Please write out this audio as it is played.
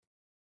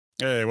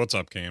Hey, what's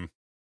up, Cam?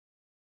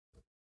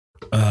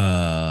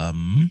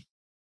 Um,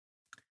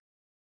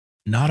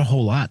 Not a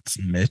whole lot,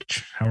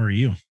 Mitch. How are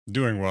you?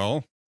 Doing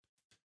well.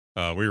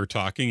 We were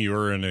talking. You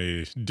are in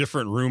a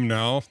different room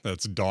now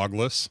that's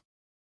dogless.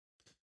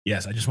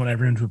 Yes, I just want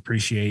everyone to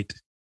appreciate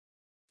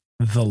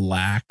the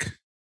lack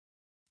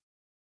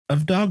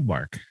of dog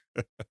bark.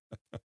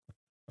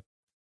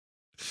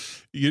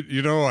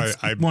 You know,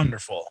 It's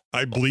wonderful.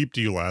 I bleeped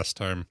you last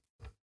time.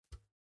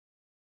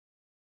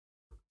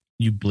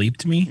 You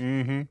bleeped me?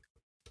 Mm-hmm.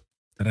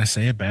 Did I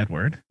say a bad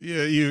word?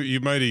 Yeah, you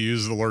might have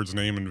used the Lord's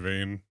name in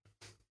vain.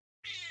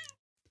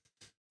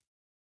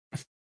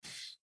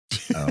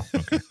 Oh,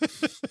 okay.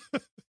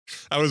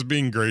 I was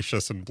being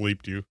gracious and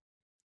bleeped you.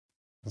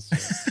 So,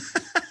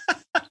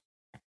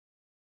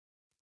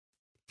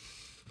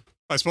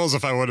 I suppose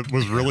if I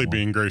was really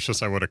being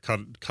gracious, I would have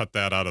cut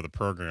that out of the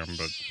program,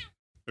 but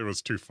it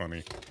was too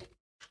funny.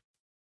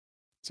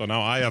 So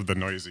now I have the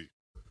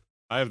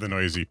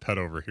noisy pet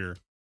over here.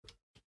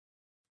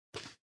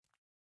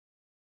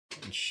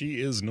 And she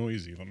is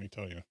noisy, let me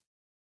tell you.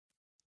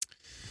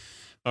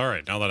 All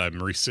right, now that I'm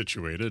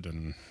resituated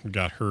and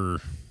got her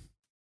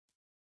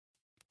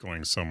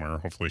going somewhere,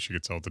 hopefully she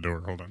gets out the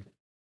door. Hold on.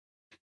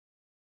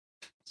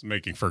 It's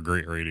making for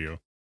great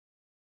radio.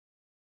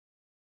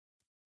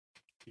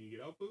 Can you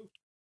get out, Boo?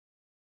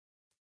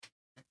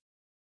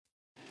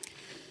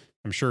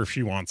 I'm sure if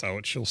she wants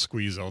out, she'll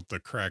squeeze out the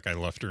crack I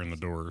left her in the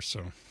door,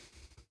 so.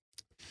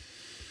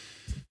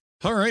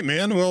 All right,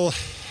 man. Well,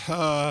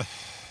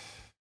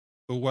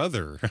 the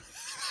weather.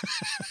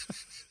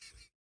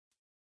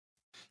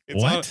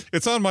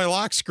 It's on my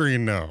lock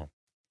screen now.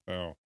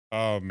 Oh.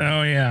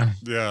 Oh yeah.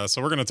 Yeah,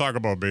 so we're going to talk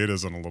about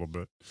betas in a little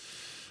bit.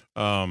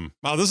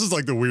 Wow, this is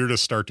like the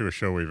weirdest start to a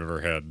show we've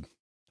ever had.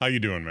 How you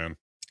doing, man?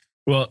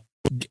 Well,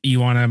 you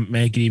want to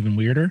make it even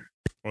weirder?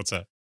 What's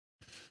that?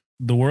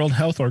 The World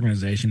Health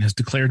Organization has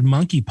declared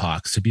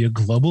monkeypox to be a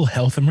global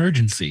health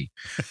emergency,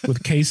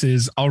 with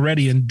cases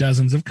already in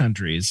dozens of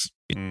countries.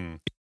 Mm.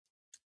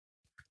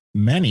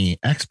 Many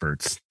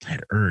experts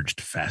had urged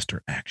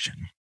faster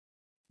action.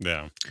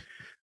 Yeah.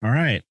 All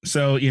right.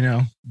 So,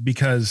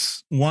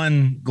 because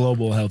one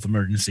global health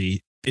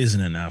emergency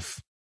isn't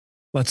enough,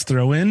 let's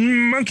throw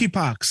in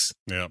monkeypox.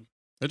 Yeah.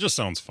 It just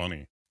sounds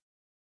funny.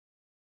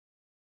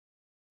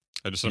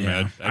 I just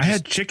imagine. I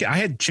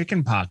had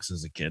chicken pox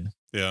as a kid.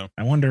 Yeah.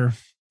 I wonder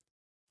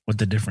what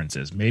the difference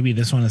is. Maybe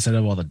this one, instead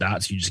of all the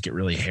dots, you just get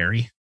really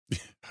hairy.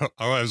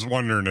 I was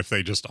wondering if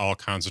they just all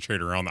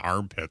concentrate around the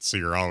armpits, so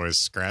you're always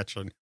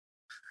scratching.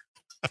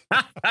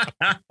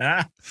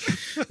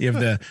 You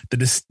have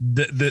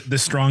the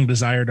strong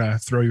desire to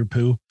throw your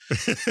poo.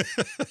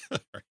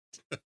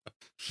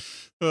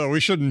 Right.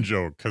 We shouldn't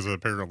joke because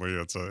apparently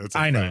it's a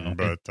I thing,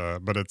 know,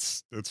 but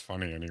it's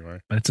funny anyway.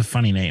 But it's a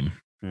funny name,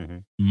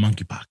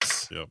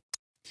 monkeypox. Yep.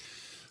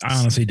 I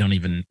honestly don't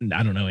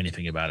know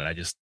anything about it. I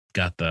just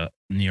got the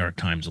New York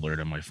Times alert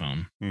on my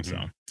phone.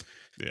 So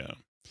yeah.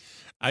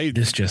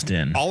 This just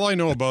in. All I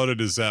know about it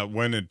is that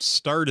when it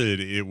started,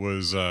 it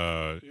was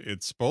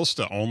it's supposed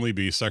to only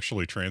be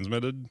sexually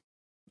transmitted,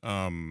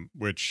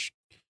 which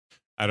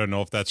I don't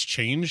know if that's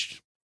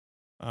changed,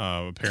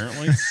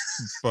 apparently,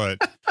 but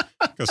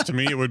because to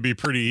me it would be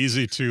pretty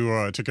easy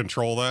to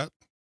control that.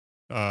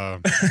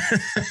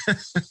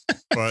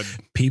 But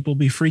people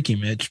be freaky,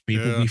 Mitch.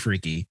 People be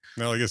freaky.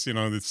 Well, I guess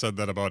they said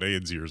that about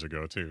AIDS years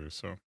ago too.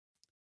 So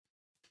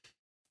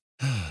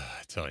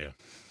I tell you,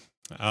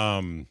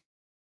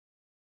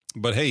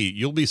 but hey,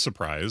 you'll be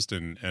surprised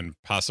and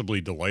possibly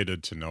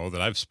delighted to know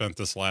that I've spent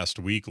this last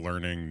week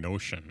learning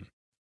Notion.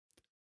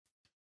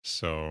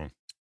 So,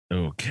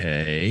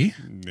 okay,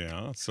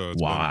 yeah. So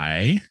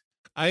why?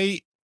 I've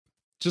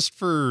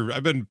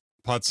been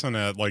putzing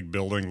at like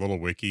building little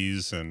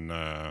wikis and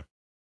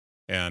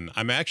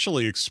I'm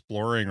actually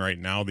exploring right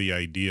now the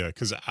idea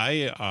because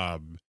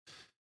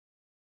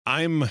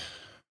I'm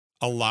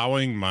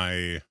allowing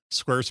my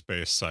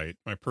Squarespace site,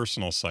 my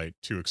personal site,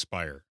 to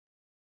expire.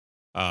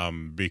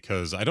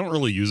 Because I don't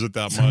really use it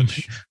that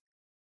much.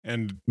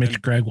 And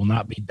Mitch Craig will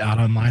not be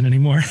 .online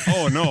anymore.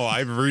 Oh no,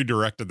 I've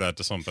redirected that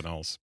to something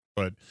else.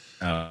 But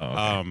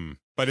okay.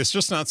 But it's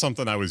just not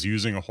something I was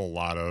using a whole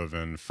lot of,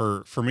 and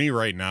for me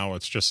right now,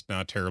 it's just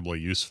not terribly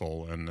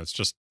useful, and it's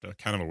just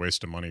kind of a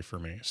waste of money for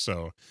me.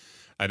 So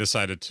I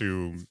decided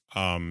to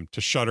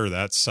shutter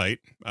that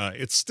site.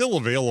 It's still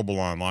available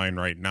online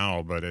right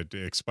now, but it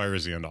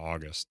expires the end of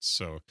August.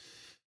 So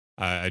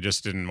I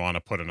just didn't want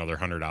to put another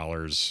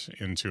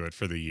 $100 into it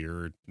for the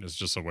year. It's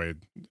just a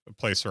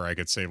place where I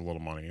could save a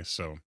little money.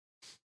 So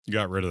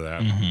got rid of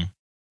that.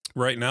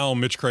 Right now,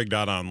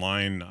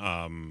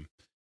 MitchCraig.online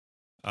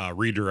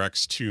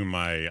redirects to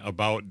my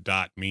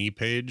about.me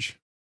page.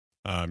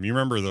 You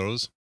remember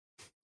those?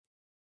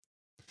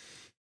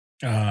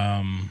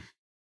 Oh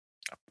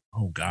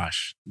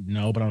gosh,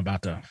 no, but I'm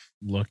about to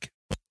look.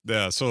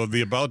 Yeah, so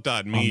the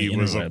about.me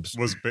was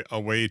a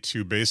way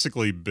to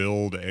basically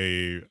build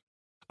a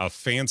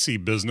fancy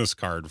business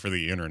card for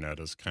the internet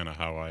is kind of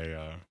how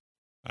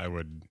I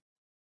would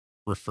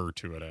refer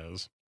to it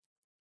as.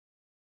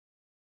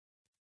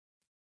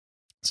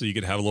 So you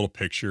could have a little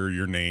picture,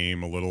 your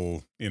name, a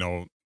little,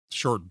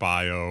 short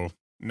bio.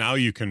 Now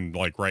you can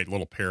like write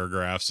little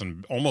paragraphs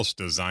and almost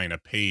design a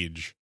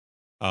page.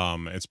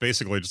 It's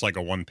basically just like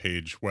a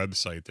one-page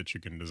website that you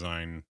can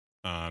design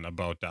on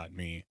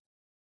about.me.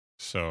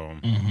 So,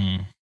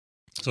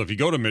 so if you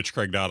go to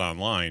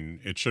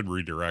mitchcraig.online, it should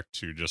redirect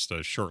to just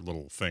a short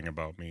little thing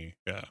about me.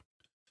 Yeah.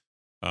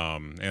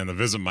 And the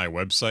visit my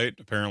website,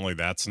 apparently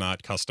that's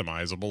not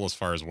customizable as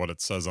far as what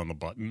it says on the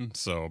button.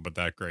 So, but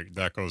that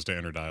goes to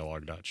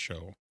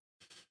innerdialogue.show.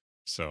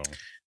 So,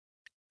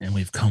 and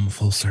we've come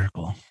full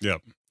circle.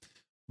 Yep.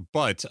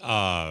 But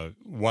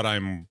what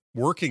I'm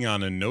working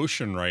on in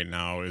Notion right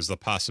now is the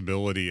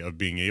possibility of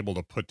being able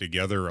to put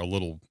together a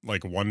little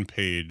like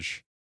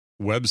one-page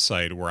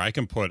website where I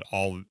can put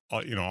all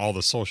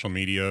the social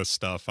media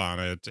stuff on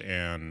it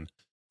and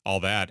all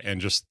that,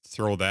 and just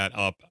throw that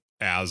up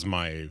as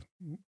my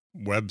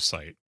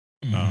website,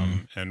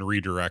 and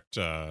redirect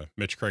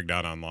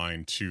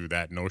mitchcraig.online to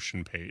that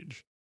Notion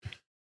page.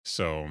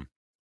 So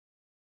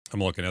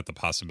I'm looking at the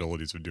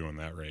possibilities of doing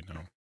that right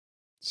now.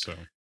 So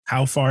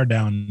how far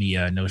down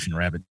the Notion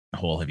rabbit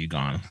hole have you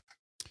gone?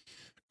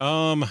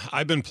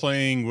 I've been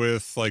playing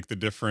with like the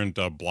different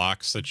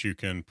blocks that you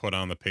can put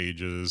on the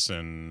pages,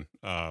 and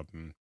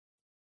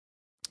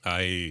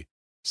I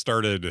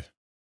started.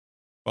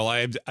 Well,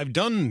 I've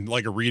done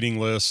like a reading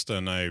list,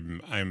 and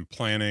I'm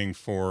planning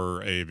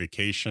for a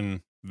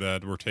vacation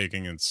that we're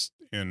taking in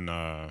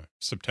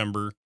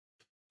September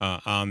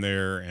on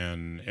there,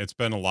 and it's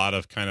been a lot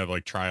of kind of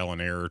like trial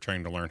and error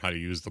trying to learn how to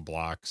use the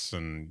blocks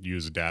and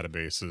use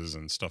databases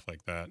and stuff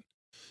like that.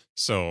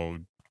 So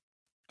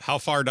how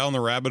far down the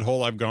rabbit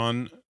hole I've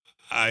gone,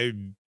 I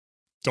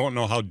don't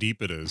know how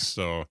deep it is.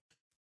 So,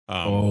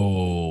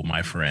 oh,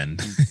 my friend,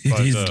 it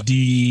is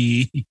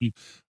deep.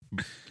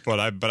 But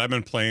I've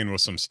been playing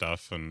with some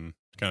stuff and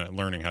kind of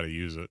learning how to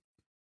use it.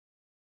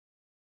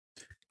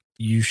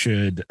 You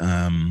should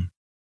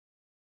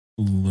look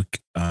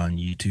on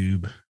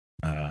YouTube,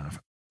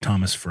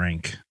 Thomas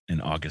Frank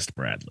and August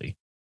Bradley.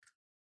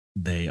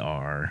 They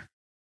are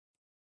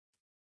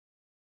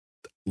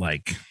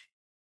like,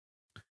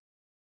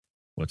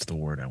 what's the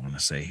word I want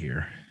to say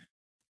here?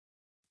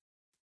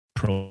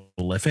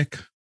 Prolific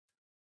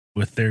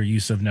with their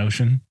use of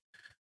Notion.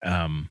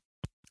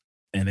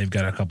 And they've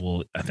got a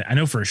couple, I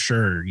know for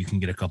sure you can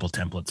get a couple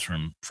templates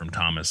from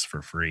Thomas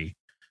for free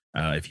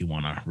if you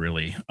want to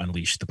really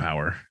unleash the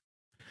power.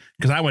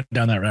 Because I went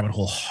down that rabbit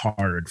hole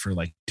hard for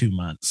like 2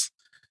 months.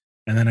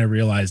 And then I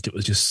realized it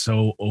was just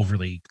so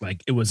overly,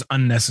 like, it was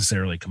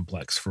unnecessarily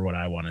complex for what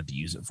I wanted to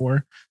use it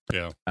for.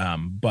 Yeah.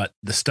 But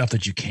the stuff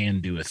that you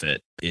can do with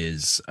it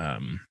is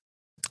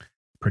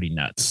pretty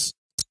nuts.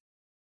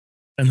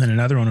 And then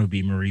another one would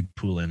be Marie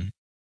Poulin.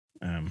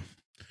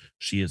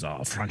 She is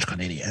all French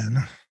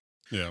Canadian.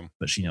 Yeah.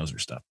 But she knows her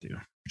stuff too.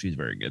 She's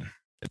very good.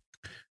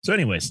 So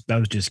anyways, I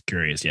was just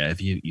curious. Yeah.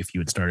 If you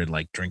had started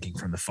like drinking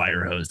from the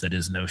fire hose that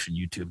is Notion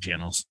YouTube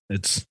channels,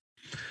 it's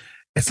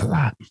a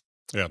lot.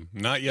 Yeah.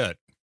 Not yet.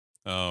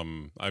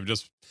 I've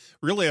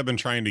been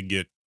trying to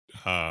get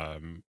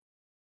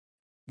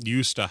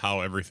used to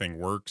how everything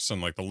works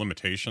and like the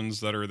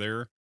limitations that are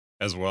there,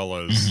 as well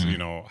as,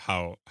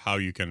 how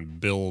you can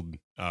build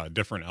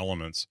different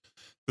elements.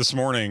 This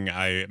morning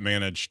I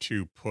managed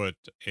to put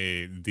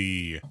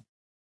the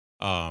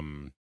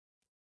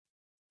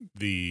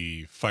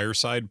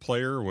fireside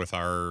player with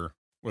our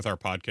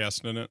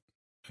podcast in it.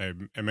 I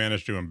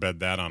managed to embed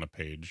that on a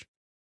page.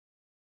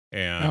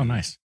 And oh,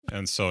 nice.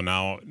 And so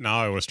now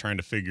I was trying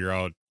to figure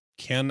out,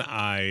 can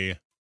I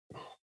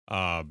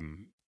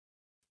embed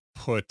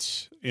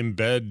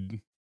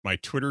my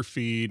Twitter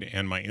feed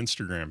and my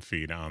Instagram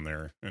feed on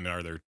there, and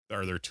are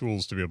there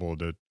tools to be able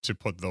to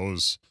put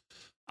those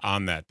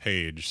on that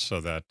page so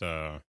that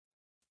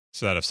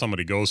if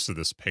somebody goes to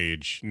this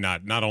page,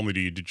 not only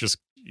do you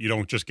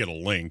don't just get a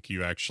link,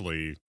 you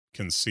actually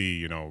can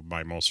see,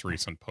 my most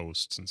recent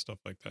posts and stuff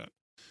like that.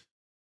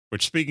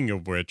 Which, speaking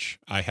of which,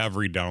 I have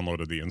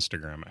re-downloaded the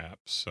Instagram app.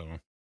 So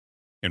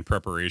in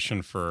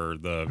preparation for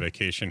the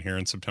vacation here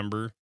in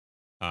September,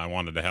 I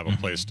wanted to have a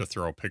place to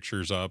throw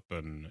pictures up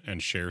and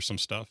share some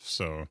stuff.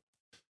 So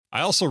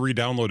I also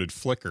re-downloaded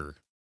Flickr,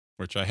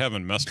 which I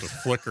haven't messed with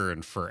Flickr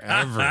in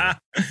forever.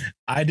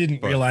 I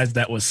didn't realize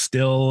that was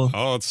still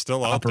it's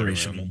still out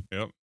operational.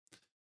 There,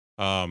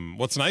 yep.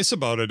 What's nice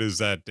about it is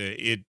that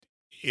it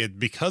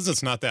because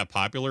it's not that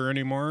popular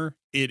anymore,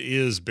 it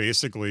is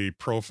basically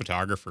pro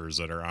photographers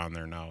that are on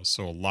there now.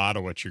 So a lot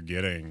of what you're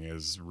getting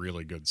is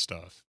really good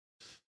stuff.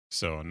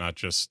 So not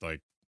just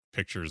like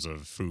pictures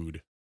of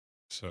food.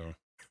 So,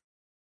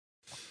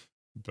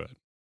 but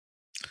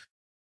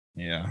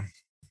yeah.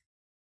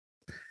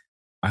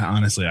 I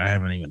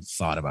haven't even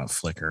thought about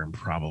Flickr in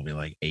probably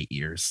like 8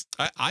 years.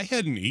 I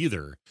hadn't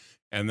either.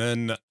 And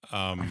then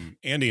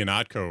Andy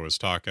Anatko was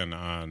talking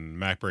on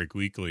MacBreak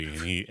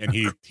Weekly, and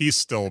he's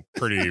still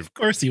pretty. Of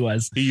course he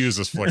was. He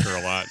uses Flickr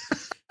a lot,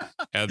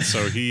 and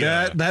so he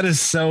that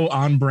is so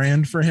on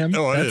brand for him.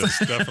 Oh, it is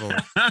definitely.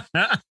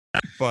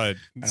 But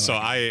so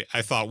like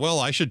I thought, well,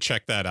 I should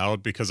check that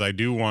out because I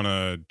do want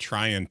to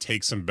try and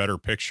take some better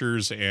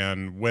pictures.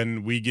 And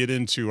when we get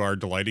into our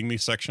delighting me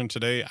section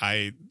today,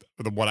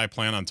 what I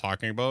plan on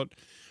talking about,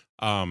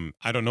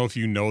 I don't know if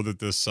you know that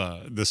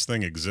this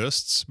thing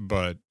exists,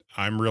 but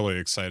I'm really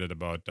excited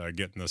about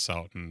getting this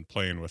out and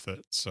playing with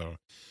it. So,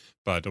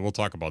 but we'll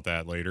talk about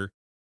that later.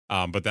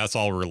 But that's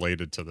all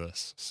related to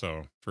this.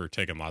 So for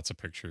taking lots of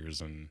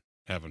pictures and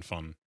having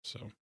fun.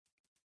 So.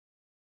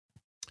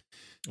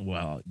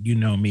 well, you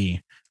know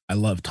me. I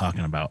love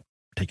talking about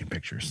taking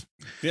pictures.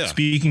 Yeah.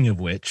 Speaking of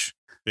which,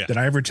 Yeah. did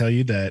I ever tell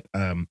you that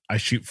I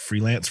shoot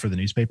freelance for the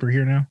newspaper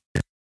here now?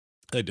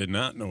 I did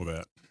not know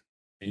that.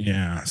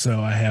 Yeah.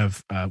 So I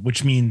have,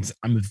 which means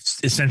I'm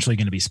essentially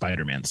going to be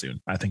Spider-Man soon.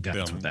 I think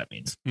that's what that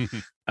means.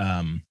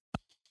 um,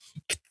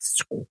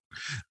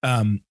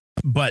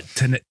 but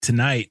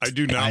tonight, I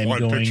do not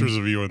want pictures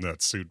of you in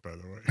that suit, by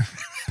the way.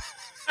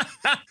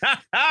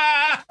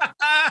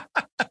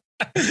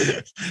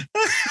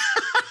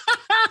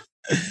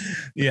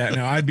 Yeah,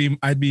 no,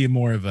 I'd be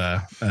more of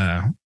a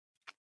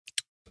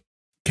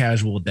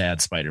casual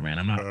dad Spider-Man.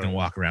 I'm not going to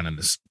walk around in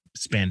this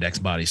spandex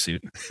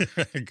bodysuit.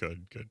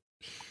 Good.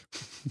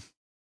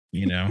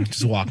 You know,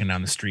 just walking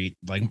down the street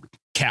like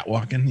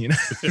catwalking. You know,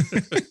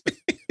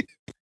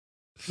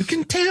 you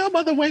can tell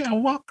by the way I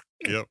walk.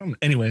 Yep.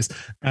 Anyways,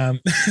 there's oh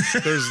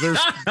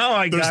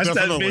my gosh,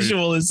 that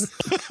visual is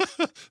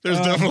there's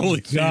definitely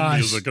theme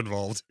music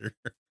involved here.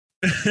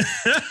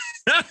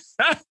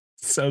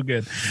 So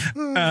good.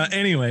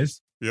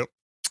 Anyways, yep.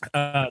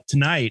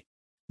 Tonight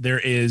there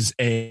is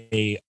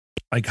a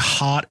like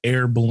hot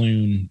air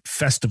balloon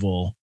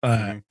festival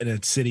in a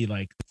city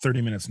like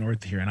 30 minutes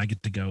north here, and I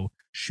get to go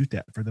shoot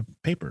that for the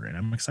paper, and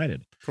I'm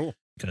excited. Cool,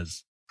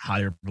 because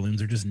hot air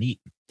balloons are just neat.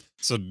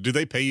 So, do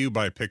they pay you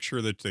by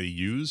picture that they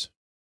use?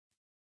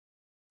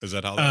 Is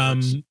that how that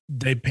works?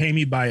 They pay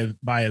me by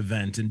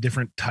event, and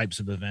different types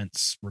of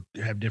events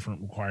have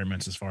different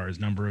requirements as far as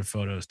number of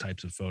photos,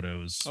 types of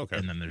photos,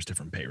 and then there's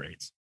different pay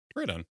rates.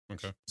 Right on.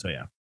 Okay. So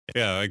yeah,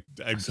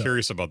 I'm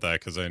curious about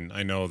that because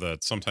I know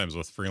that sometimes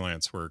with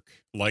freelance work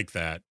like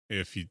that,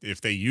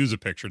 if they use a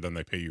picture, then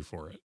they pay you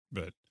for it.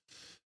 But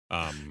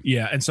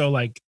yeah, and so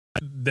like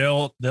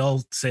they'll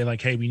say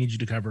like, hey, we need you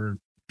to cover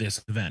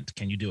this event.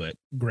 Can you do it?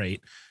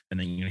 Great. And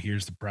then, you know,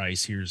 here's the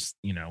price. Here's,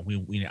 you know,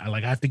 I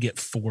have to get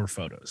 4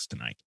 photos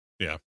tonight.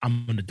 Yeah.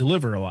 I'm going to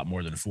deliver a lot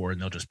more than 4,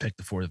 and they'll just pick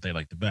the 4 that they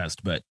like the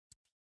best. But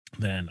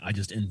then I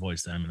just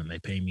invoice them, and then they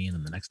pay me. And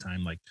then the next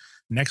time, like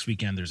next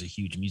weekend, there's a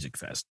huge music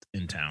fest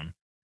in town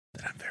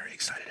that I'm very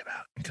excited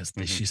about because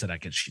she said I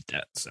could shoot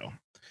that. So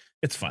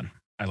it's fun.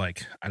 I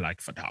like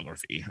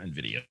photography and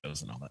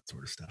videos and all that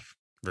sort of stuff.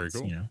 Very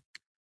cool. You know,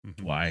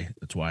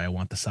 that's why I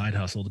want the side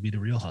hustle to be the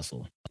real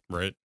hustle.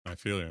 Right. I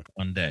feel you.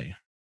 One day.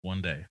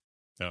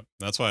 Yeah.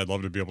 That's why I'd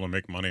love to be able to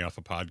make money off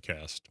a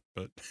podcast,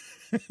 but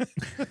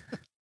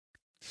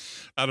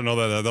I don't know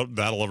that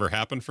that'll ever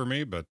happen for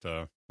me, but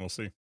we'll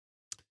see.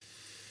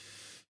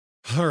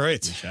 All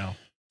right. We shall.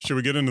 Should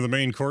we get into the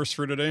main course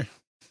for today?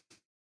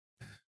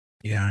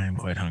 Yeah, I am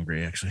quite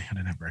hungry, actually. I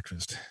didn't have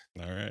breakfast.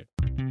 All right.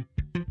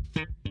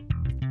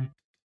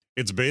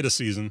 It's beta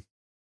season.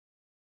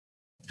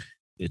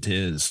 It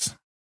is.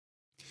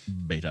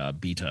 Beta.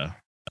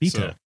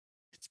 So,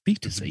 it's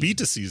beta season.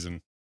 Beta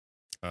season.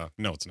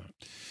 No, it's not.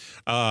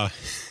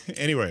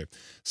 Anyway,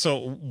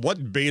 so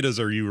what betas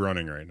are you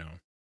running right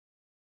now?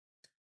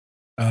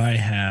 I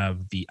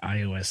have the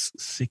iOS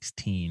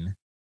 16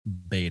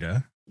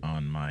 beta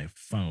on my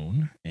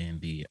phone and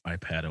the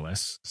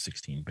iPadOS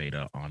 16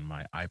 beta on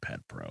my iPad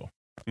Pro.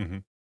 Mm-hmm.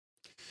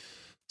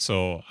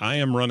 So I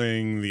am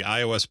running the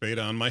iOS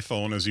beta on my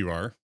phone, as you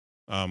are.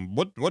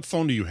 What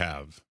phone do you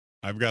have?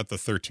 I've got the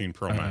 13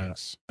 Pro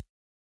Max.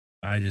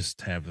 I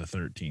just have the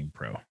 13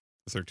 Pro.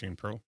 The 13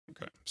 Pro?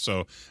 Okay.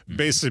 So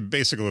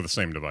basically the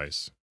same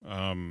device.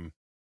 And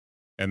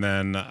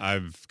then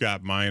I've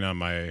got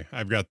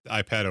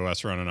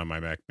iPadOS running on my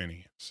Mac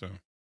Mini. So,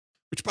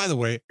 which, by the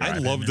way, I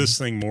love this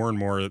thing more and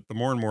more. The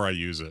more and more I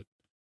use it,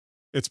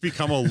 it's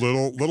become a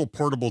little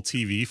portable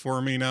TV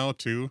for me now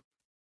too.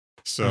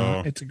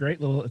 So it's a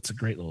great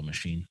little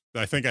machine.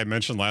 I think I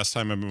mentioned last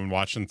time I've been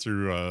watching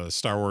through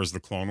Star Wars: The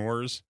Clone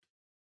Wars,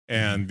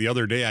 and the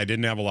other day I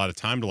didn't have a lot of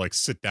time to like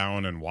sit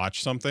down and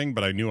watch something,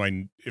 but I knew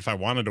if I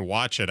wanted to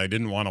watch it, I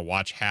didn't want to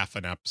watch half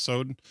an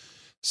episode.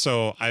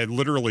 So I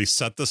literally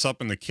set this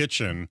up in the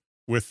kitchen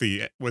with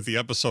the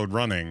episode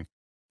running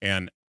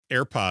and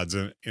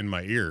AirPods in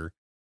my ear,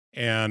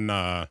 and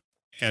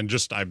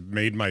just I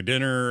made my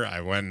dinner.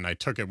 I went and I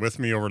took it with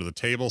me over to the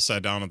table,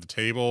 sat down at the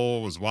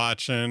table, was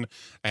watching.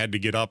 I had to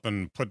get up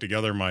and put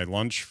together my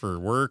lunch for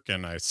work,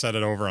 and I set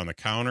it over on the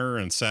counter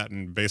and sat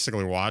and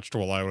basically watched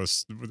while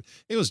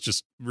it was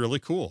just really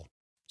cool.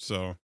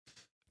 So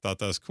I thought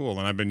that was cool.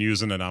 And I've been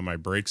using it on my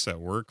breaks at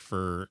work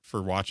for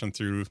watching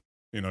through,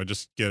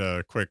 just get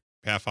a quick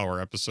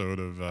half-hour episode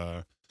of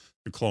the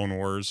Clone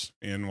Wars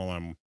in while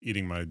I'm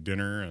eating my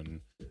dinner,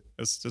 and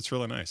it's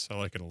really nice. I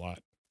like it a lot.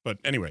 But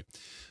anyway,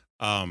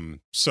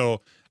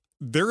 so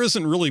there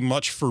isn't really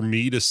much for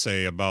me to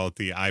say about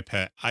the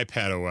iPad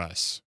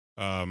OS,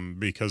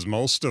 because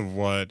most of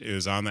what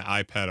is on the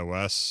iPad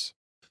OS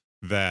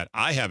that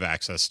I have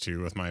access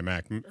to with my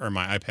Mac or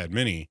my iPad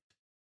Mini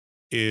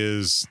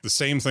is the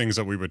same things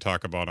that we would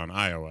talk about on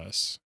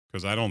iOS,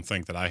 because I don't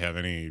think that I have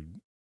any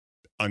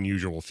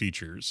unusual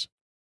features.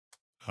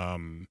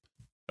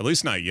 At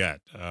least not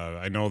yet.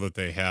 I know that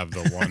they have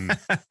the one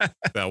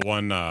that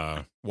one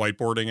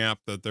whiteboarding app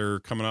that they're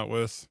coming out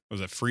with.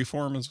 Was it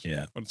Freeform? Is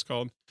what it's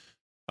called?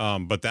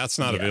 But that's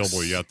not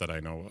available yet that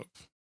I know of.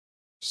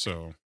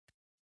 So,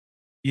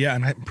 yeah,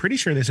 and I'm pretty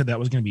sure they said that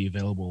was going to be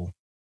available,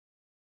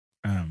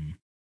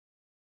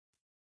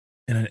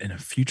 in a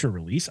future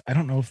release. I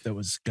don't know if that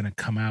was going to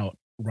come out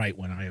right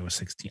when iOS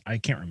 16. I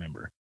can't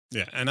remember.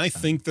 Yeah, and I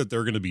think that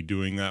they're going to be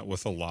doing that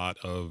with a lot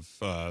of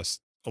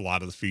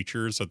the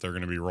features that they're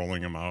going to be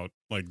rolling them out.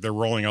 Like they're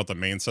rolling out the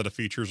main set of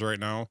features right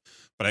now,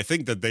 but I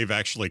think that they've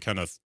actually kind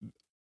of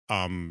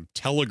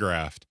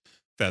telegraphed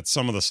that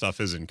some of the stuff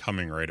isn't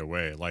coming right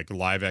away. Like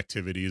live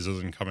activities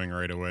isn't coming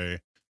right away,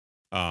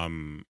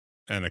 and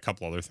a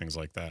couple other things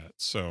like that.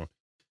 So,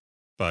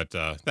 but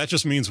that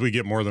just means we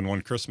get more than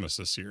one Christmas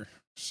this year.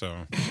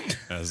 So,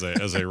 as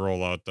they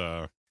roll out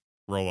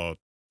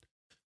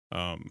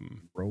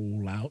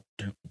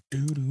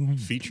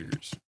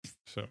features.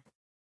 So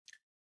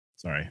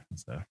sorry.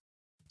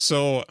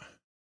 So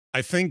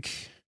I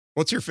think,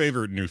 what's your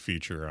favorite new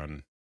feature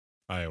on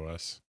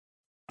iOS?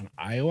 On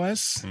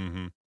iOS?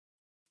 Mm-hmm.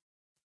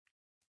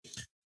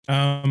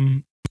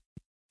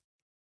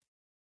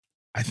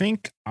 I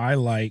think I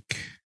like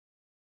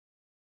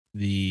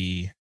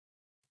when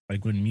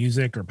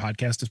music or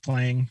podcast is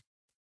playing,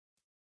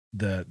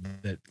 the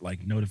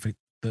like notify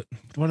the,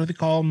 what do they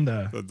call them?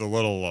 The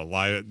little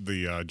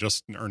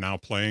just or now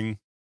playing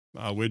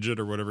widget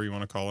or whatever you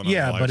want to call it.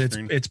 Yeah, on the but live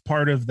screen. it's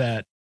part of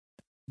that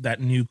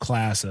new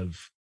class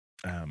of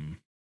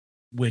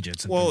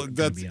widgets. Well,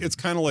 it's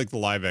kind of like the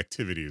live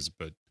activities,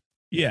 but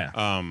yeah.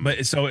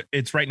 But so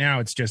it's right now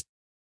it's just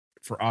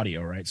for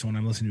audio, right? So when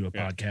I'm listening to a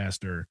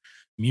podcast or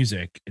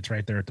music, it's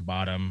right there at the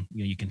bottom.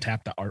 You know, you can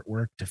tap the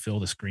artwork to fill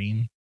the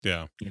screen.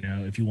 Yeah. You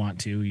know, if you want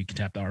to, you can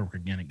tap the artwork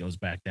again. It goes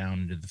back down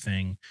into the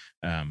thing.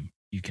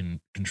 You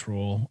can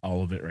control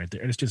all of it right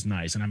there. And it's just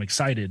nice. And I'm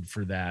excited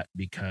for that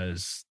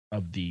because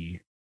of the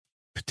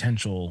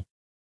potential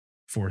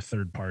for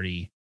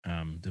third-party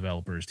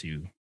developers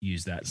to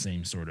use that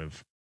same sort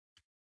of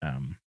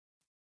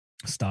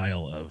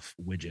style of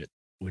widget,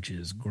 which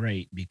is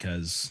great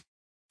because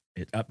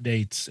it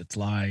updates, it's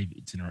live,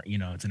 it's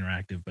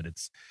interactive, but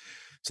it's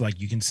like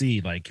you can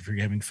see like if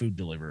you're having food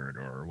delivered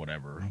or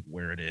whatever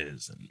where it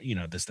is,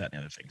 and this, that, and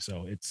the other thing.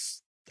 So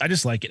I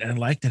just like it, and I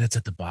like that it's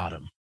at the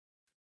bottom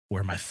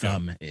where my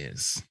thumb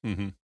is.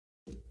 Mm-hmm.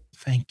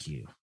 Thank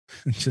you.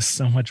 It's just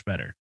so much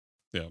better.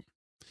 Yeah.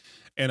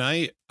 And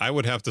I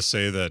would have to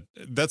say that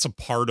that's a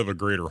part of a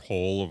greater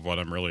whole of what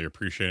I'm really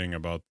appreciating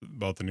about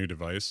the new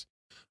device.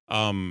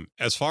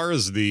 As far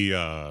as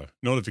the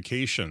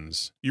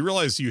notifications, you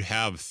realize you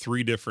have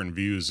 3 different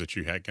views that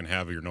you can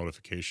have your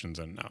notifications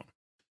in now.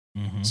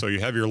 Mm-hmm. So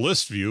you have your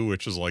list view,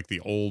 which is like the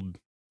old,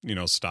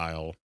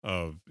 style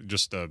of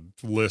just a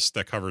list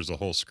that covers the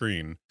whole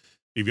screen.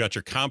 You've got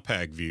your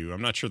compact view.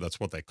 I'm not sure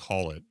that's what they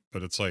call it,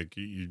 but it's like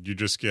you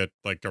just get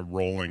like a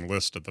rolling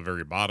list at the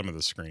very bottom of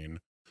the screen.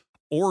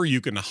 Or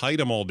you can hide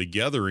them all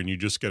together and you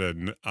just get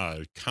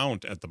a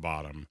count at the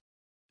bottom.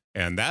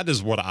 And that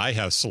is what I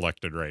have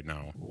selected right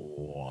now.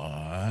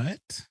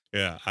 What?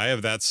 Yeah, I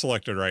have that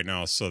selected right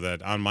now so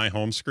that on my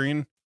home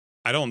screen,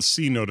 I don't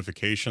see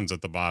notifications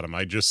at the bottom.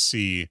 I just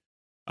see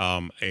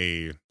some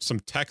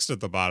text at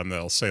the bottom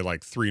that'll say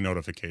like 3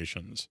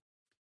 notifications.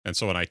 And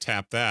so when I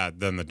tap that,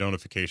 then the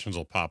notifications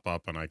will pop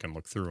up and I can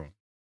look through them.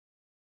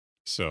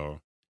 So,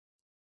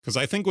 because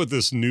I think with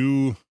this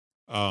new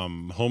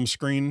home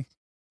screen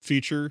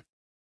feature,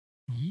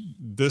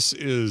 this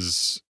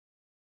is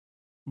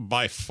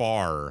by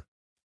far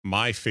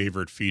my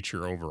favorite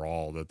feature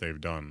overall that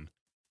they've done,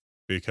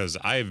 because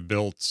I've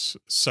built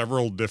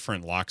several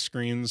different lock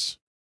screens.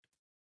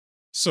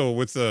 So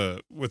with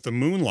the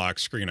Moon lock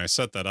screen, I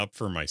set that up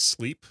for my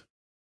sleep.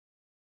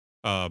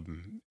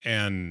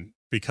 And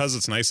because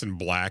it's nice and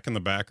black in the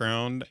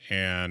background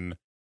and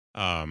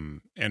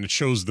it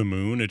shows the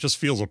moon, it just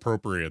feels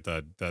appropriate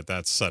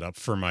that's set up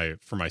for my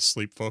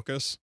sleep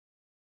focus.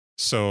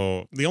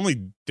 So the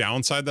only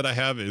downside that I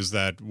have is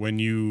that when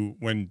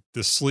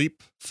the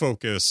sleep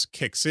focus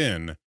kicks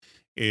in,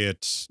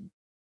 it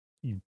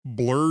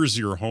blurs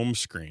your home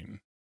screen.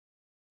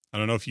 I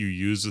don't know if you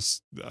use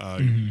this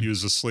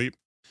use the sleep.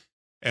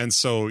 And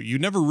so you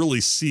never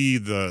really see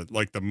the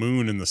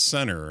moon in the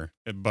center,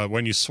 but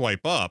when you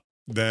swipe up,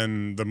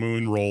 then the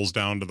moon rolls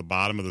down to the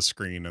bottom of the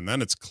screen and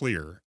then it's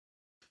clear.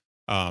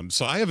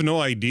 So I have no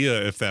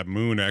idea if that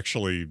moon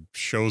actually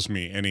shows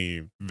me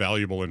any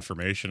valuable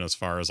information as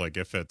far as like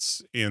if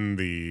it's in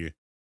the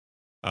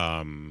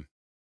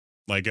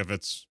like if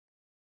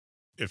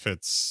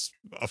it's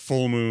a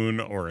full moon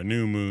or a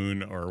new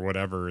moon or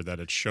whatever, that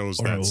it shows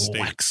or that a state.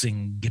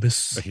 waxing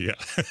gibbous. Yeah.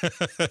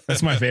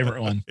 That's my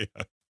favorite one. Yeah.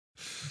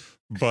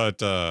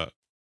 but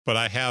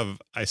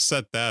I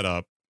set that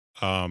up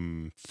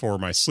for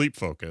my sleep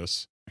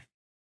focus,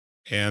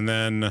 and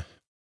then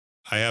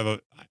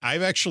I've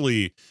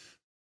actually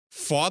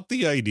fought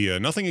the idea,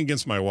 nothing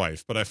against my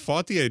wife, but I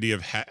fought the idea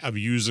of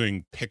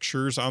using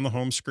pictures on the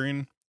home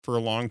screen for a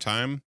long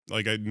time.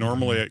 Like I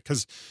normally,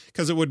 because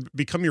it would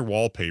become your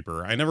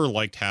wallpaper. I never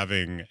liked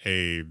having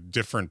a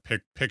different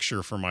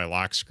picture for my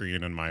lock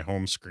screen and my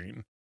home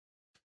screen.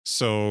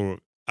 So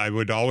I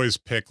would always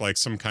pick like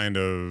some kind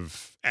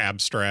of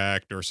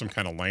abstract or some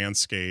kind of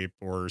landscape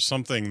or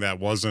something that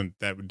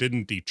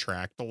didn't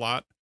detract a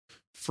lot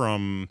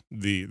from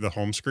the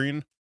home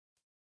screen.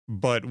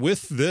 But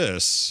with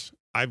this,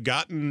 I've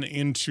gotten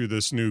into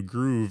this new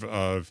groove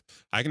of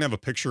I can have a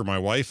picture of my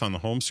wife on the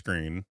home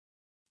screen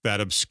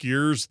that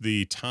obscures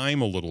the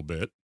time a little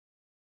bit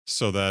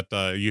so that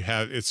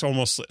it's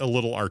almost a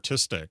little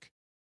artistic.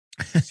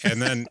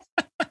 And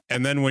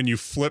then when you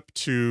flip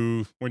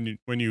to when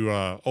you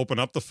open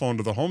up the phone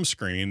to the home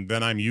screen,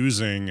 then I'm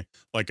using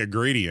like a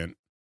gradient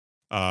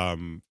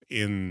on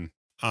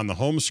the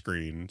home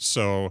screen.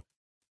 So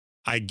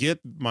I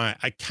get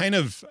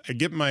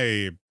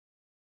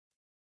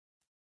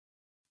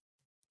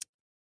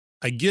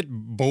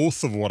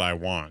both of what I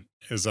want,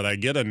 is that I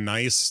get a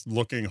nice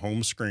looking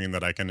home screen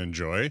that I can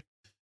enjoy,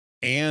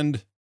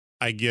 and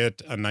I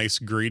get a nice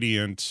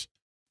gradient,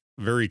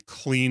 very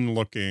clean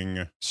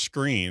looking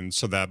screen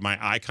so that my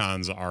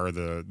icons are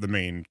the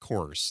main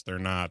course. They're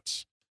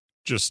not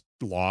just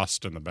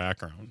lost in the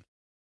background.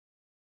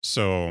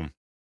 So,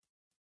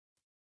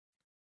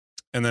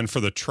 and then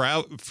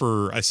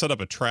I set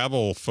up a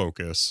travel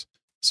focus.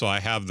 So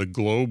I have the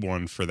globe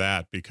one for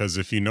that, because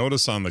if you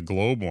notice on the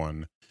globe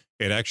one,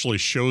 it actually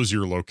shows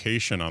your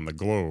location on the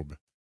globe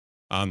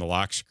on the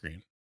lock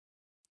screen.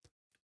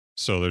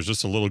 So there's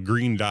just a little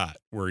green dot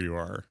where you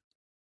are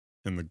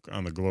on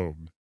the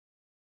globe.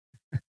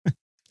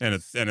 and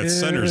it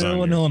centers on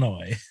you.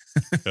 Illinois.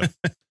 Yeah.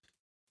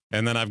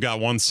 And then I've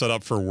got one set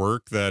up for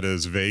work that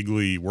is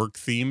vaguely work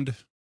themed.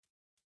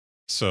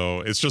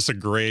 So it's just a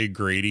gray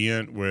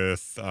gradient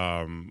with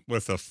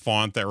a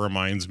font that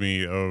reminds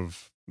me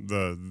of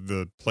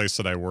the place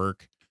that I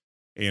work,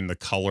 and the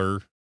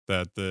color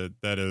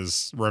that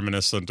is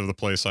reminiscent of the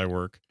place I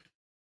work.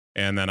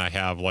 And then I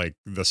have like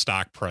the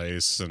stock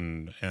price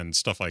and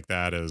stuff like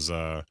that is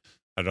I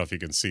don't know if you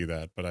can see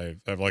that, but I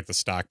have like the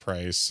stock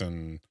price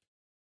and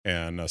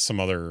some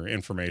other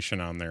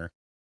information on there.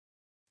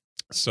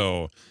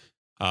 So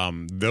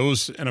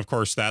those, and of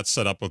course that's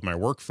set up with my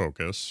work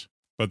focus.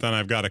 But then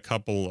I've got a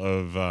couple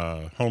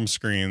of home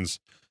screens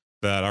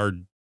that are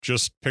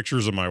just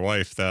pictures of my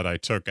wife that I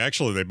took.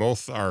 Actually, they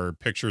both are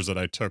pictures that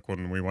I took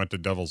when we went to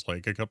Devil's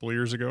Lake a couple of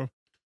years ago.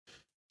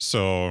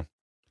 So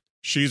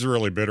she's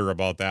really bitter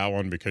about that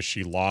one because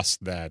she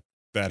lost that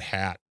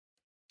hat.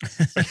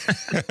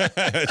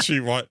 she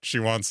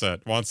wants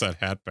that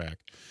hat back.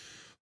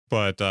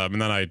 But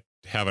and then I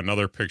have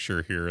another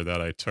picture here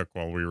that I took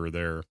while we were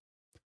there.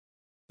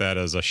 That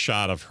is a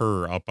shot of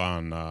her up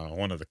on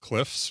one of the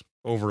cliffs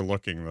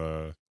overlooking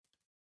the.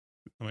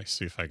 Let me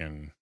see if I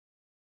can.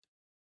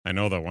 I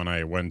know that when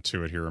I went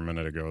to it here a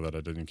minute ago that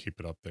I didn't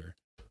keep it up there,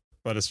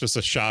 but it's just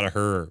a shot of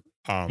her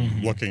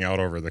looking out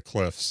over the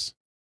cliffs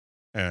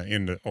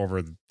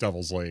over the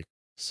Devil's Lake.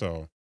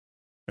 So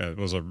it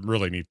was a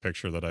really neat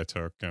picture that I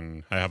took,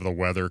 and I have the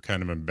weather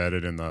kind of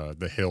embedded in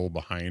the hill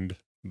behind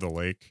the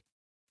lake.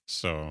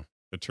 So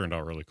it turned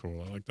out really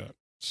cool. I like that.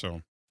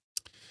 So,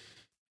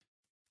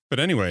 but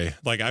anyway,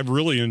 like I've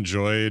really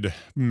enjoyed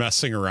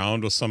messing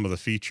around with some of the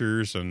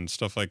features and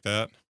stuff like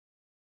that.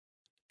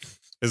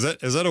 Is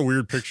that a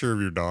weird picture of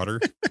your daughter?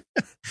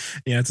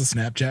 Yeah, it's a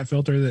Snapchat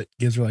filter that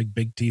gives her like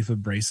big teeth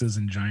with braces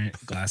and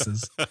giant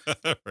glasses.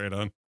 Right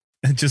on.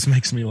 It just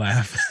makes me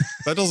laugh.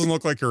 That doesn't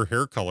look like her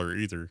hair color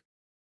either.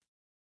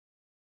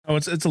 Oh,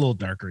 it's a little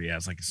darker. Yeah,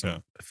 it's like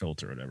a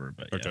filter or whatever.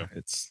 But okay.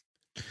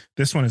 Yeah,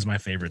 this one is my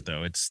favorite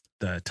though. It's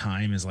the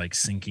time is like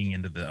sinking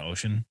into the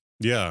ocean.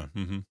 Yeah.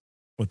 Mm-hmm.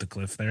 With the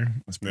cliff there.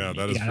 Yeah,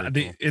 that is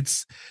pretty cool.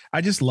 I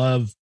just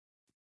love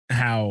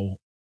how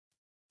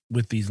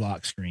with these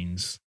lock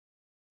screens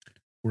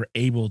we're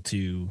able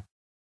to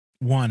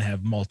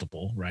have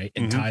multiple, right,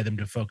 and tie them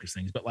to focus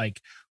things, but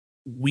like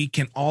we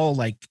can all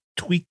like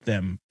tweak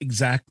them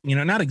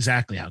not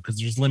exactly how, because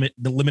there's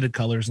limited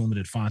colors,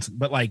 limited fonts,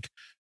 but like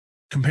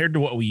compared to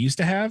what we used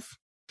to have,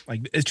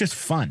 like it's just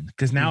fun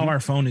because now our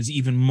phone is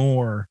even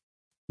more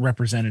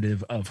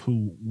representative of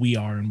who we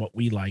are and what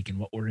we like and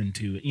what we're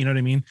into. You know what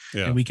I mean?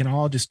 Yeah. And we can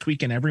all just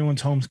tweak, and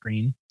everyone's home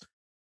screen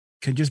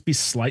can just be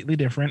slightly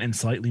different and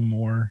slightly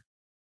more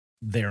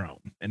their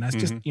own. And that's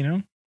just,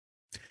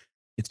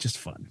 it's just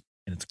fun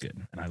and it's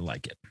good and I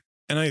like it.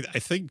 And I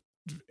think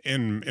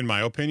in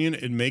my opinion,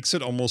 it makes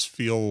it almost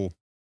feel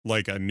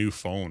like a new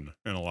phone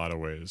in a lot of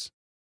ways,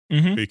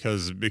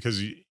 because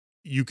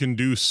you can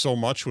do so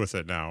much with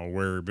it now,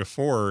 where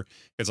before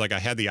it's like I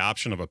had the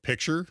option of a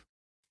picture.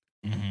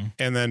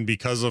 And then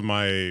because of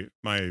my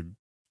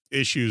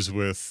issues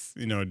with,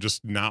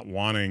 just not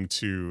wanting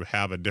to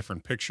have a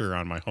different picture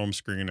on my home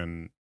screen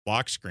and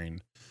lock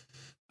screen,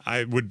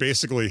 I would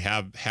basically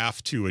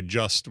have to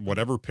adjust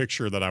whatever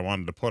picture that I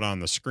wanted to put on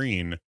the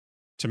screen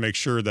to make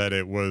sure that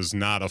it was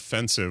not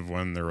offensive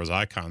when there was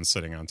icons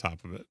sitting on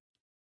top of it,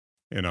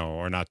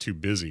 or not too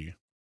busy.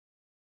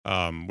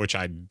 Which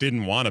I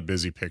didn't want a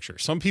busy picture.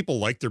 Some people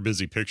like their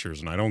busy pictures,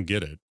 and I don't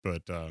get it.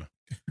 But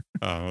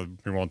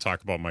we won't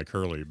talk about Mike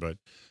Hurley, but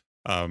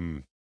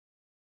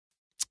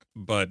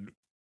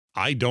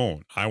I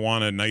don't. I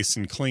want it nice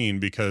and clean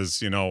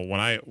because when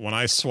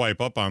I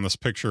swipe up on this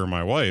picture of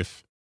my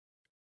wife,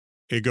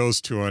 it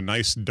goes to a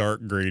nice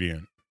dark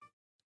gradient.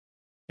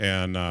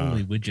 And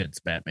holy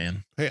widgets,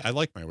 Batman! Hey, I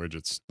like my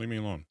widgets. Leave me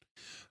alone.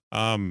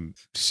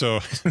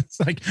 So it's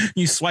like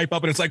you swipe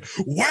up and it's like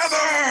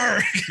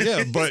weather.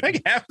 Yeah, but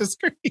like half the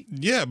screen.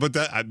 Yeah, but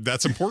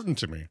that's important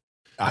to me.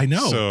 I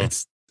know. So,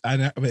 I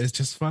know, but it's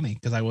just funny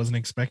because I wasn't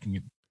expecting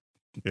it.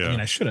 Yeah. I mean,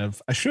 I should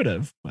have,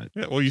 but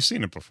yeah. Well, you've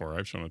seen it before.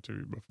 I've shown it to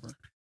you before.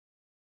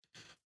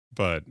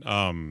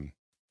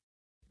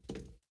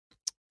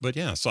 But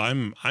yeah, so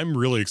I'm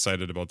really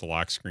excited about the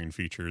lock screen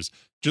features.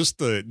 Just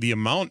the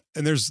amount,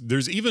 and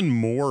there's even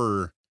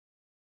more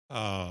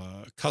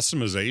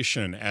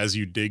customization as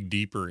you dig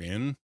deeper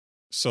in.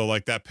 So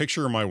like that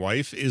picture of my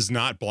wife is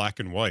not black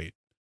and white,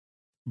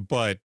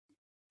 but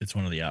it's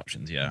one of the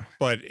options. Yeah.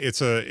 But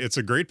it's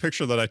a great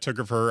picture that I took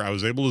of her. I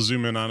was able to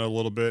zoom in on it a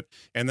little bit.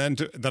 And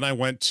then I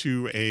went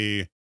to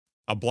a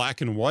black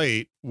and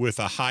white with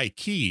a high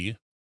key.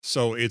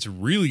 So it's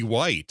really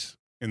white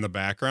in the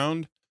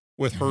background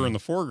with her in the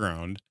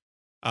foreground.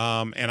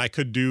 And I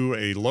could do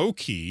a low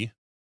key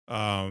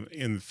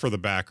for the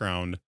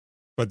background,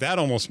 but that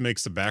almost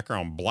makes the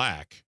background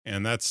black.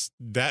 And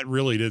that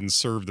really didn't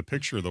serve the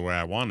picture the way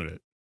I wanted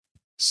it.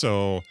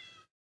 So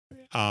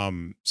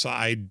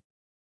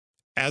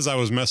as I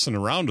was messing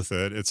around with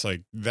it, it's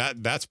like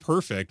that's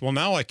perfect. Well,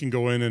 now I can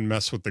go in and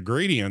mess with the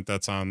gradient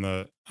that's on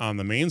the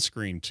main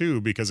screen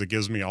too, because it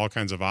gives me all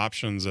kinds of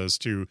options as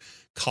to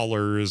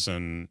colors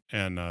and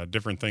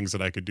different things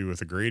that I could do with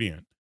the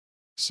gradient.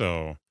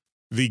 So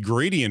the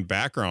gradient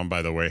background,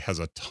 by the way, has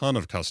a ton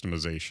of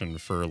customization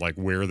for like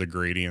where the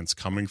gradient's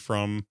coming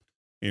from.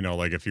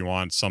 Like if you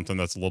want something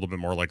that's a little bit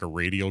more like a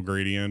radial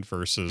gradient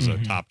versus a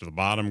top to the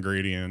bottom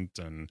gradient,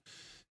 and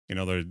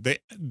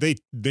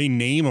they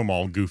name them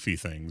all goofy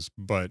things,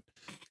 but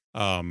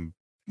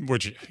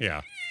which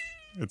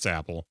it's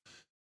Apple,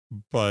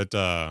 but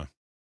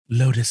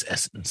Lotus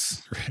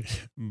Essence,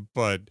 right?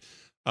 But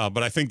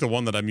I think the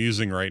one that I'm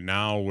using right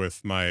now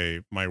with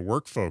my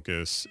work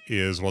focus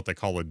is what they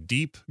call a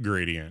deep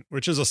gradient,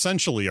 which is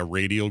essentially a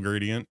radial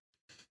gradient.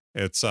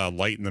 It's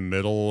light in the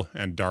middle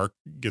and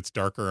gets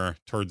darker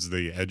towards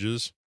the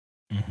edges.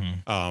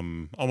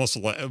 Almost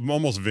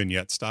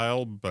vignette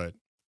style, but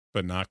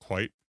not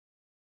quite.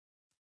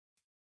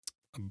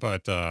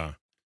 But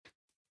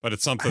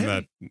it's something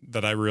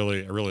that I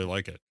really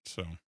like it.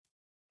 So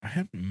I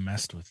haven't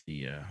messed with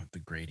the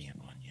gradient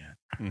one yet.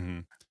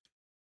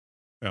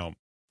 Well,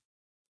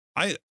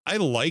 I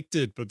liked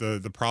it, but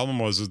the problem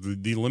was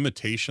the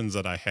limitations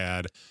that I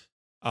had,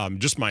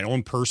 just my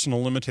own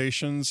personal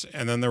limitations.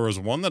 And then there was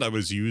one that I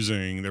was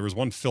using. There was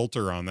one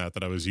filter on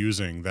that I was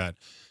using that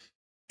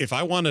if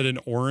I wanted an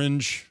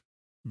orange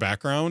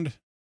background,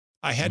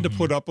 I had to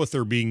put up with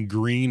there being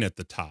green at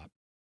the top.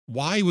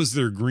 Why was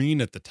there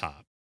green at the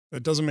top?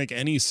 That doesn't make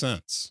any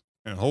sense.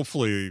 And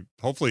hopefully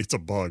it's a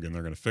bug and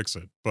they're going to fix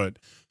it. But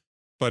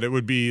it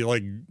would be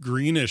like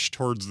greenish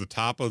towards the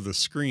top of the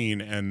screen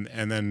and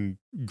then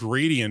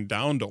gradient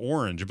down to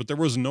orange. But there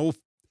was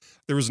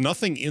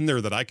nothing in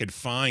there that I could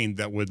find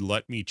that would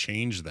let me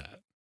change that.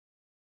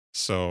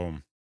 So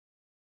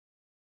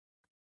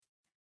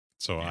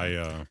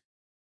I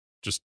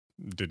just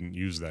didn't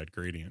use that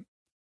gradient.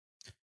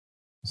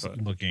 So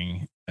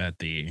looking at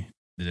the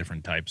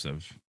different types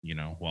of,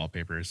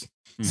 wallpapers,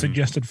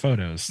 suggested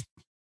photos,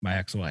 my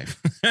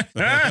ex-wife.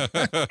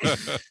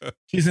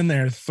 She's in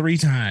there 3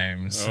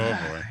 times. Oh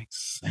boy.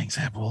 Thanks,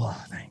 Apple.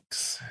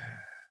 Thanks.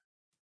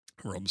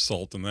 Rub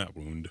salt in that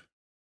wound.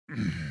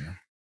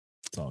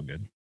 It's all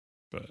good.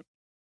 But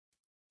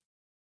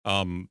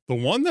the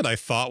one that I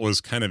thought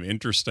was kind of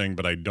interesting,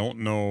 but I don't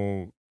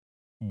know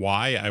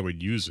why I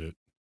would use it,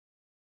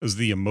 is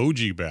the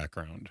emoji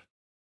background.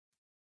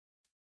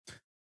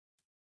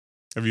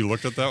 Have you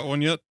looked at that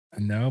one yet?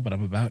 No, but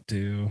I'm about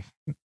to.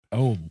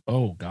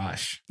 Oh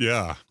gosh.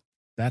 Yeah.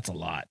 That's a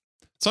lot.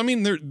 So, I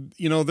mean,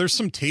 there's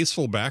some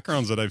tasteful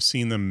backgrounds that I've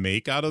seen them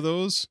make out of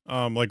those.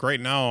 Like right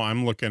now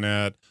I'm looking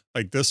at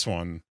like this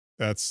one.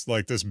 That's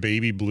like this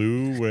baby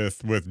blue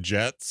with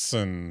jets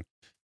and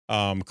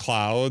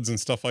clouds and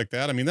stuff like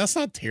that. I mean, that's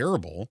not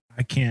terrible.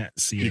 I can't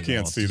see it. You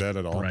can't see that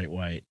at all. Bright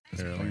white.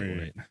 Here,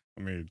 let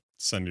me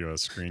send you a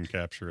screen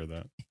capture of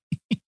that.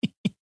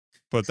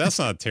 But that's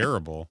not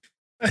terrible.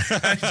 You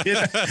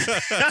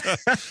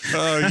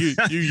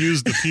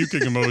used the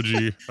puking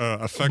emoji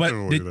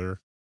effectively there.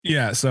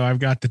 Yeah, so I've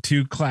got the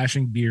 2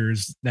 clashing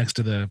beers next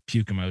to the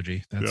puke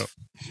emoji. That's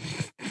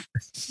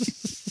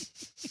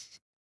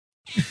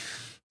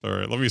All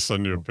right, let me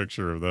send you a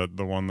picture of that.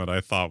 The one that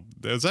I thought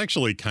is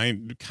actually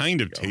kind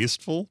of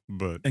tasteful,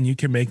 but And you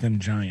can make them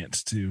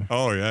giants too.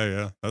 oh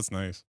yeah, that's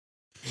nice.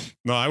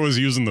 No, I was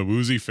using the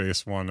woozy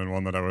face one and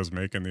one that I was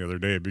making the other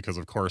day because,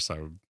 of course,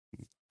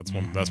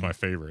 that's my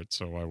favorite.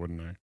 So why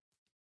wouldn't I?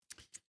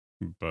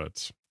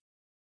 But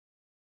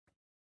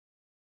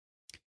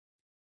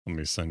let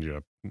me send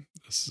you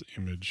this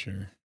image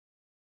here.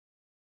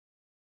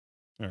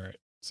 All right,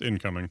 it's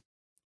incoming.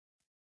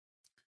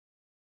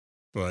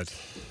 But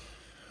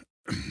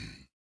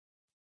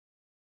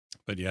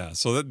but yeah,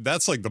 so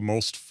that's like the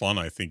most fun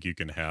I think you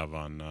can have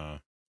on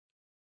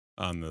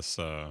this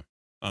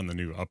on the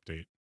new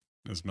update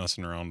is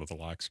messing around with the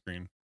lock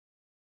screen.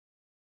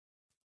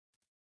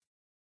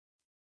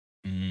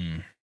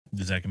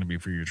 Is that going to be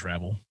for your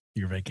travel,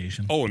 your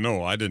vacation? Oh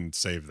no, I didn't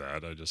save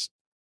that.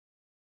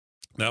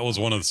 That was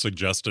one of the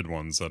suggested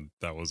ones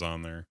that was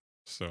on there.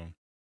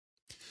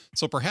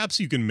 So perhaps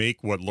you can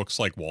make what looks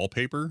like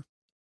wallpaper,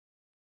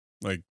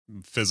 like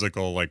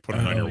physical, like put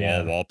it on your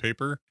wall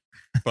wallpaper,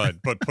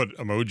 but put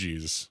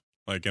emojis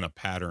like in a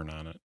pattern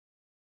on it.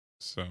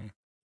 So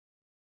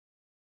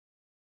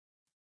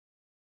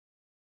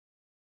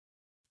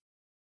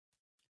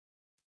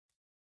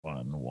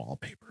Fun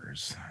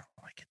wallpapers. I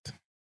like it.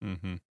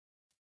 mm-hmm.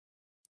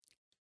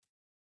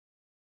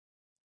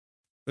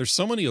 There's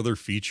so many other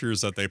features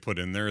that they put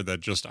in there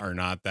that just are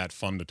not that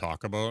fun to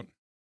talk about.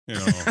 You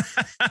know,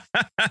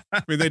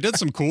 I mean, they did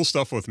some cool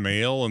stuff with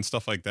mail and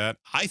stuff like that.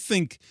 I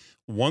think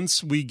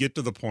once we get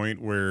to the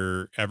point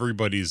where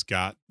everybody's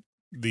got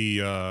the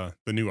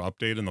new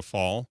update in the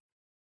fall,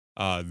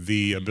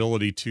 the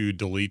ability to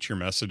delete your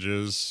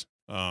messages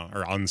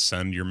or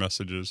unsend your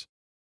messages,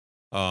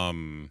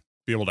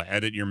 be able to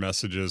edit your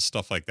messages,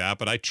 stuff like that.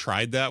 But I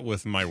tried that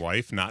with my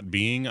wife not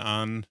being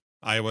on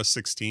iOS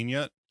 16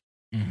 yet.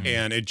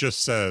 And it just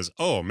says,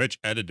 "Oh, Mitch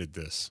edited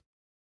this,"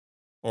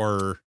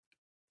 or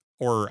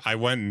I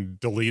went and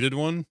deleted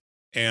one,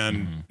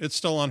 and it's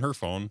still on her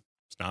phone.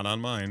 It's not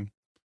on mine.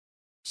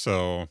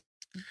 So,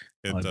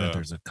 I bet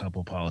there's a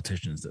couple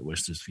politicians that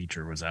wish this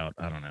feature was out.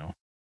 I don't know,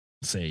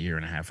 say a year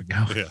and a half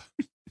ago. Yeah,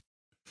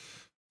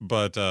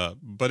 but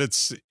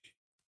it's,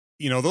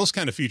 you know, those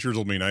kind of features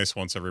will be nice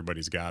once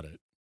everybody's got it.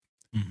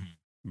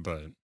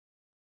 But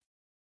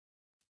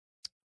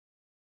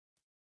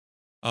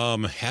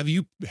have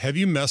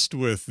you messed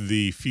with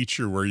the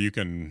feature where you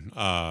can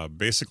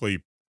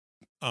basically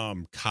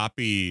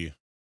copy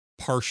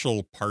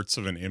partial parts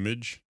of an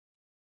image?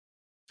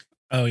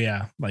 Oh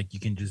yeah, like you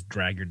can just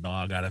drag your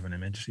dog out of an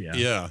image.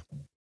 Yeah.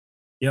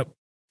 Yep.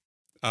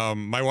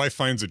 My wife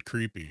finds it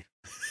creepy.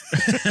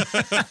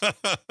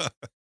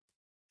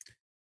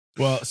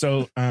 Well,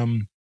 so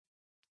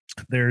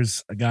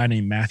there's a guy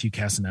named Matthew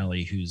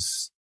Casanelli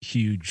who's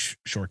huge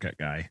shortcut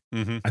guy.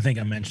 I think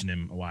I mentioned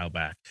him a while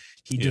back.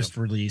 He just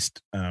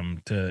released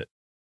to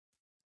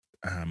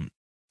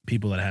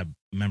people that have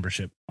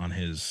membership on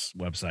his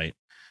website.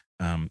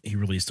 He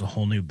released a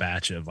whole new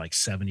batch of like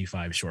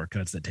 75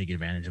 shortcuts that take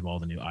advantage of all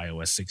the new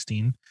iOS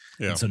 16.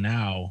 Yeah. And so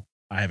now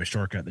I have a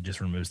shortcut that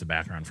just removes the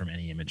background from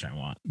any image I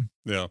want.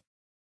 Yeah.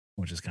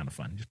 Which is kind of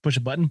fun. Just push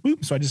a button.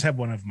 Boop. So I just have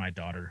one of my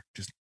daughter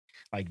just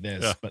like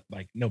this, but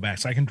like no back.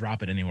 So I can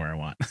drop it anywhere I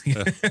want.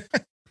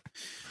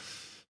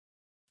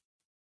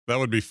 That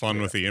would be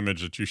fun with the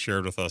image that you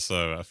shared with us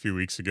a few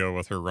weeks ago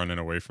with her running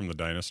away from the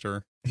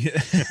dinosaur.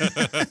 Yeah.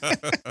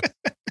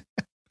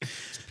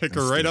 Pick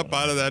her right up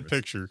out of that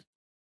picture.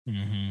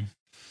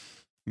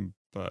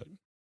 But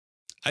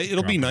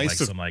it'll be nice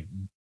like some like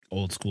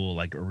old school,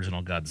 like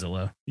original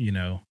Godzilla, you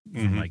know,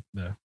 from like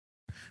the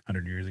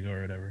 100 years ago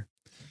or whatever.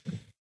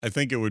 I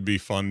think it would be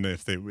fun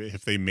if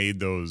they made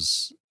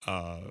those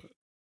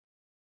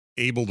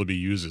able to be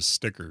used as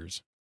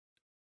stickers,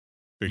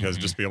 because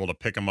just be able to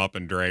pick them up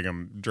and drag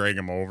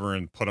them over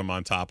and put them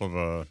on top of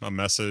a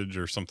message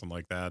or something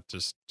like that,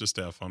 just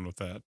to have fun with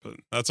that. But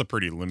that's a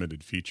pretty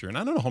limited feature, and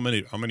I don't know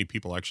how many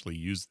people actually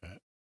use that.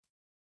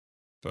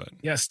 But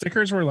yeah,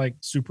 stickers were like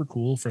super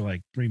cool for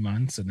like 3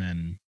 months, and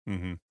then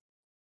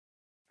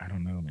I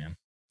don't know, man.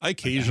 I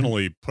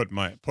occasionally put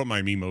my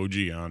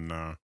Memoji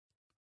on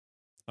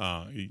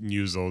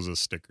use those as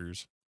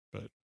stickers,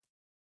 but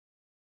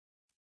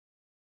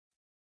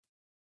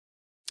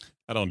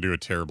I don't do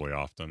it terribly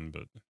often,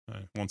 but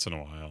once in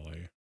a while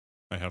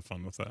I have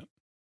fun with that.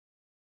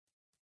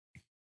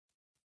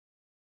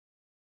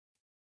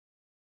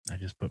 I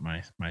just put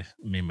my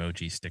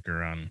Memoji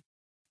sticker on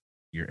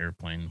your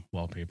airplane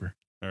wallpaper.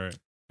 All right.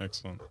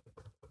 Excellent.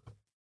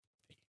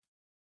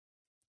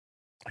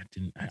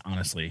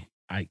 Honestly,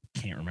 I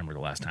can't remember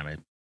the last time I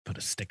put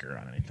a sticker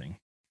on anything.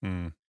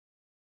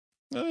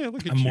 Oh, yeah,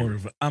 look at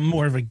I'm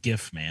more of a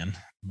GIF man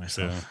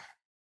myself.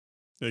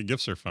 Yeah,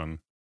 GIFs are fun.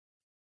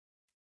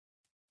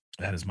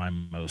 That is my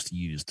most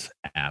used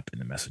app in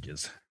the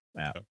messages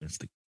app. Is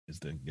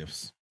the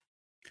GIFs.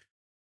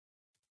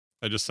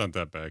 I just sent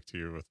that back to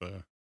you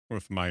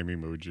with my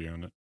Memoji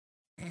on it.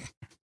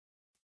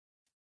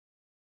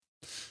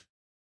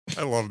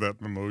 I love that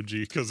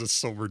emoji because it's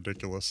so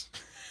ridiculous.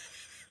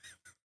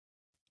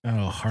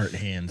 Oh, heart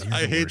hands. You're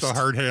I hate the worst.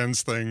 hard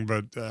hands thing,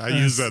 but I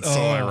use that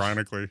so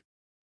ironically.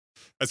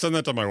 I send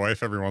that to my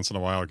wife every once in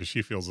a while because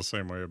she feels the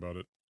same way about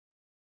it.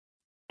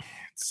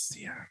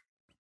 Yeah.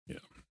 Yeah,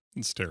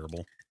 it's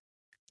terrible.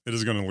 It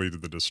is going to lead to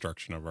the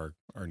destruction of our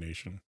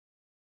nation.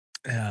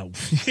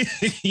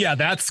 Yeah,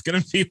 that's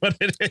gonna be what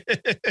it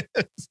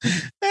is.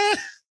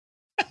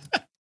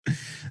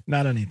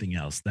 Not anything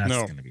else. That's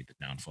gonna be the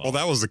downfall. Well,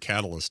 that was the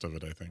catalyst of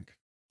it, I think.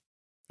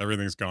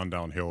 Everything's gone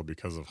downhill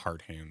because of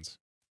hard hands.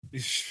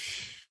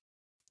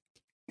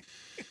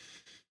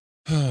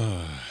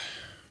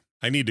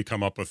 I need to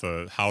come up with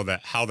how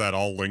that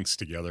all links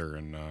together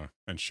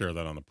and share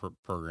that on the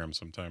program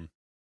sometime.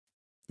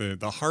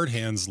 The hard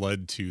hands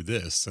led to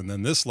this, and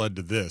then this led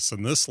to this,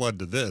 and this led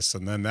to this,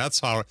 and then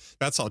that's how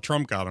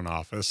Trump got in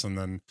office, and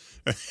then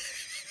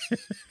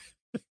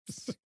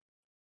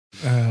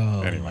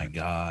anyway. My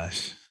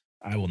gosh,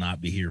 I will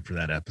not be here for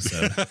that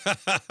episode.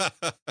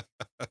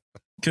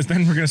 Because then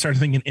we're going to start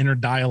thinking inner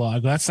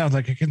dialogue. That sounds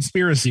like a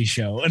conspiracy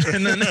show.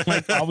 And then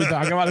like all we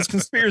talk about is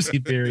conspiracy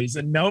theories.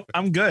 And nope,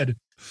 I'm good.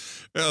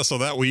 Yeah, so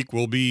that week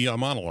will be a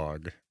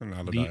monologue.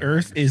 Not a dialogue.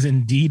 Earth is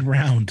indeed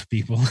round,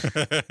 people.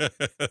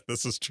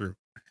 This is true.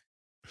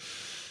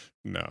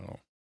 No,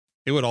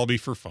 it would all be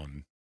for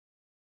fun.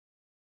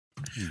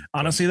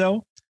 Honestly,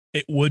 though,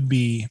 it would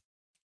be,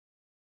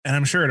 and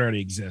I'm sure it already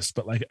exists,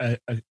 but like a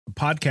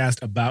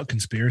podcast about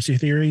conspiracy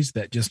theories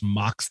that just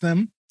mocks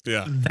them.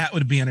 Yeah, that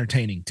would be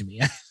entertaining to me.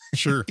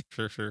 Sure.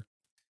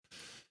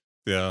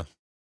 Yeah,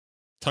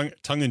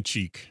 tongue in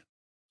cheek.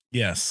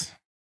 Yes.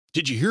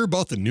 Did you hear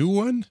about the new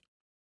one?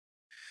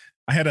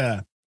 I had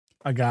a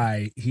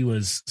guy. He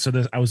was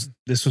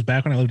this was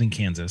back when I lived in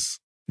Kansas.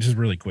 Just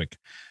really quick.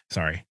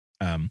 Sorry.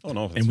 Oh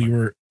no. And we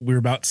were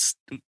about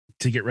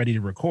to get ready to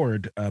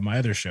record my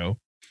other show,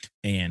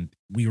 and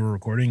we were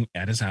recording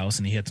at his house,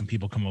 and he had some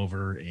people come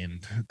over,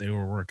 and they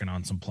were working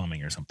on some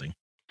plumbing or something,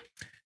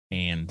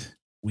 and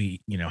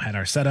we, had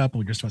our setup.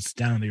 We just about to sit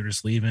down, and they were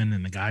just leaving.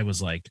 And the guy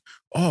was like,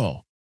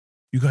 "Oh,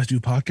 you guys do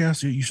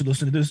podcasts? You should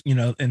listen to this,"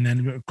 and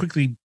then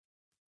quickly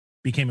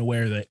became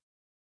aware that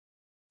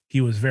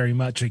he was very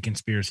much a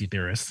conspiracy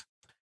theorist.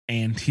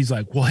 And he's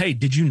like, "Well, hey,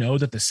 did you know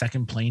that the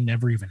second plane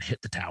never even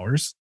hit the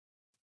towers?"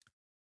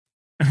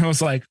 And I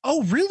was like,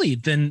 "Oh, really?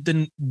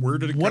 Then where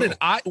did it go?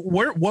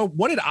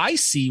 What did I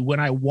see when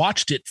I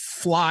watched it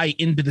fly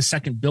into the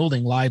second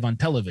building live on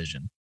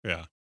television?"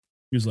 Yeah.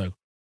 He was like,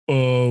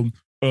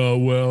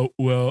 they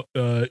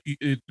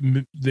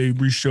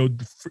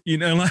reshowed,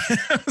 I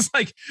was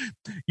like,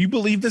 you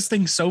believe this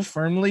thing so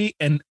firmly,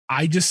 and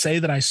I just say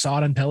that I saw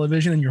it on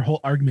television, and your whole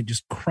argument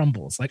just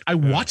crumbles. Like, I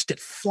watched it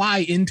fly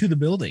into the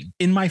building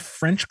in my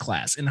French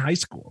class in high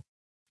school.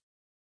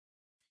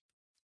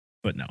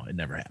 But no, it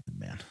never happened,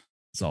 man.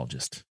 It's all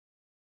just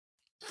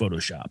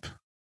Photoshop.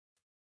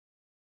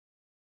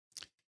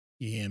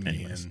 Yeah, man.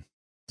 Anyways,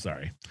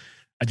 sorry.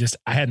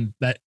 I hadn't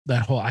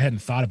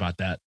thought about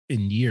that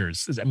in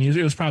years. I mean,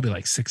 it was probably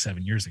like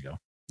 6-7 years ago.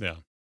 Yeah.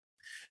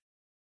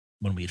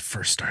 When we had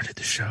first started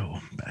the show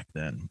back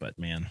then. But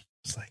man,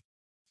 it's like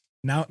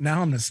now I'm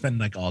going to spend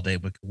like all day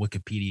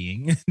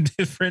Wikipediaing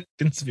different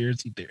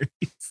conspiracy theories.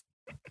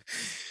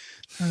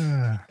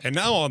 And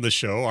now on the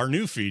show, our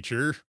new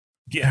feature.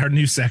 Yeah, our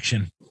new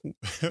section.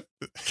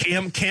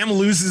 Cam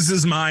loses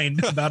his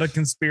mind about a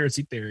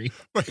conspiracy theory.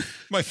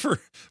 My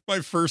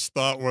first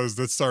thought was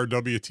that's our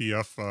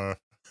WTF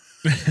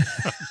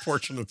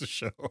portion of the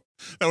show.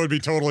 That would be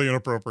totally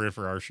inappropriate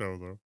for our show,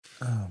 though.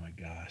 Oh my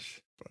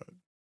gosh!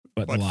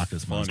 But the Loch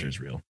Ness Monster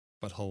is real,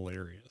 but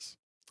hilarious.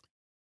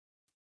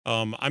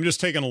 I'm just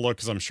taking a look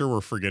because I'm sure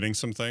we're forgetting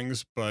some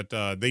things, but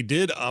they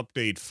did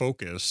update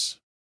Focus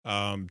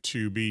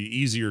to be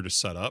easier to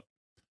set up.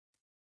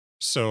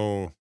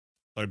 So,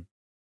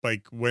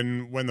 like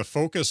when the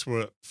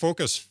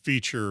Focus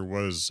feature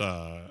was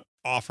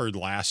offered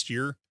last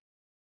year,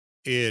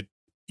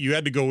 you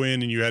had to go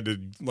in and you had to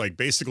like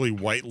basically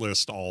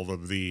whitelist all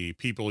of the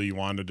people you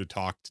wanted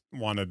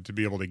to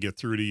be able to get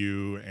through to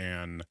you,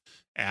 and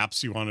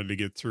apps you wanted to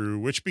get through,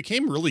 which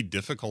became really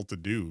difficult to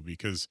do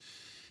because,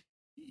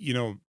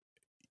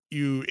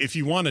 if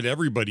you wanted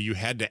everybody, you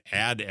had to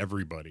add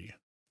everybody.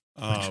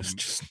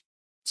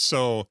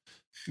 So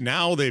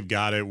now they've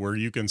got it where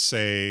you can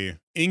say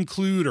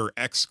include or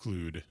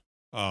exclude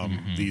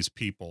these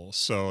people.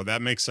 So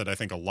that makes it, I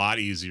think, a lot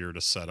easier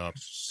to set up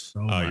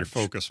your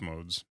focus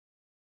modes.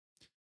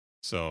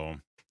 So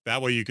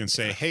that way you can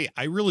say, hey,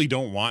 I really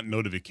don't want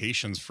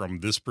notifications from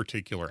this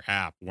particular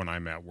app when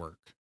I'm at work,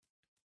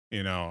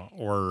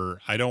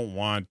 or I don't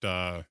want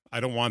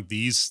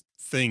these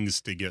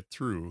things to get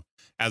through,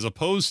 as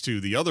opposed to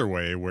the other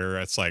way where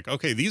it's like,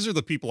 okay, these are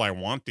the people I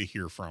want to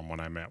hear from when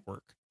I'm at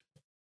work.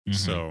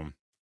 So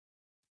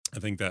I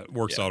think that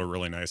works out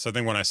really nice. I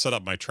think when I set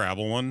up my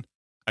travel one,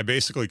 I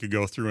basically could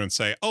go through and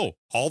say, oh,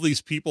 all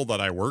these people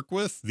that I work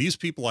with, these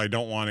people I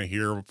don't want to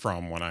hear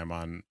from when I'm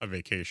on a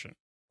vacation.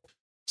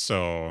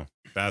 So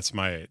that's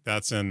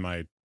in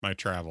my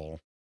travel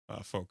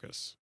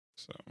focus.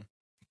 So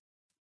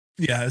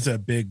yeah, it's a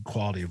big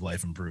quality of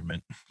life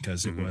improvement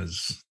because it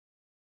was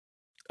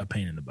a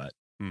pain in the butt.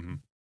 Mm-hmm.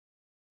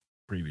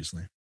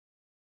 previously.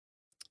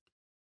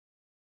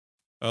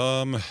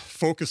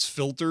 Focus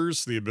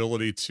filters, the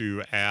ability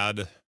to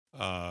add,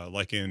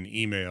 like in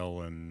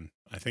email and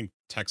I think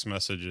text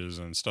messages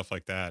and stuff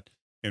like that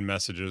in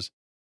messages.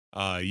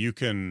 You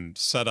can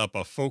set up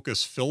a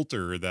focus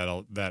filter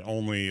that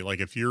only, like,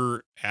 if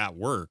you're at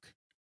work,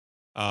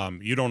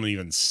 you don't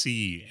even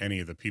see any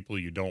of the people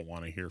you don't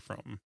want to hear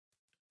from.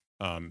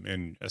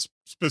 And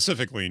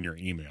specifically in your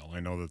email, I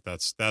know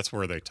that's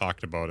where they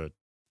talked about it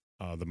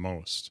the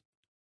most.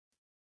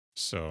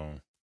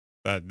 So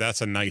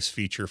that's a nice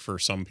feature for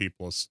some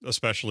people,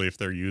 especially if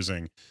they're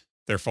using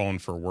their phone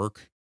for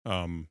work,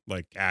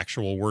 like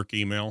actual work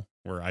email,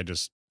 where I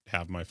just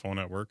have my phone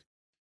at work.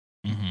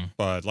 Mm-hmm.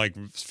 But like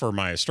for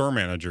my store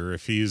manager,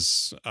 if he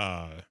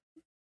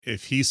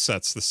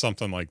sets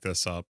something like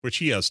this up, which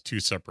he has two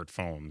separate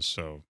phones,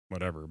 so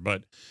whatever,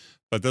 but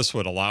this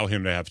would allow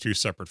him to have two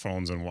separate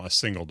phones in a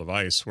single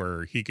device,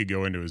 where he could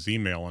go into his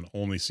email and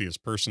only see his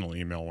personal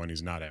email when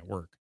he's not at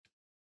work.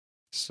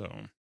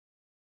 So,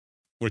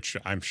 which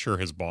I'm sure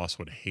his boss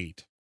would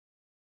hate.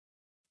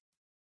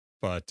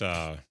 But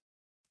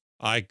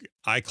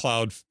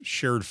iCloud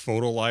shared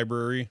photo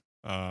library.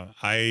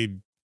 I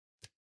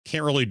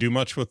can't really do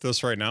much with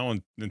this right now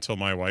until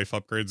my wife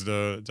upgrades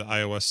to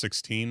iOS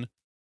 16.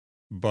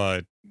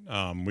 But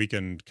we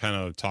can kind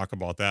of talk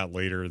about that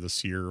later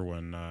this year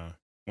when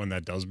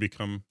that does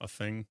become a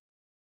thing.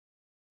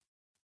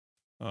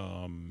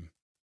 Because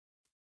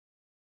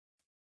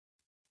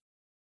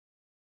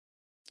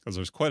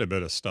there's quite a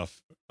bit of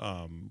stuff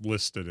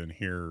listed in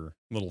here,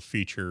 little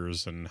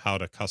features and how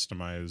to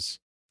customize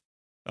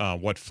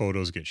what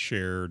photos get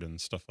shared and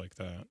stuff like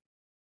that.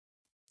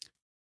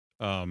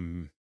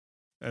 And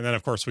then,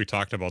 of course, we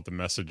talked about the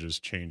messages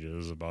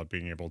changes, about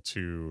being able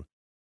to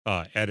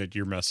edit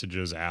your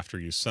messages after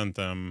you sent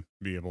them,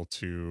 be able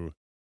to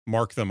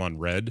mark them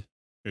unread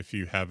if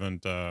you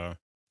haven't,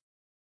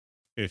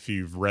 if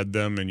you've read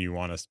them and you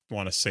want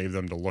to save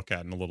them to look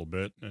at in a little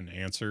bit and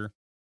answer,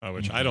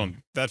 which I don't,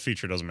 that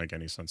feature doesn't make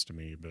any sense to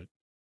me, but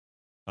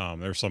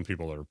there's some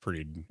people that are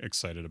pretty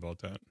excited about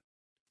that.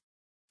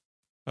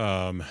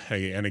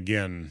 Hey, and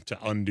again, to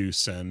undo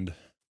send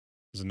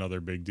is another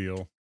big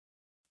deal.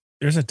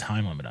 There's a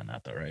time limit on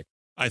that, though, right?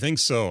 I think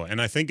so.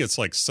 And I think it's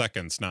like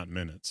seconds, not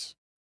minutes.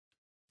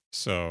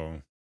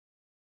 So,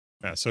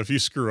 yeah. So if you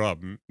screw up,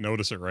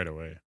 notice it right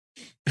away.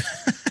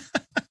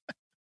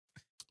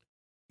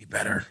 You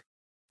better.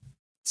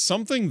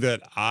 Something that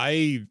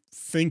I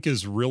think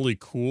is really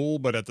cool,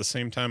 but at the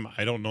same time,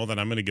 I don't know that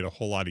I'm going to get a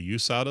whole lot of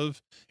use out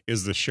of,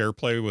 is the share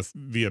play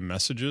via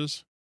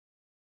messages.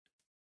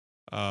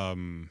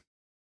 I'm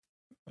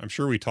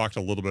sure we talked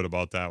a little bit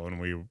about that when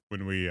we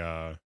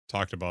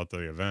talked about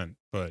the event,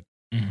 but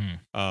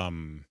I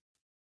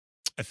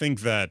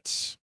think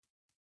that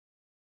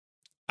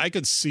I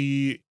could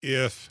see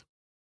if,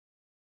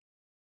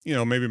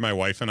 maybe my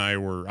wife and I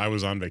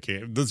was on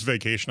vacation. This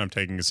vacation I'm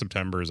taking in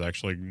September is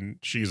actually,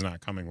 she's not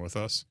coming with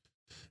us,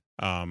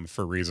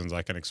 for reasons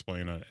I can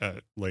explain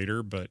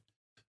later. But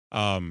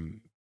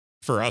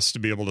for us to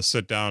be able to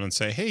sit down and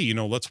say, hey,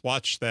 let's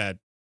watch that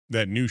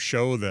new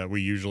show that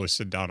we usually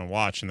sit down and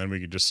watch, and then we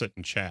could just sit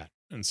and chat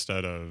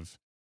instead of,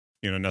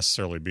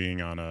 necessarily being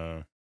on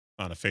a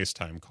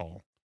FaceTime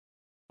call.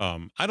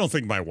 I don't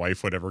think my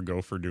wife would ever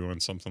go for doing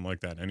something like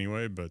that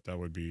anyway, but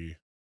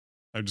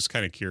I'm just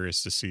kind of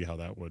curious to see how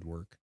that would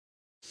work.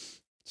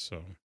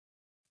 So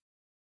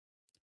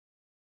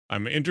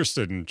I'm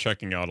interested in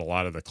checking out a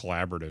lot of the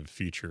collaborative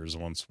features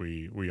once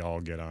we all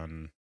get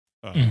on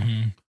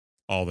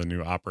all the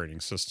new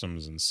operating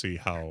systems and see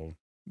how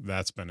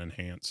that's been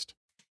enhanced.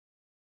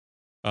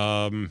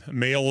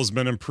 Mail has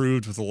been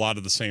improved with a lot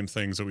of the same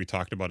things that we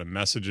talked about in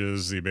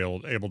messages, the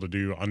able to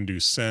do undo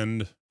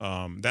send.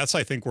 That's,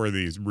 I think, where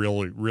these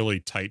really, really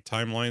tight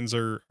timelines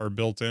are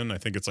built in. I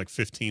think it's like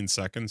 15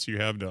 seconds you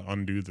have to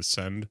undo the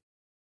send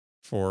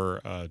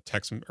for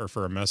text or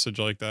for a message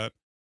like that.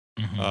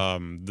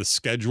 The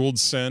scheduled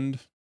send.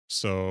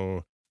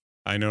 So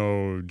I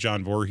know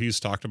John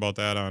Voorhees talked about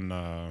that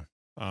on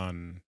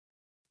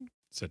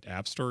is it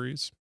App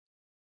Stories,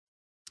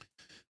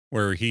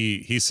 where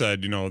he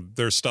said,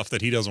 there's stuff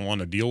that he doesn't want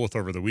to deal with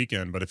over the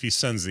weekend, but if he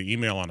sends the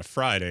email on a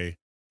Friday,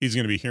 he's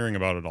going to be hearing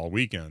about it all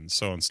weekend.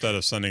 So instead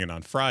of sending it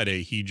on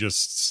Friday, she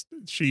just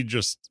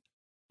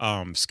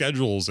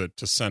schedules it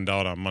to send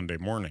out on Monday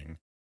morning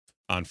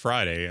on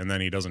Friday, and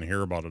then he doesn't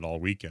hear about it all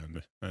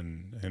weekend,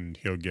 and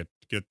he'll get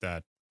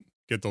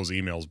those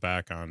emails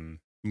back on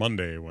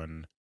Monday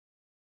when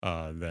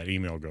that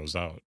email goes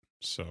out.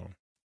 So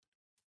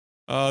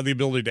the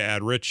ability to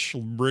add rich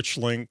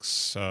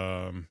links,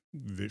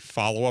 the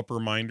follow-up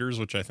reminders,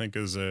 which I think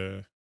is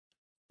a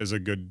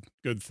good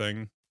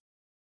thing.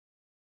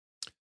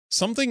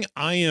 Something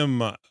I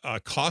am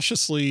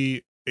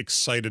cautiously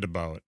excited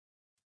about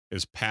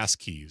is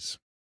passkeys.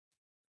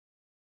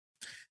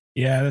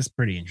 Yeah, that's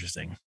pretty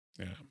interesting.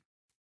 Yeah,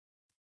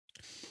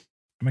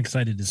 I'm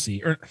excited to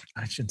see, or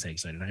I shouldn't say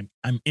excited.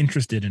 I'm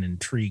interested and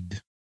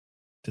intrigued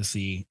to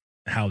see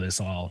how this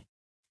all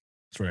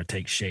sort of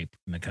takes shape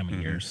in the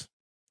coming years.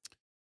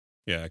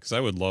 Yeah, because I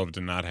would love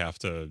to not have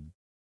to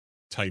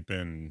type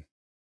in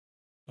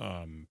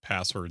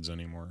passwords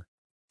anymore.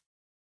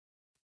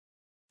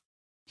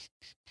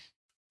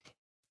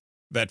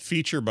 That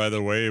feature, by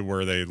the way,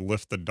 where they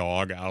lift the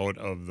dog out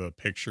of the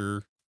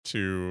picture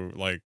to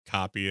like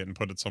copy it and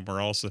put it somewhere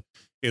else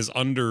is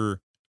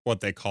under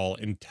what they call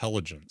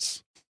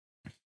intelligence.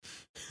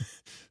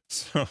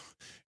 So,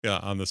 yeah,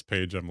 on this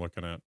page I'm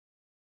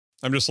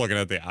just looking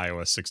at the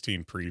iOS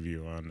 16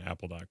 preview on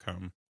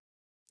apple.com.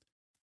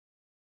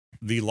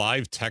 The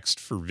live text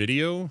for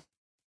video.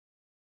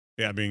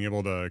 Yeah, being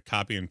able to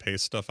copy and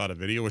paste stuff out of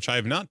video, which I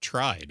have not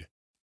tried.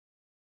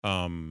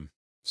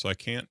 So I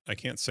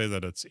can't say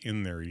that it's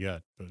in there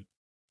yet, but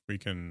we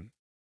can.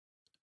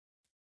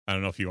 I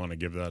don't know if you want to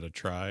give that a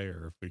try,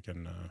 or if we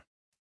can, or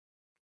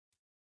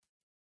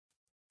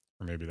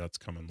maybe that's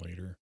coming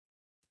later.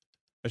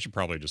 I should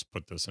probably just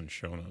put this in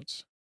show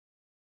notes.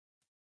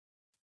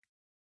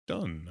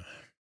 Done.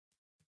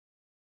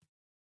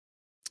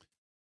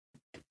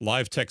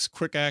 Live text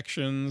quick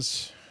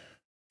actions.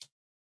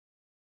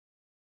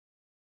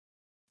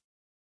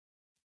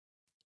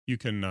 You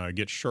can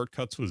get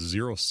shortcuts with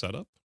zero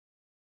setup.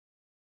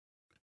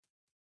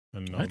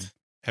 And What?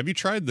 have you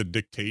tried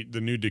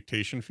the new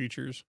dictation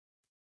features?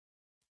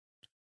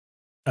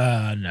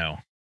 No,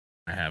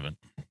 I haven't.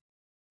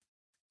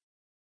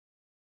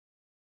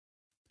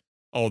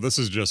 Oh, this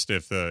is just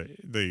if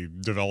the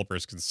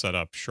developers can set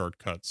up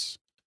shortcuts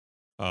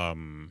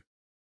ahead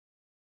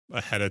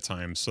of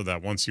time, so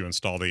that once you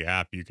install the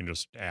app, you can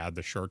just add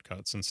the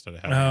shortcuts instead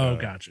of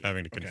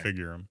having to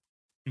configure them.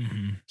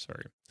 Mm-hmm.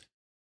 Sorry.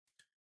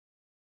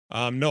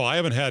 No, I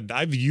haven't had.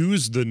 I've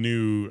used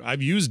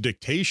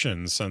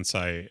dictation since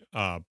I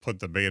put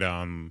the beta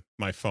on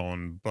my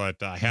phone,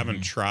 but I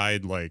haven't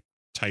tried like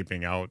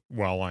typing out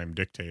while I'm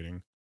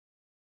dictating.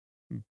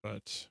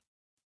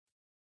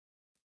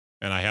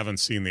 And I haven't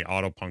seen the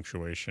auto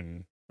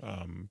punctuation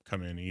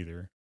come in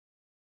either.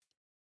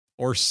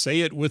 Or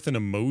say it with an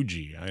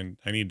emoji.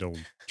 I need to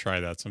try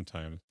that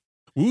sometime.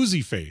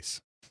 Woozy face.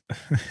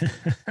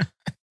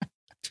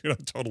 Dude,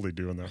 I'm totally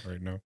doing that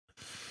right now.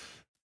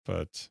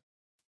 But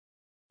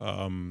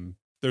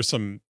there's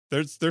some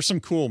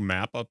cool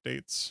map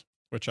updates,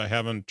 which I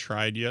haven't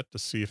tried yet to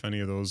see if any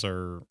of those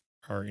are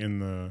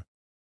in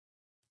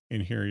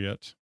here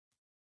yet.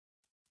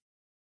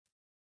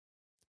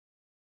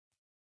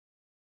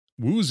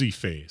 Woozy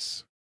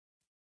face.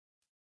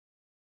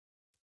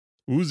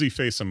 Woozy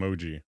face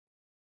emoji.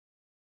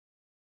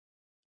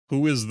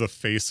 Who is the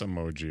face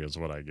emoji is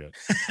what I get.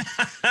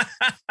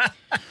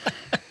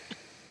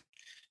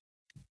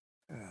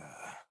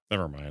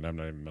 Never mind. I'm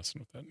not even messing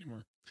with that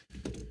anymore.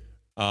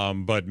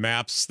 But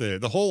maps,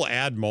 the whole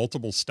add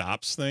multiple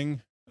stops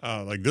thing,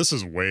 like this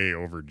is way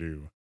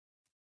overdue,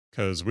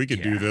 because we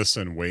could do this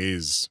in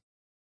Waze,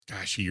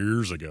 gosh,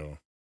 years ago.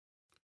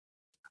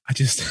 I'm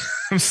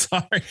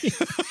sorry.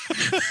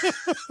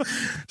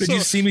 Did you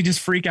see me just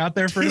freak out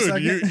there for a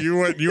second? You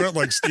went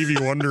like Stevie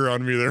Wonder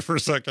on me there for a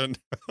second.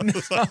 No,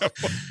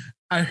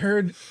 I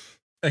heard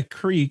a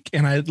creak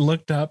and I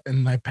looked up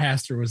and my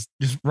pastor was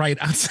just right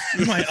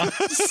outside my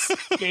office.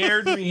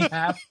 Scared me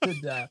half to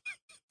death.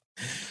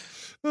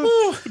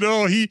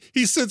 No,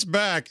 he sits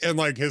back and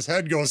like his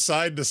head goes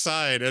side to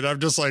side, and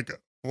I'm just like,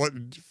 what?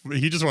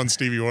 He just went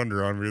Stevie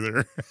Wonder on me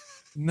there.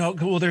 No,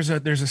 well, there's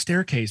a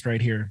staircase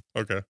right here.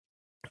 Okay.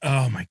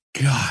 Oh my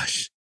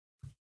gosh.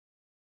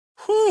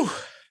 Whew.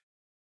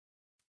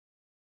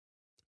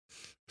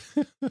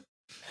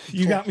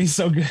 You got me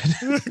so good.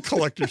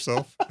 Collect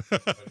yourself.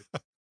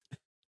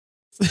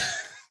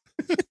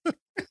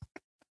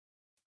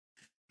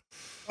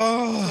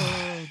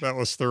 Oh, that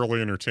was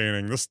thoroughly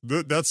entertaining.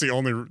 That's the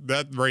only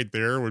that right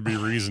there would be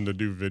reason to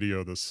do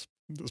video this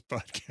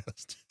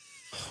podcast.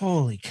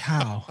 Holy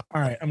cow.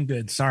 All right, I'm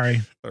good. Sorry.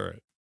 All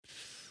right.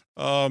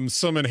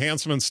 Some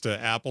enhancements to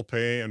Apple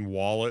Pay and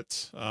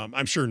Wallet.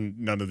 I'm sure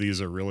none of these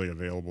are really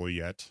available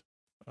yet.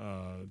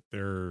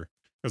 They're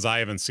because I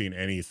haven't seen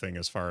anything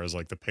as far as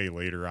like the pay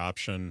later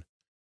option,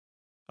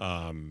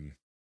 or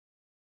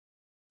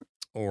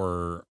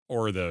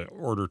the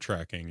order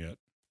tracking yet.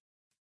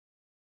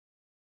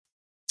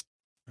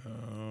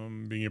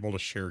 Being able to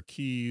share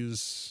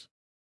keys.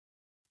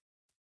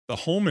 The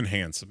home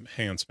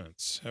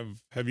enhancements.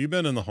 Have you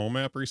been in the home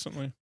app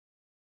recently?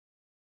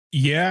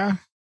 Yeah,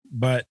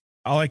 but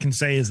all I can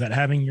say is that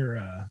having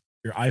your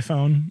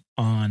iPhone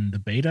on the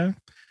beta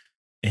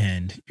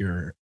and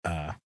your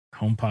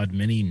HomePod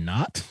Mini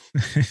not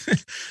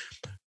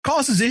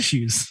causes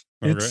issues.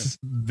 Okay. It's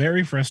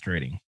very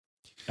frustrating.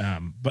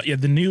 But yeah,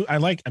 the new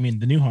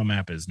home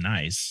app is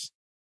nicer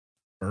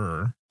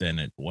than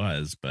it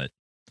was, but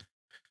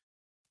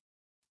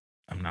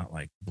I'm not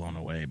like blown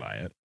away by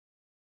it.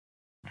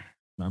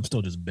 I'm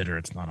still just bitter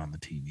it's not on the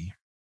TV.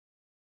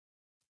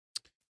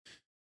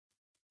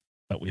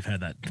 But we've had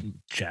that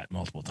chat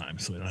multiple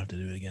times, so we don't have to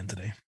do it again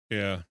today.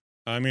 Yeah.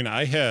 I mean,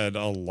 I had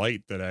a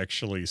light that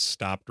actually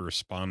stopped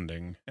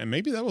responding, and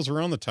maybe that was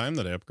around the time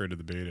that I upgraded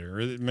the beta, or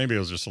maybe it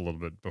was just a little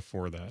bit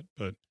before that.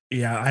 But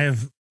yeah, I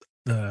have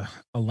a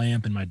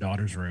lamp in my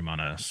daughter's room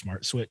on a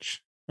smart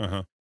switch,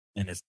 Uh-huh.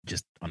 and it's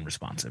just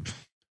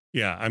unresponsive.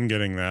 Yeah, I'm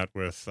getting that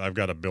with, I've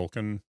got a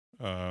Bilkin,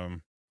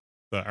 the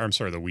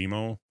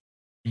Wemo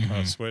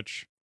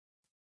Switch.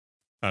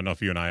 I don't know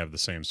if you and I have the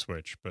same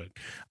Switch, but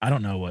I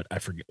don't know I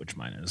forget which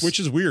mine is. which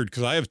is weird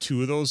because I have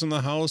two of those in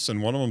the house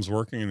and one of them's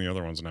working and the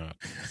other one's not.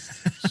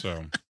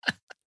 So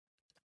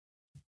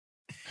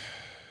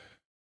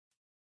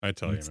I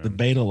tell it's you, the man.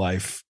 beta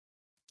life.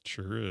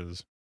 Sure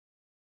is.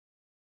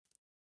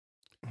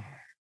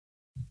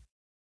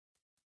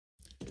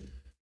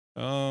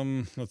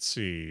 Let's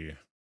see.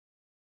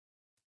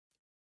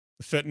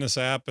 The fitness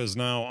app is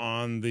now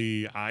on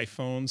the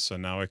iPhone, so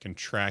now I can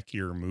track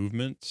your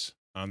movements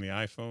on the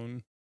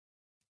iPhone.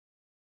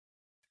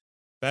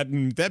 That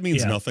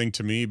means nothing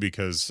to me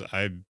because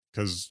I've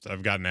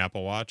got an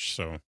Apple Watch,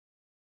 so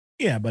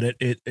yeah, but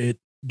it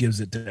gives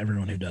it to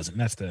everyone who doesn't.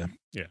 That's the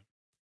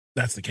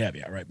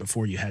caveat, right?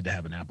 Before you had to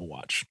have an Apple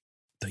Watch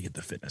to get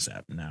the fitness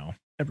app. Now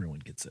everyone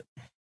gets it.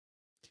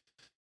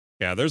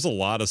 Yeah, there's a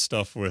lot of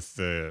stuff with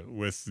the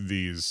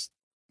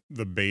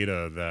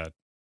beta that,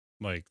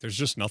 like, there's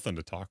just nothing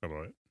to talk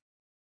about.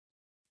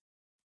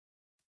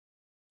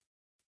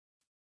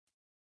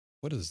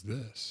 What is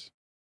this?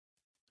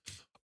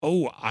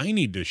 Oh, I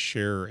need to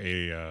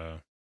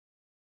share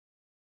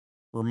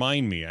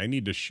remind me, I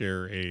need to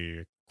share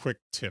a quick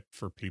tip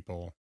for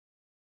people.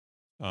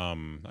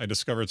 I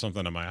discovered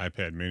something on my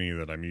iPad mini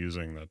that I'm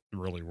using that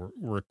really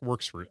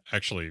works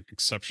actually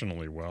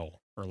exceptionally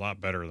well, or a lot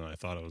better than I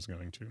thought it was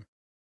going to.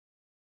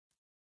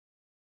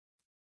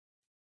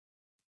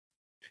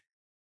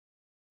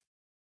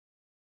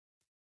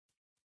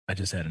 I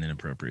just had an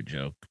inappropriate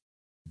joke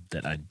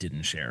that I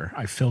didn't share.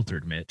 I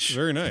filtered Mitch.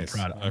 Very nice.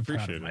 I'm I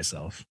appreciate proud of it.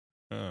 myself.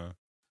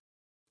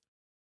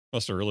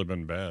 Must have really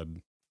been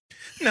bad.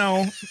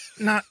 No,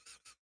 not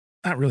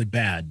really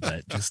bad,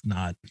 but just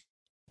not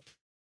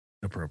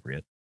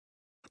appropriate.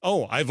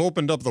 Oh, I've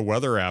opened up the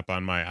weather app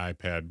on my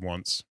iPad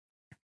once.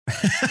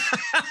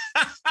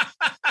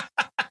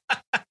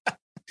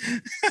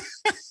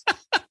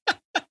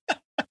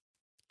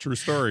 True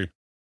story.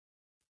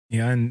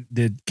 Yeah, and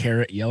did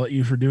Carrot yell at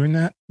you for doing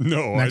that?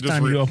 No, Next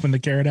time you open the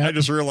Carrot app? I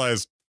just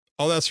realized,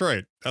 oh, that's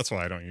right. That's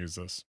why I don't use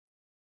this.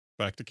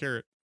 Back to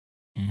Carrot.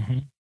 Mm-hmm.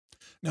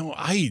 No,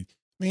 I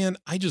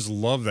just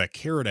love that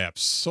Carrot app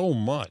so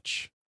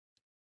much.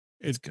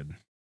 It's good.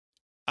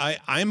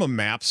 I'm a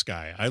maps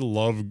guy. I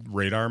love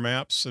radar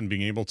maps and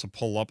being able to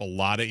pull up a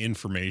lot of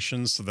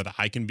information so that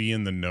I can be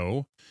in the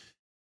know.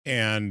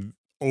 And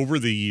over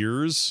the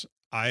years,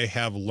 I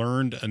have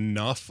learned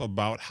enough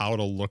about how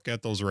to look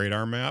at those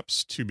radar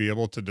maps to be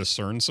able to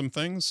discern some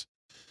things.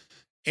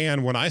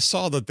 And when I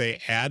saw that they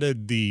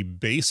added the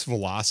base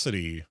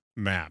velocity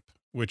map,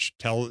 which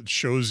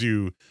shows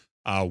you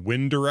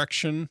wind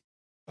direction,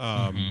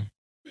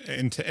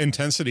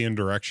 intensity and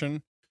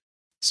direction.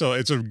 So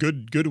it's a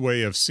good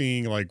way of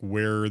seeing like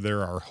where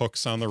there are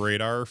hooks on the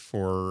radar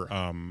for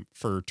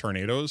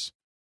tornadoes.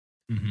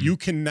 Mm-hmm. You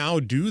can now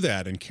do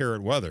that in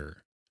Carrot Weather.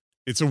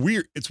 It's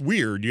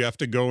weird. You have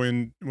to go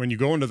in, when you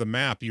go into the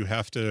map, you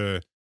have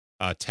to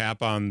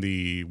tap on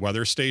the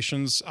weather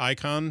stations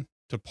icon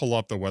to pull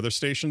up the weather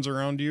stations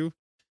around you.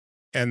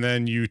 And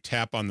then you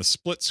tap on the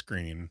split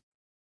screen,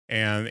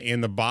 and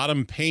in the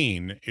bottom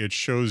pane, it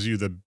shows you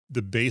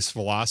the base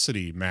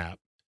velocity map.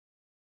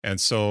 And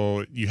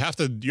so you have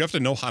to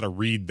know how to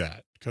read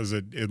that, because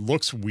it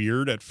looks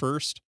weird at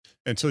first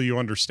until you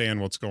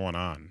understand what's going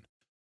on.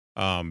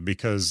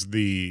 Because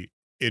the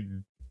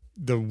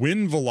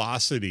wind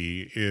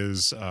velocity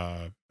is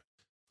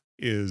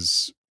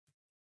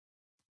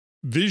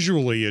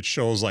visually, it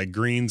shows like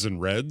greens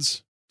and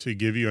reds to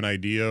give you an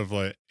idea of,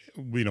 like,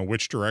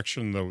 which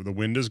direction the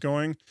wind is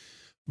going,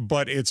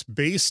 but it's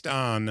based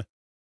on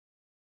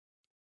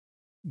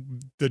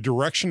the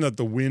direction that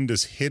the wind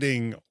is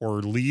hitting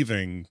or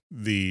leaving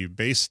the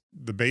base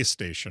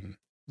station,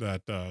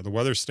 that the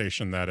weather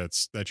station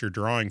that you're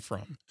drawing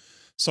from.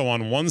 So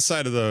on one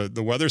side of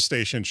the weather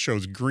station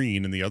shows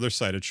green, and the other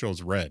side it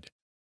shows red.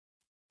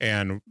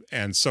 And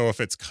so if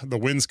it's the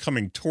wind's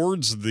coming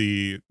towards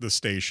the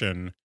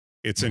station,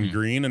 it's in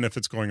green, and if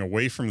it's going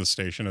away from the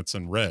station, it's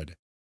in red.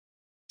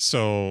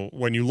 So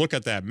when you look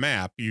at that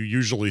map, you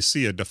usually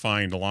see a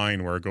defined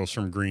line where it goes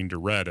from green to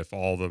red if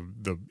all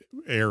the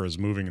air is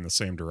moving in the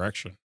same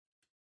direction.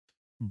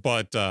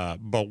 But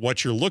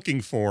what you're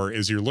looking for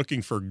is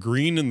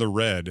green in the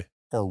red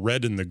or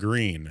red in the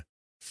green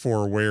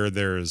for where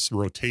there's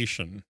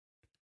rotation.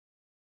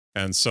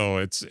 And so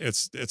it's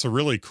a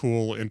really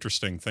cool,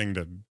 interesting thing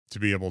to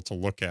be able to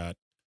look at,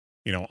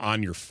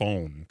 on your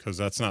phone, because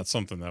that's not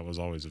something that was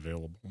always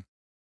available.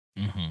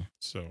 Mm-hmm.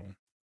 So,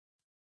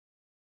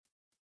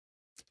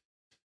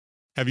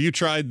 have you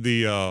tried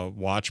the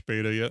watch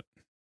beta yet?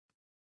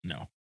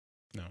 No,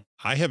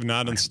 I have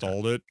not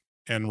installed it,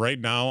 and right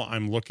now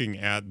I'm looking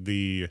at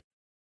the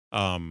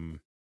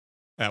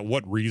at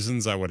what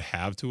reasons I would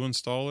have to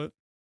install it,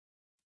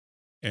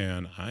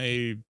 and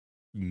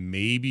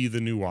maybe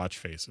the new watch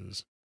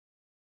faces,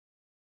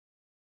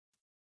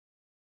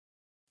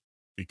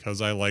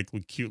 because I like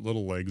cute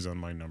little legs on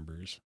my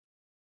numbers.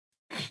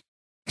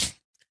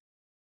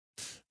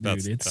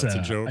 Dude, That's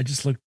a joke, and I it's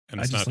just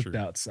not looked true.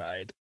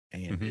 outside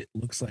and Hmm. it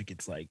looks like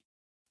it's like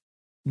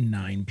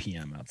 9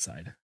 p.m.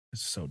 outside.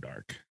 It's so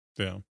dark.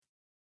 Yeah,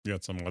 you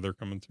got some weather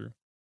coming through.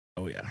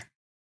 Oh yeah.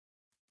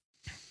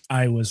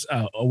 I was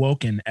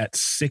awoken at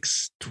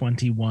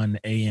 6:21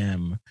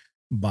 a.m.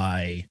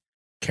 by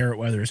Carrot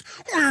Weather's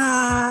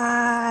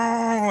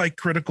like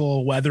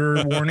critical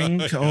weather warning.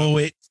 Yeah. Oh,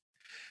 it.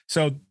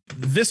 So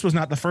this was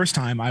not the first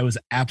time I was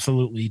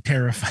absolutely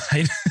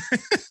terrified.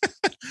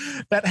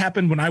 That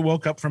happened when I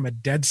woke up from a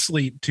dead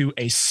sleep to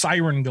a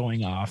siren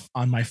going off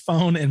on my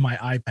phone and my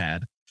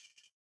iPad.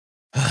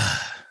 And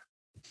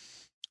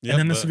Yep,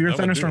 then the that, severe that would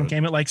do thunderstorm it.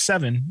 came at like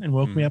 7 and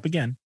woke me Mhm. up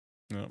again.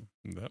 No,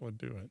 that would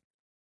do it.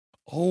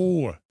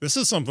 Oh, this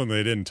is something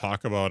they didn't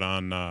talk about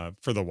on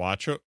for the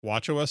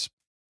WatchOS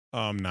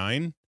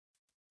 9.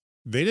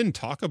 They didn't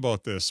talk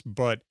about this,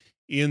 but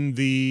in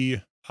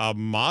the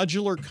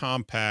modular,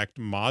 compact,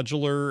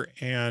 modular,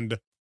 and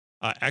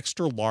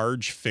extra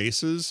large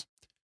faces,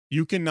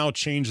 you can now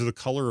change the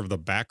color of the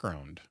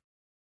background.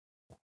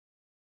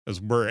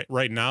 As where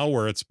right now,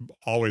 where it's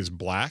always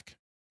black,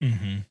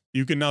 Mm-hmm.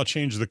 you can now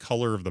change the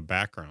color of the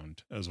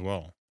background as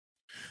well.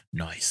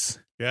 Nice.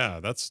 Yeah,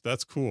 that's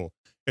cool.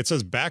 It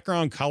says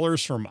background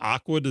colors from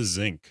aqua to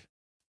zinc.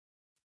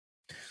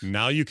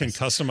 Now you can Nice.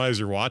 customize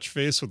your watch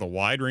face with a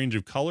wide range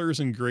of colors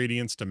and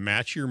gradients to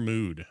match your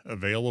mood.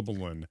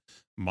 Available in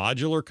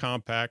modular,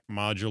 compact,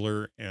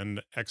 modular,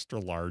 and extra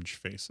large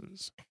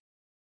faces. It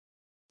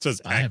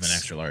says I have an X.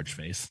 extra large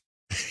face.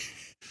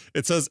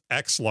 It says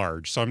X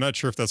large, so I'm not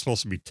sure if that's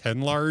supposed to be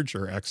 10 large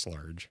or X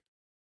large.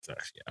 So,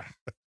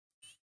 yeah.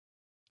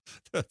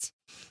 That's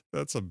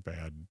that's a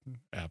bad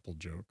Apple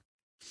joke.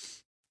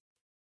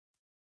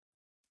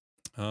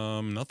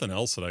 Nothing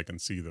else that I can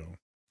see though.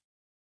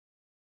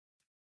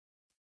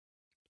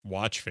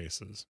 Watch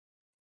faces.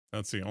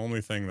 That's the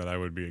only thing that I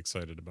would be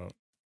excited about.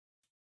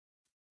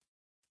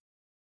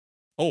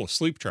 Oh,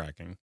 sleep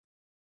tracking.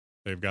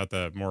 They've got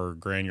that more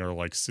granular,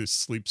 like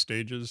sleep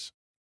stages,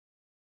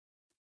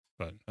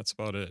 but that's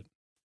about it.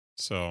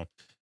 So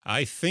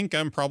I think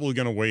I'm probably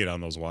going to wait on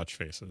those watch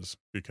faces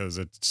because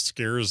it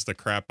scares the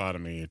crap out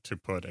of me to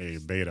put a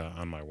beta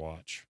on my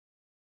watch.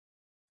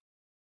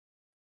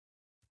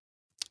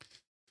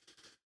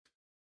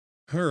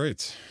 All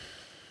right.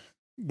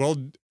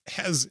 Well,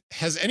 has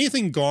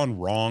anything gone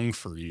wrong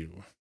for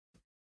you?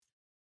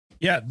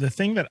 Yeah. The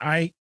thing that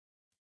I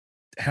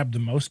have the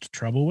most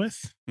trouble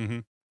with Mm-hmm.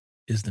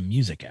 is the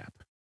music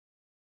app.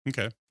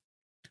 Okay.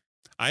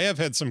 I have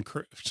had some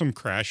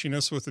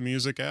crashiness with the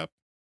music app,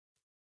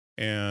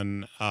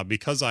 and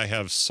because I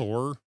have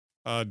Soar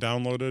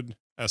downloaded,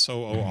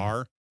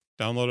 SOOR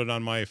downloaded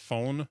on my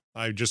phone,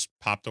 I just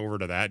popped over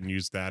to that and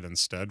used that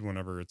instead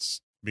whenever it's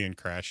being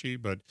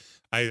crashy. But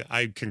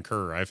I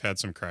concur. I've had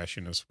some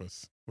crashiness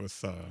with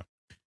Well,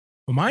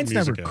 mine's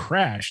never music app.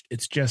 crashed.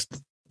 It's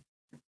just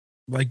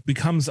like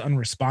becomes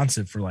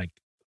unresponsive for like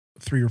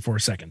 3 or 4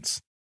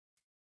 seconds.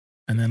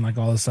 And then like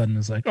all of a sudden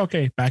it's like,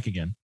 okay, back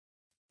again.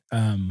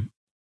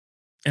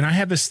 And I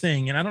have this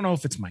thing, and I don't know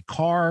if it's my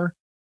car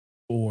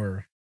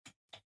or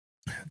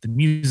the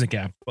music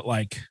app, but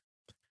like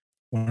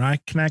when I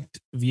connect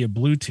via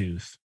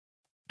Bluetooth,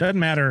 doesn't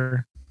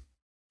matter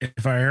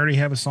if I already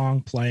have a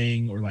song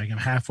playing or like I'm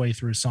halfway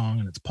through a song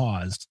and it's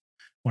paused.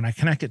 When I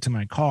connect it to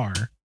my car,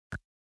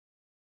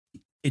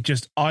 it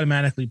just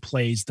automatically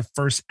plays the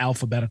first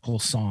alphabetical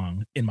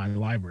song in my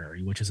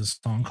library, which is a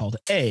song called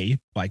A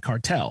by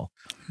Cartel.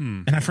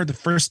 And I've heard the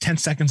first 10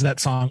 seconds of that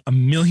song a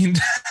million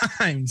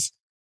times.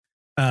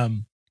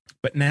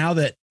 But now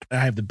that I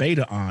have the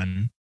beta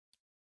on,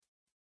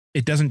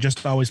 it doesn't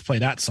just always play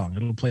that song.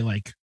 It'll play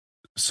like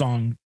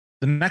song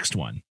the next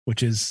one,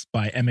 which is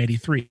by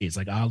M83. It's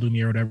like Ah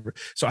Lumiere or whatever.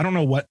 So I don't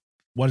know what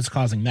is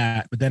causing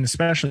that. But then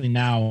especially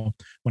now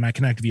when I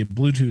connect via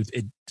Bluetooth,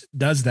 it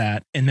does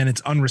that. And then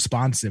it's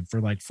unresponsive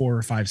for like 4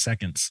 or 5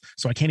 seconds.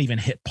 So I can't even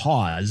hit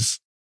pause.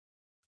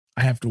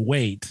 I have to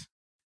wait.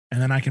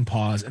 And then I can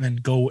pause and then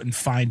go and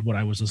find what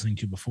I was listening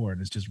to before. And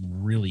it's just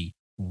really,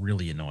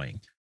 really annoying.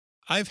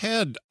 I've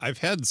had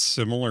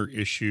similar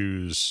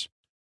issues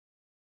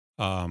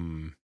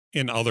in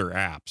other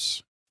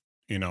apps,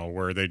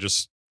 where they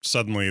just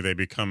suddenly they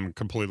become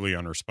completely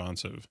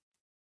unresponsive.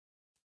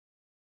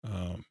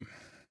 I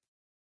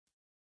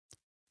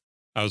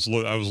was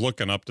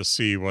looking up to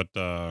see what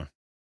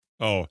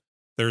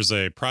there's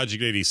a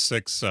Project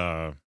 86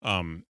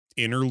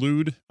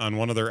 interlude on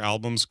one of their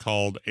albums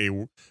called a ...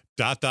 or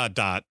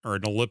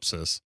an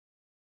ellipsis,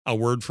 a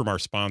word from our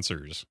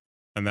sponsors.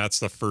 And that's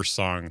the first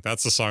song.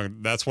 That's the song.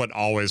 That's what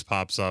always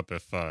pops up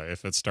if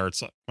it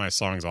starts my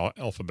songs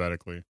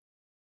alphabetically.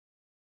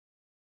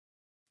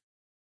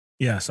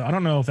 Yeah, so I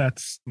don't know if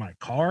that's my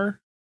car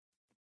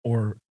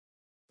or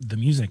the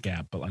music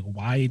app, but like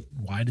why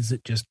does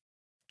it just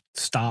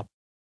stop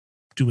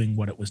doing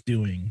what it was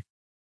doing?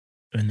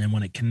 And then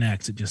when it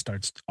connects, it just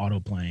starts auto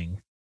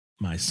playing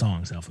my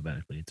songs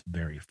alphabetically. It's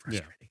very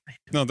frustrating. Yeah.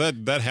 No,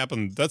 that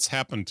happened. That's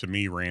happened to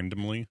me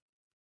randomly.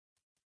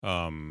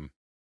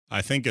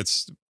 I think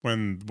it's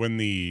when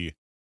the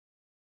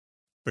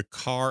the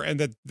car,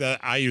 and that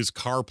I use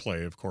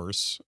CarPlay, of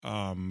course,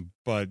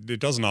 but it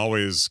doesn't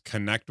always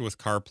connect with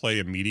CarPlay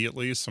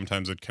immediately.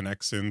 Sometimes it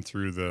connects in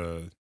through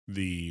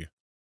the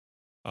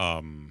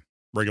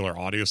regular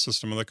audio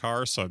system of the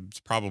car, so it's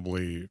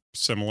probably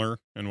similar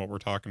in what we're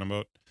talking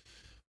about.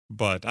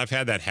 But I've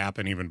had that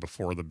happen even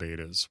before the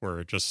betas, where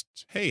it just,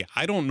 hey,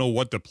 I don't know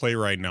what to play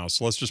right now,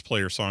 so let's just play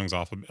your songs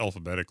off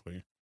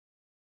alphabetically.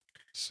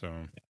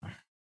 So,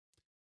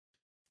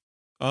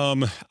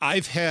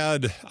 I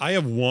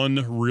have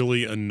one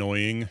really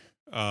annoying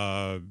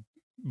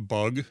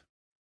bug,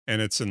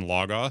 and it's in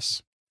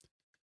Logos,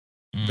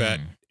 that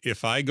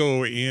if I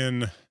go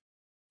in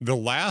the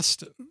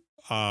last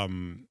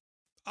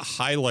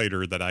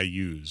highlighter that I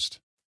used,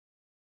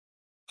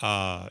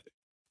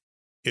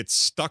 it's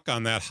stuck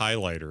on that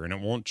highlighter and it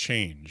won't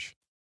change.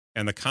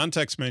 And the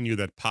context menu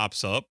that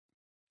pops up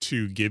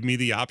to give me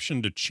the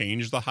option to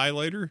change the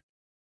highlighter,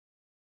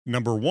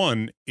 number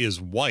one,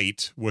 is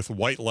white with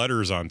white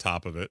letters on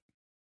top of it.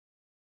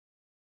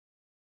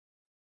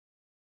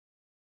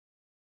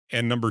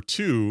 And number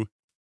two,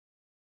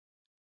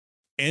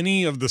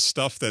 any of the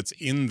stuff that's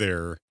in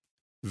there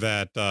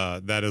that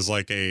is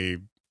like a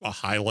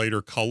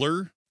highlighter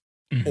color,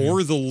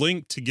 or the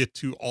link to get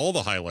to all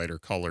the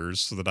highlighter colors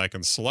so that I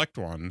can select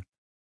one,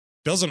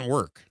 doesn't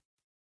work.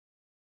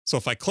 So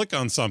if I click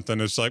on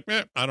something, it's like,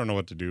 I don't know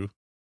what to do.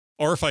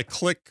 Or if I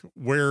click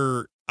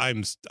where I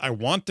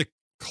want to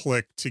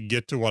click to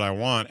get to what I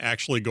want,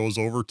 actually goes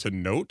over to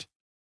note,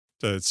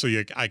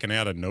 I can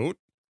add a note.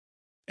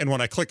 And when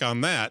I click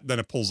on that, then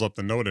it pulls up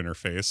the note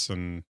interface,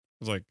 and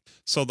it's like,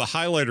 so the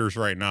highlighters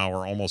right now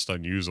are almost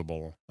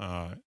unusable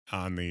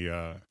on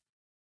the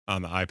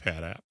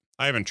iPad app.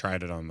 I haven't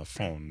tried it on the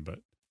phone,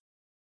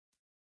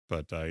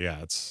 but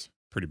yeah, it's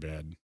pretty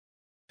bad.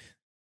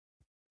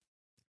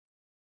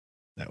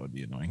 That would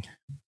be annoying.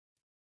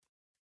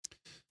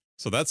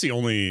 So that's the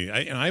only,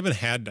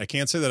 I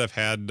can't say that I've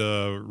had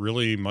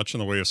really much in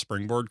the way of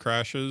Springboard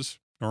crashes.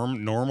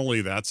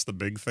 Normally that's the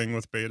big thing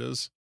with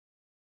betas.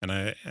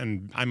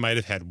 And I might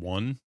have had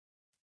one,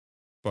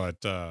 but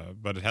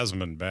it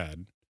hasn't been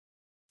bad.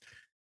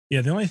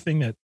 Yeah. The only thing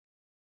that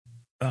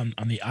on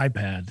the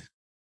iPad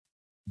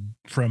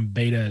from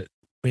beta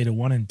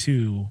 1 and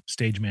 2,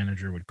 Stage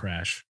Manager would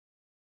crash,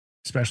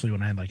 especially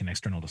when I had like an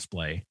external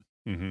display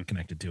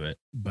connected to it.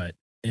 But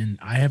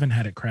I haven't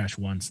had it crash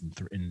once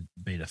in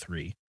beta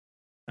 3.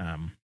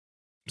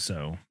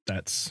 So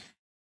that's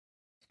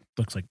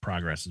looks like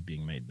progress is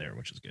being made there,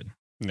 which is good.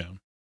 Yeah.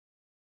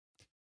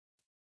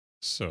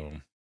 So,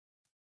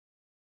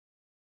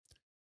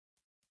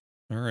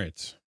 all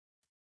right.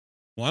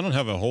 Well, I don't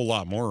have a whole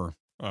lot more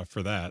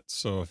for that.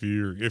 So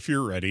if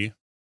you're ready,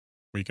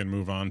 we can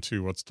move on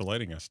to what's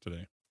delighting us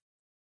today.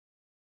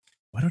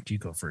 Why don't you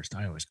go first?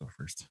 I always go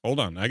first. Hold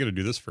on. I got to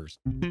do this first.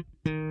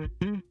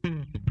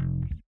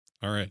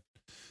 All right.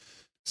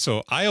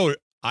 So I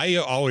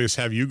always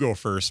have you go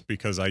first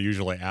because I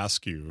usually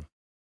ask you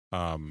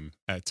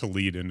to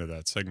lead into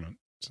that segment.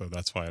 So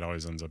that's why it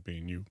always ends up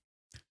being you.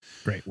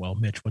 Great. Well,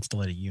 Mitch, what's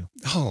delighting you?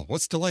 Oh,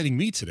 what's delighting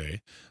me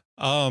today?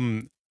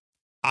 Like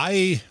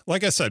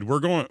I said, we're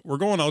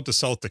going out to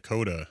South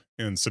Dakota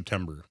in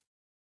September.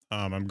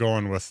 I'm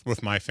going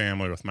with my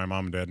family, with my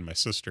mom and dad and my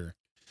sister.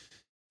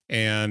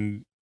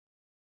 And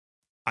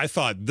I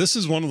thought this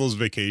is one of those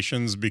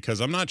vacations because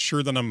I'm not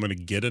sure that I'm going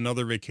to get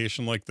another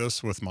vacation like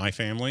this with my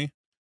family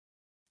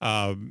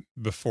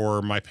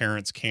before my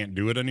parents can't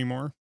do it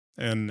anymore.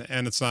 And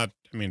it's not,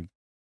 I mean,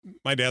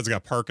 my dad's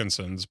got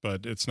Parkinson's,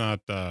 but it's not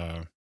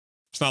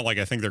like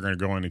I think they're going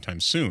to go anytime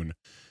soon.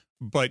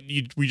 But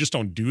we just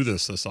don't do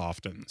this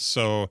often.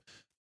 So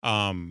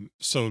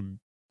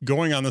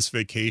going on this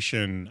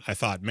vacation, I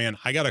thought, man,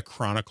 I got to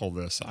chronicle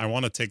this. I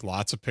want to take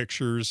lots of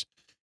pictures,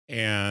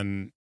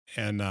 and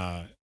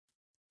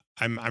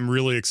I'm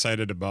really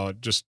excited about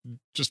just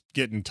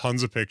getting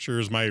tons of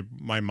pictures.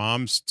 My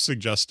mom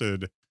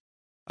suggested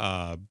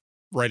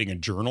writing a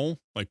journal,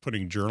 like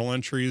putting journal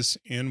entries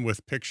in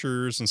with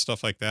pictures and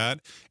stuff like that.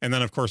 And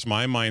then of course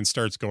my mind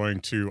starts going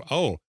to,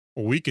 oh,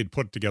 well, we could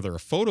put together a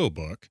photo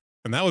book.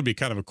 And that would be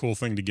kind of a cool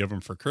thing to give them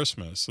for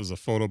Christmas, as a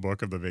photo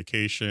book of the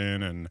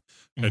vacation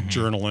and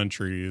journal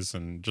entries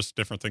and just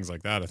different things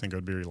like that. I think it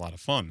would be a lot of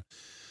fun.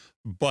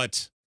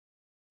 But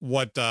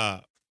what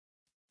I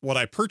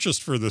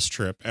purchased for this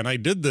trip, and I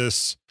did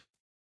this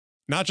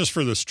not just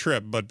for this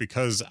trip, but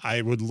because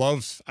I've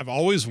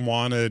always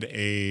wanted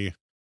a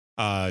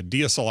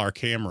DSLR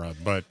camera,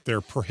 but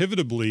they're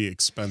prohibitively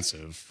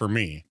expensive for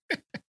me.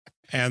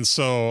 And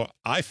so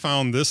I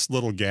found this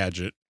little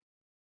gadget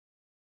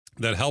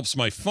that helps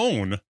my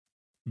phone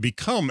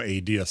become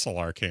a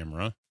DSLR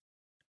camera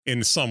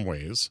in some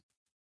ways.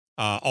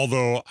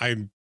 Although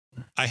I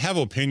have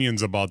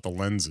opinions about the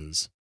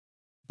lenses,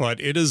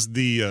 but it is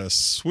the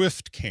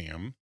Swift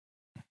Cam.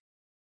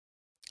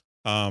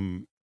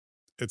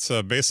 It's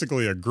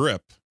basically a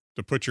grip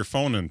to put your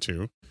phone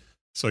into.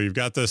 So you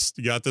got this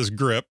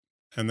grip,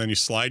 and then you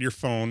slide your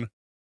phone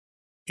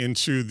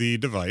into the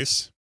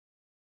device,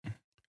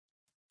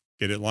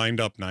 get it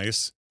lined up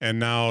nice. and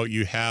now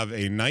you have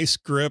a nice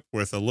grip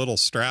with a little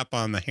strap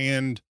on the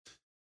hand.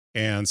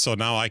 And so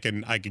now I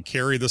can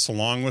carry this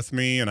along with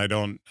me, and I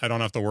don't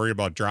have to worry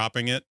about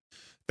dropping it.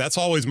 That's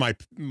always my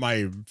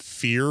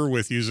fear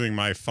with using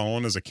my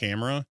phone as a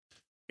camera,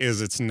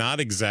 is it's not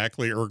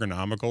exactly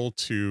ergonomical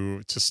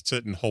to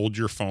sit and hold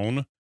your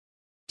phone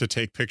to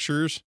take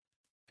pictures,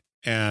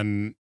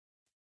 and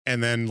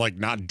then like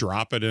not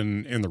drop it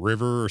in the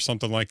river or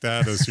something like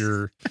that as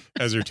you're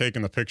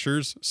taking the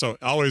pictures. So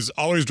always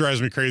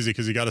drives me crazy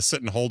because you got to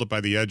sit and hold it by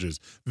the edges.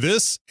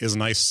 This is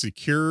nice,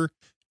 secure,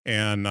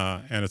 and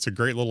it's a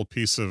great little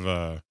piece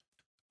of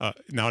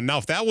now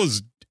if that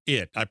was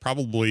it, I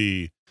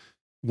probably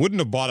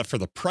wouldn't have bought it for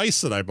the price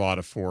that I bought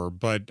it for,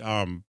 but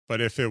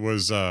if it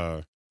was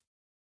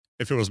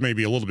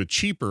maybe a little bit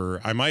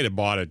cheaper, I might have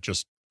bought it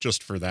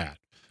just for that.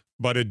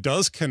 But it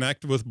does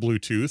connect with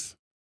Bluetooth.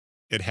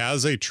 It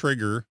has a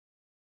trigger.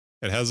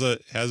 It has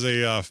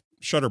a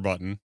shutter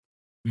button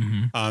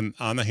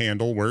on the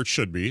handle where it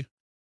should be.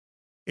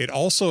 It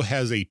also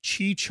has a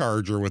Qi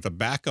charger with a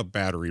backup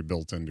battery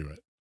built into it.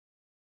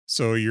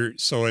 So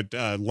it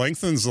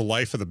lengthens the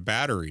life of the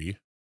battery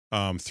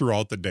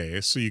throughout the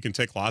day, so you can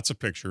take lots of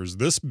pictures.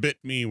 This bit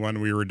me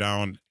when we were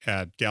down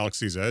at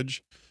Galaxy's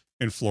Edge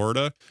in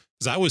Florida,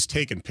 because I was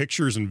taking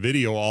pictures and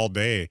video all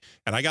day,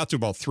 and I got to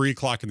about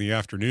 3:00 in the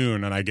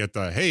afternoon, and I get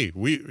the, hey,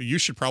 you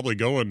should probably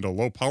go into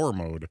low power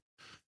mode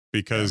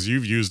because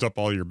you've used up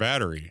all your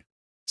battery.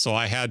 So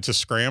I had to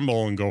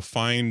scramble and go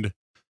find.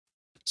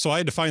 So I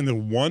had to find the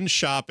one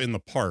shop in the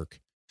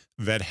park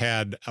that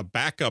had a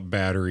backup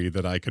battery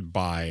that I could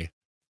buy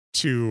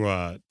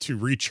to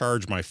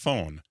recharge my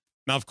phone.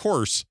 Now, of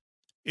course,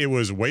 it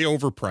was way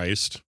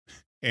overpriced,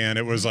 and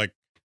it was like,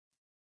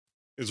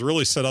 it's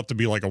really set up to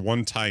be like a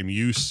one-time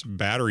use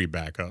battery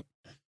backup,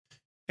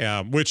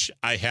 which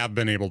I have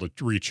been able to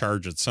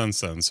recharge it since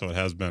then, so it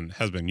has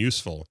been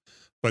useful.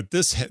 But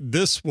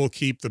this will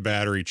keep the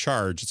battery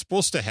charged. It's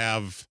supposed to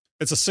have,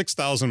 it's a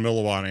 6,000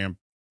 milliamp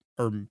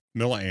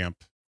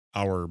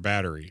hour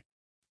battery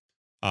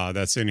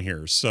that's in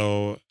here,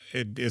 so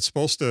it's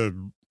supposed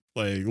to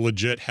like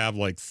legit have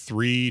like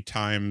 3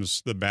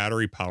 times the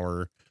battery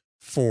power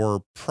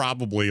for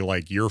probably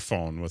like your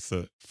phone with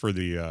the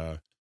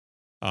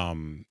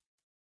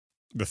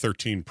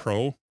 13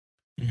 Pro.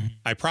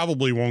 I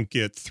probably won't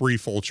get 3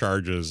 full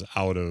charges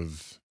out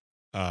of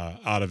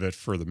it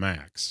for the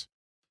Max,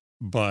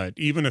 but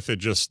even if it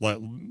just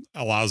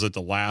allows it to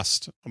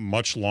last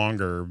much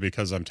longer,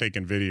 because I'm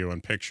taking video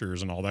and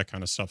pictures and all that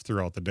kind of stuff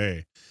throughout the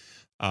day,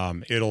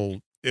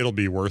 it'll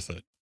be worth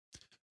it.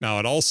 Now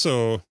it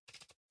also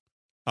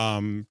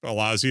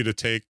allows you to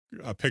take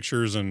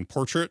pictures in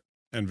portrait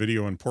and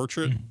video in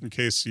portrait in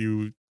case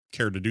you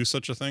care to do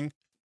such a thing.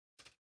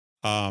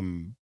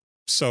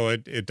 So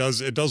it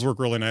does work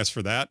really nice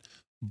for that.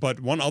 But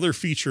one other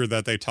feature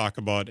that they talk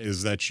about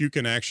is that you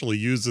can actually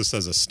use this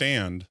as a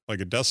stand, like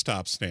a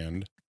desktop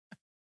stand,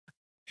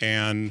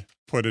 and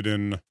put it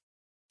in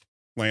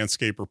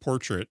landscape or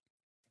portrait,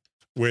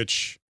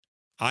 which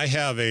I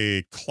have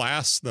a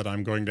class that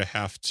I'm going to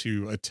have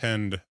to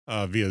attend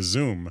via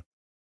Zoom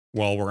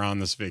while we're on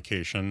this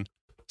vacation.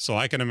 So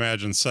I can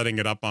imagine setting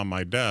it up on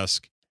my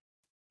desk,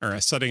 or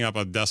setting up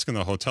a desk in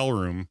the hotel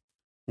room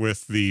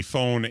with the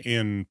phone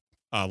in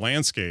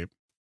landscape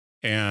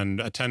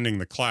and attending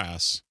the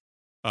class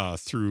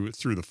through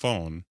the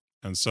phone.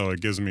 And so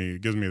it gives me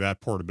that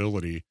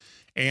portability,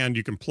 and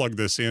you can plug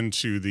this in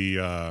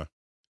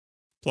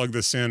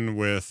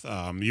with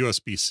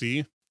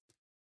USB-C,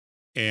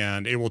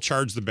 and it will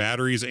charge the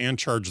batteries and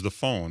charge the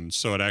phone.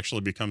 So it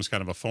actually becomes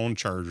kind of a phone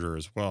charger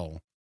as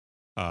well,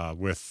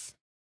 with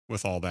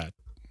all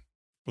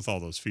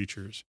those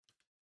features.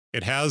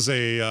 It has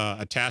a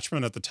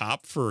attachment at the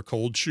top for a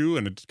cold shoe,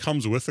 and it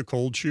comes with a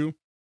cold shoe.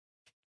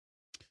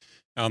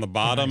 On the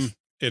bottom,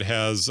 It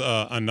has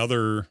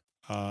another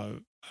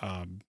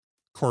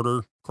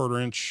quarter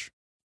inch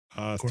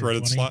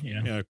threaded 20, slot,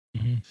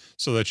 Mm-hmm.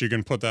 so that you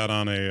can put that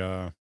on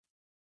a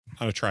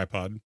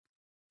tripod.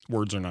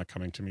 Words are not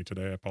coming to me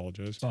today. I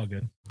apologize. It's all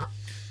good.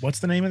 What's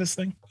the name of this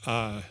thing?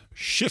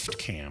 Shift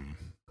Cam.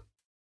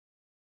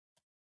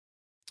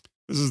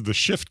 This is the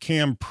Shift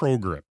Cam Pro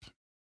Grip.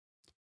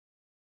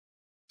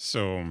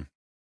 So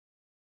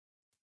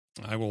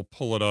I will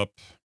pull it up.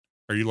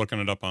 Are you looking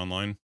it up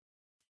online?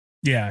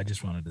 Yeah, I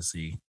just wanted to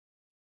see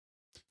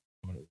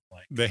what it was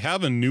like. They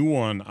have a new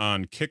one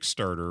on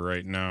Kickstarter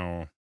right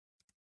now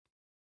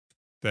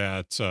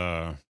that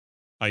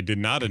I did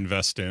not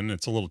invest in.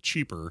 It's a little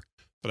cheaper,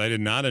 but I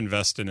did not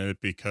invest in it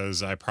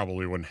because I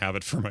probably wouldn't have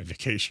it for my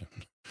vacation.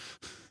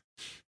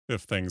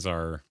 If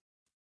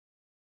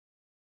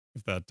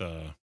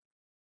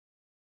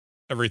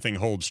everything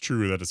holds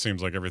true, that it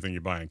seems like everything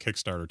you buy on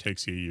Kickstarter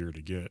takes you a year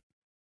to get.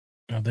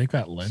 Oh, they've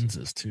got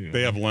lenses too.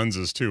 They have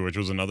lenses too, which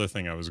was another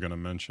thing I was going to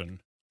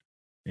mention.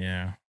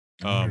 Yeah.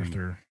 I wonder if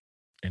they're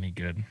any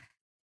good.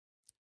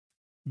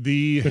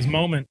 Because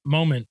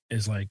Moment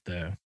is like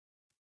the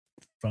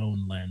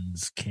phone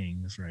lens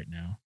kings right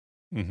now.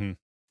 Mm-hmm.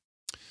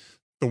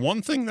 The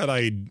one thing that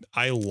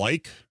I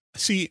like,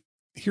 see,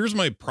 here's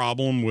my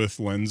problem with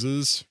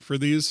lenses for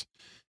these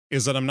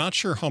is that I'm not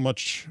sure how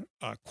much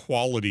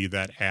quality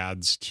that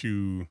adds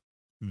to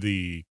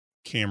the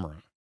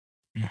camera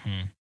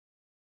Mm-hmm.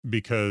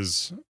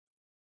 because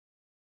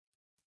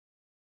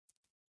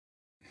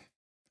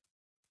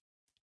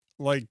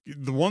like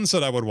the ones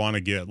that I would want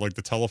to get, like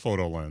the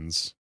telephoto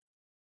lens.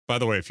 By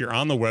the way, if you're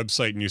on the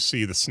website and you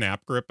see the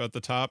snap grip at the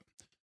top,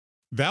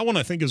 that one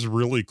I think is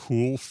really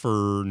cool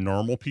for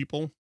normal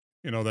people,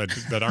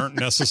 that aren't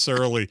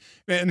necessarily,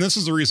 and this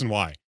is the reason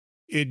why.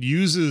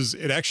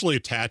 It actually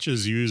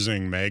attaches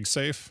using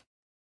MagSafe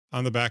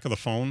on the back of the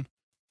phone.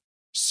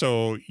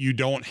 So you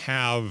don't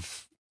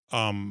have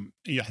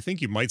yeah, I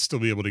think you might still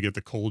be able to get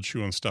the cold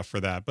shoe and stuff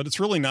for that, but it's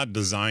really not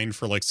designed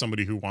for like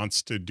somebody who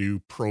wants to do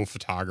pro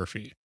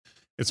photography.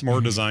 It's more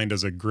designed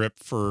as a grip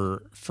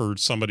for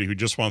somebody who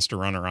just wants to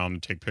run around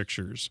and take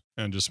pictures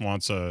and just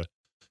wants a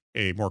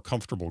more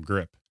comfortable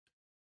grip.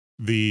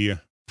 The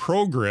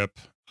Pro Grip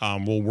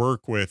will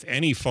work with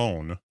any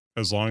phone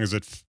as long as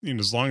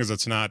as long as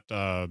it's not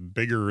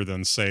bigger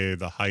than say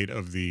the height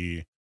of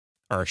the,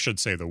 or I should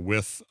say the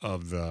width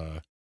of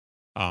the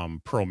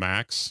Pro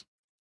Max,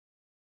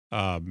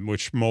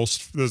 which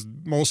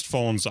most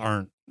phones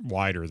aren't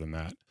wider than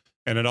that.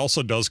 And it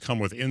also does come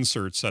with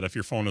inserts that if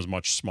your phone is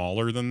much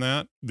smaller than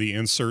that, the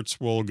inserts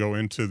will go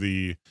into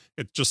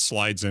it just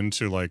slides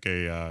into like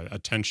a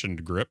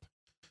tensioned grip.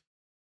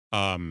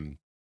 And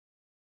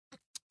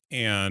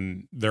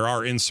there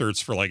are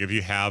inserts for like if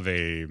you have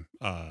a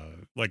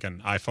like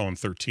an iPhone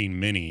 13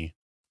 mini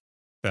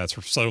that's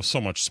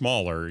so much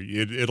smaller,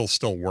 it'll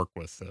still work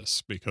with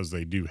this because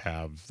they do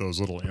have those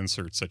little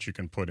inserts that you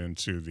can put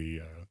into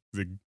the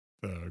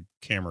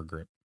camera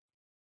grip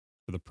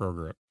for the Pro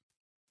Grip.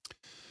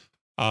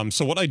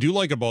 So what I do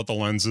like about the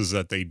lenses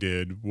that they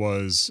did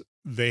was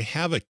they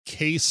have a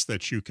case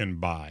that you can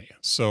buy.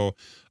 So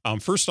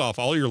first off,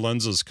 all your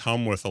lenses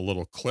come with a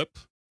little clip,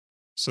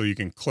 so you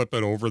can clip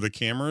it over the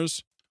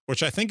cameras,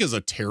 which I think is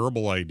a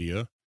terrible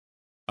idea,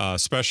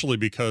 especially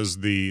because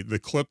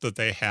the clip that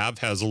they have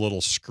has a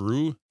little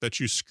screw that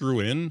you screw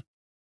in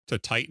to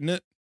tighten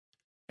it,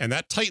 and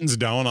that tightens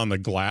down on the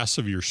glass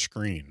of your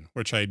screen,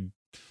 which I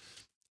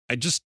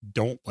just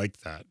don't like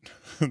that.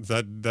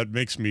 that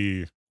makes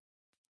me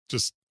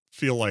just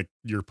feel like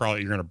you're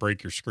going to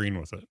break your screen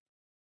with it.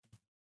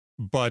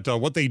 But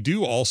what they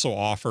do also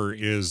offer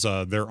is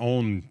their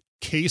own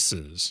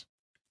cases,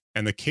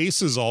 and the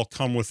cases all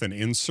come with an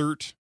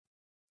insert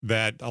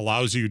that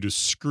allows you to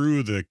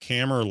screw the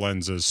camera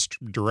lenses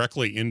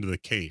directly into the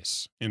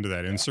case, into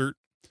that insert.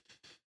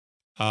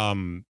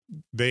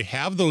 They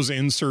have those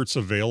inserts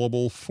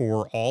available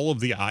for all of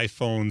the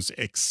iPhones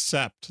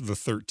except the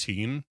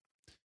 13.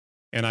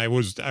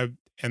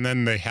 And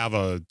then they have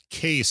a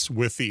case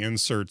with the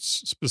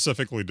inserts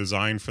specifically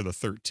designed for the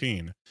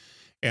 13.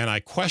 And I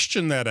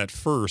questioned that at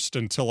first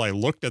until I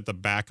looked at the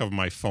back of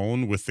my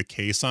phone with the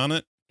case on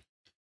it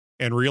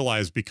and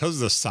realized because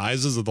the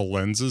sizes of the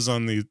lenses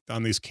on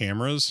these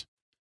cameras,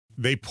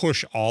 they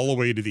push all the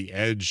way to the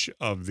edge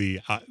of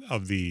the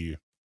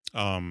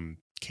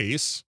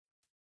case.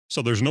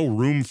 So there's no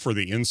room for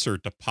the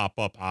insert to pop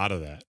up out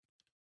of that.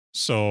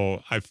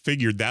 So I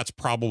figured that's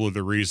probably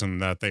the reason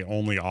that they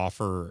only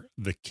offer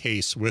the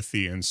case with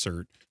the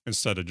insert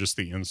instead of just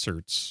the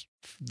inserts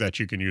that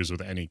you can use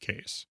with any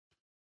case.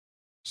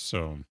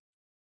 So,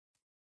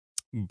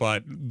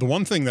 but the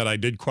one thing that I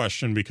did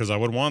question, because I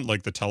would want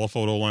like the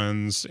telephoto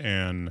lens,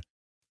 and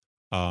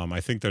I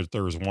think that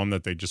there was one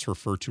that they just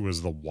refer to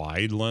as the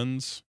wide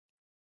lens,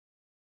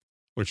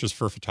 which is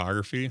for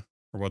photography,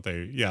 or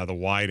the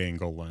wide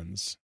angle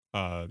lens.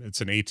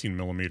 It's an 18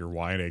 millimeter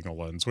wide angle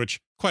lens, which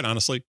quite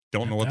honestly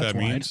don't know what that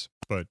means,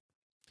 but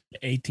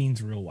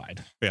 18's real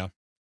wide. Yeah.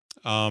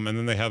 And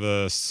then they have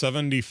a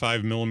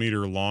 75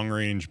 millimeter long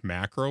range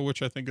macro,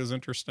 which I think is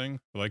interesting.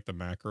 I like the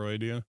macro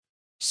idea.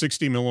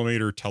 60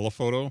 millimeter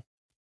telephoto,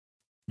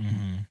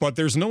 but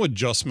there's no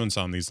adjustments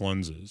on these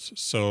lenses.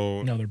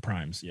 So no, they're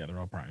primes. Yeah, they're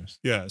all primes.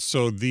 Yeah.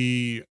 So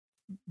the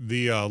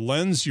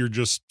lens you're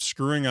just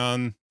screwing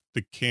on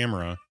the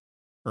camera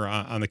or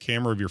on the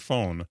camera of your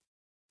phone.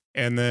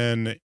 And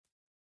then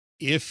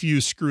if you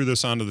screw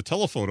this onto the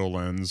telephoto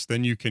lens,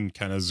 then you can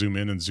kind of zoom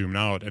in and zoom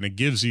out. And it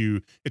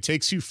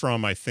takes you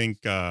from, I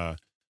think,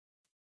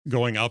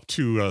 going up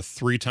to a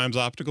 3 times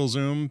optical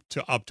zoom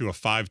to up to a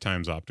 5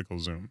 times optical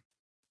zoom,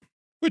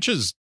 which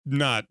is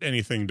not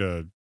anything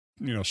to,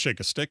 shake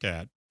a stick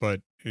at,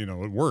 but,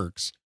 it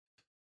works.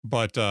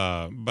 But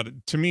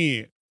to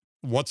me,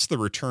 what's the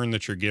return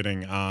that you're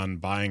getting on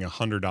buying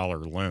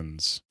 $100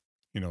 lens?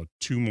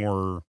 2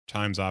 more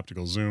times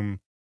optical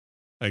zoom.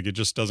 Like it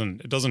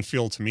doesn't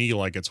feel to me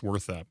like it's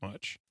worth that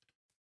much.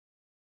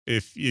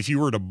 If you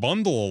were to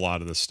bundle a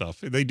lot of this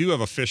stuff, they do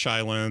have a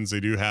fisheye lens. They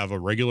do have a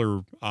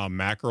regular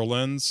macro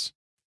lens,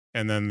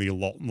 and then the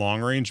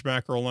long range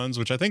macro lens,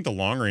 which I think the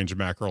long range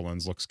macro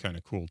lens looks kind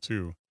of cool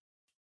too.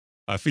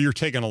 If you're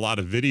taking a lot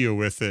of video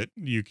with it,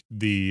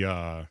 the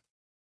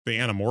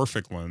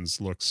anamorphic lens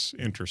looks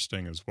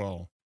interesting as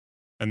well.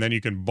 And then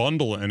you can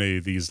bundle any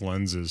of these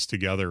lenses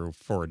together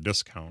for a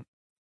discount.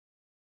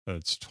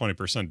 It's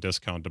 20%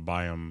 discount to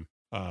buy them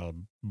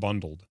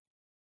bundled.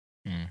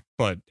 Mm.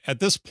 But at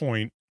this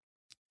point,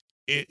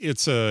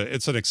 it's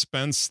an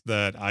expense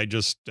that I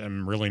just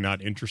am really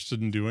not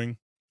interested in doing.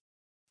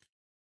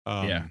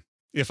 Yeah.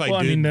 If I Well,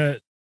 I did, mean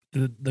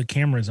the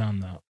cameras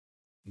on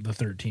the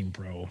 13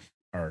 Pro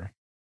are,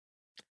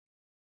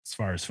 as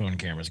far as phone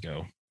cameras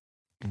go,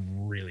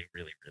 really,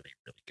 really, really,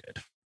 really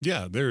good.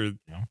 yeah,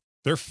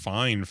 they're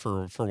fine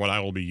for what I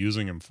will be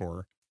using them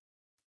for.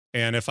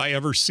 And if I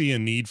ever see a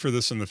need for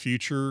this in the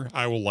future,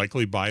 I will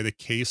likely buy the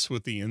case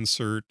with the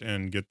insert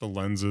and get the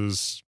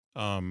lenses,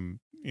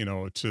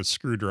 to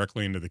screw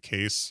directly into the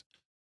case.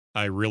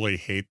 I really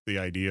hate the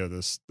idea of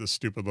this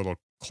stupid little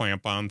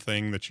clamp on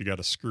thing that you got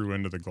to screw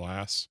into the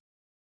glass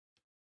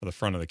for the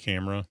front of the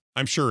camera.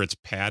 I'm sure it's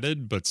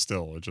padded, but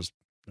still, it just.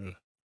 Ugh.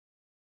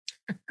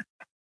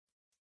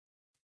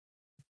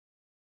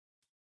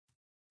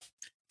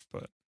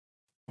 But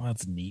well,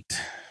 that's neat.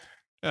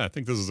 yeah, I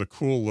think this is a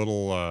cool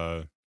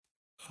little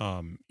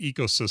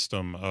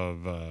ecosystem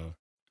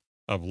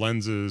of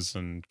lenses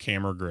and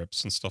camera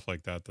grips and stuff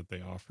like that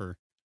they offer.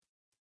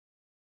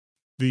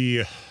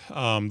 The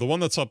one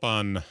that's up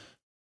on,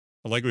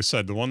 like we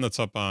said, the one that's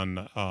up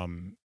on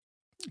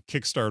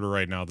Kickstarter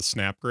right now, the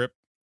Snap Grip,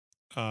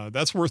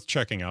 that's worth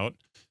checking out.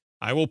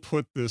 I will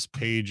put this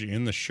page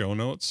in the show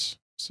notes.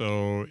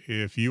 So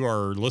if you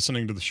are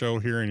listening to the show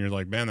here and you're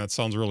like, man, that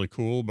sounds really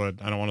cool, but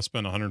I don't want to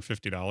spend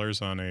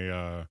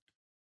 $150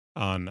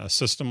 on a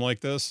system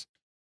like this,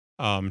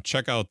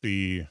 check out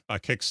the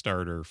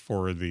Kickstarter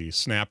for the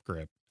Snap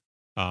Grip.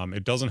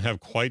 It doesn't have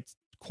quite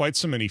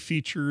so many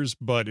features,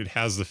 but it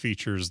has the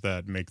features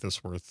that make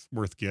this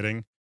worth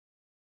getting.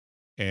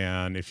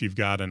 And if you've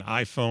got an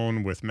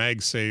iPhone with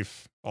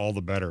MagSafe, all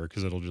the better,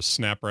 because it'll just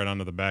snap right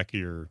onto the back of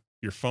your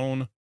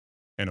phone,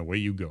 and away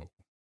you go.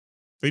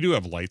 They do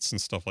have lights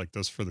and stuff like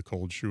this for the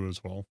cold shoe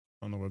as well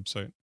on the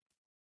website.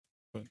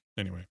 But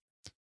anyway,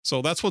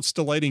 so that's what's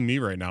delighting me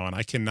right now, and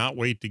I cannot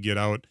wait to get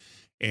out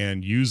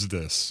and use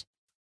this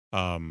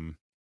for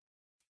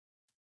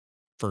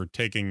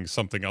taking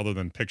something other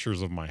than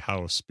pictures of my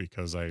house,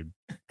 because I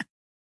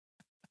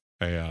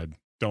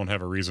don't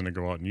have a reason to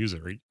go out and use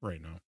it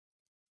right now.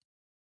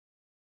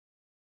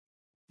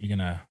 You're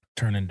gonna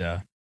turn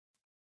into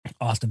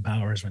Austin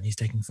Powers when he's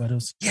taking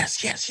photos.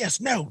 Yes, yes,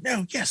 yes, no,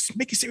 no, yes.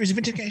 Make a series of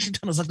interrogation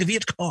tunnels like the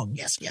Viet Cong.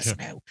 Yes, yes,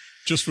 yeah. No.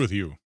 Just with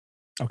you.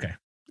 Okay.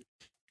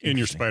 In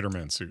your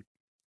Spider-Man suit.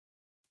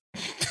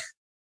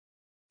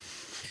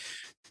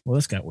 Well,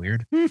 this got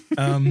weird.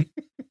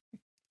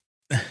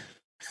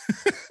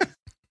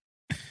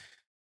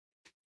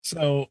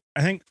 So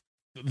I think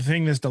the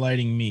thing that's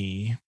delighting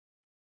me,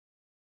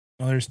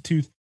 well, there's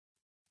two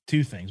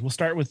things. We'll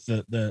start with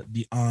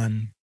the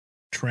on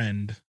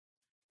trend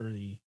for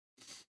the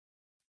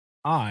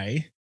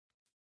I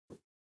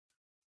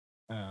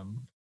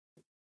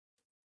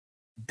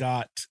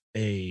got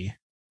a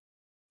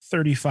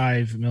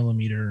 35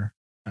 millimeter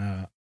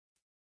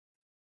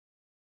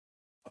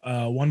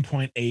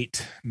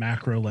 1.8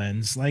 macro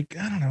lens, like,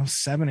 I don't know,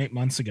 7-8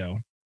 months ago.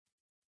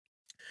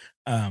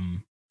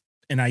 And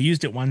I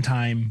used it one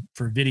time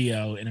for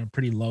video in a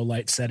pretty low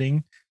light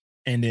setting,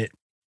 and it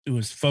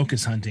was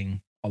focus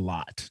hunting a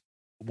lot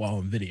while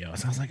in video.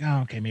 So I was like,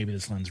 oh, okay, maybe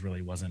this lens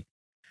really wasn't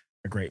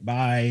a great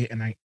buy.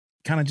 And I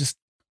kind of just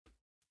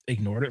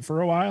ignored it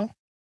for a while.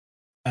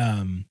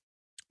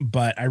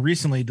 But I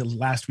recently, the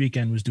last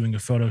weekend, was doing a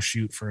photo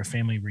shoot for a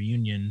family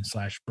reunion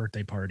 /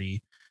 birthday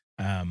party.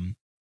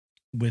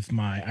 With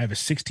I have a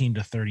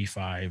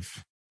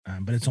 16-35,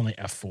 but it's only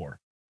f4.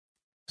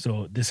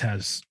 So this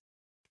has,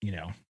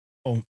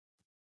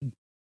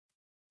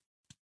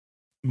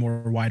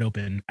 more wide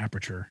open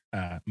aperture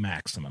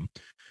maximum,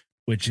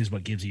 which is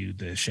what gives you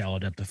the shallow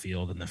depth of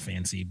field and the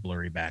fancy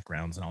blurry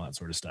backgrounds and all that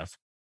sort of stuff.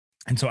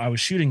 And so I was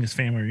shooting this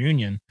family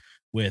reunion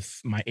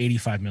with my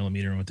 85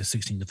 millimeter and with the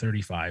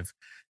 16-35.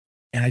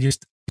 And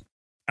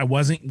I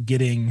wasn't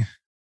getting,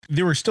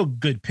 there were still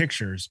good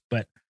pictures,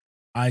 but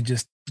I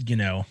just,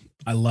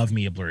 I love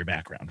me a blurry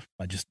background.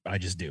 I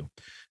just do.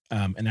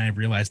 And I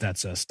realized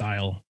that's a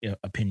style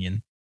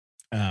opinion.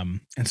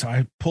 And so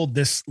I pulled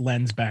this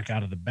lens back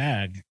out of the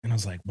bag, and I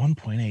was like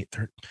 1.8.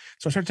 So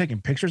I started taking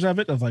pictures of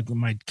it, of like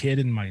my kid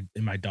and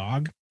my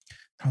dog.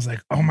 I was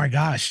like, oh my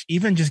gosh,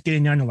 even just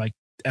getting down to like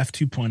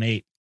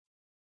f2.8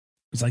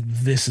 was like,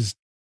 this is,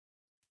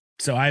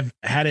 so I've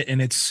had it,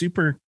 and it's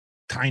super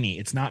tiny.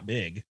 It's not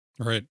big.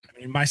 Right. I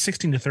mean, my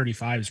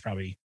 16-35 is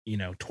probably,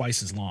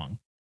 twice as long.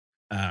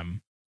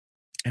 And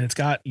it's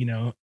got,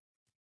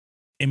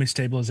 image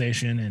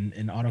stabilization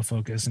and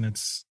autofocus, and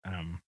it's,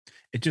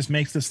 it just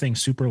makes this thing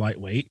super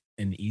lightweight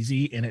and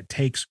easy, and it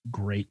takes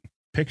great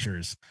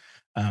pictures.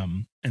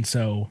 And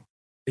so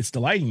it's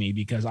delighting me,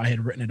 because I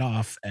had written it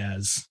off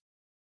as,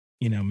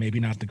 maybe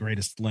not the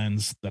greatest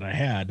lens that I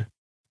had,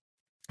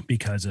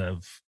 because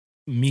of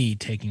me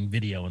taking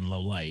video in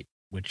low light,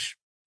 which,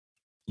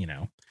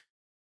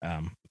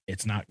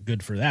 it's not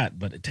good for that,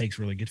 but it takes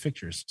really good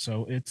pictures.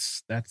 So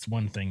that's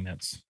one thing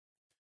that's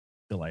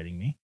delighting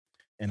me.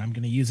 And I'm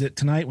going to use it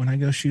tonight when I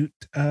go shoot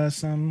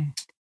some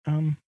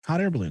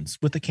hot air balloons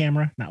with a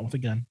camera, not with a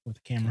gun, with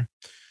a camera.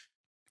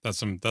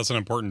 That's an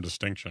important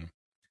distinction.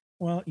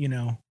 Well,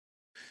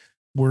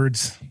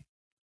 words,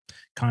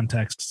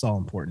 context, it's all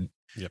important.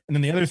 Yep. And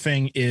then the other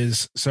thing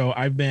is, so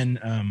I've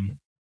been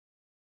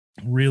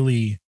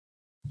really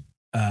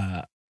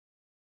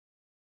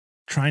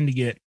trying to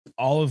get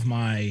all of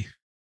my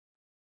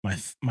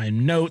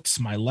notes,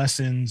 my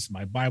lessons,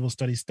 my Bible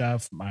study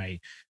stuff, my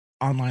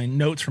online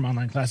notes from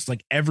online classes,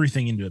 like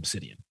everything into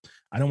Obsidian.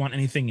 I don't want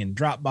anything in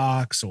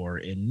Dropbox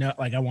or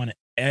I want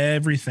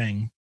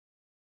everything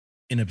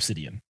in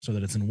Obsidian so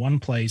that it's in one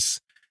place.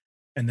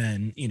 And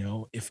then,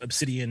 if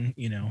Obsidian,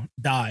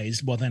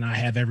 dies, well, then I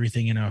have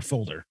everything in a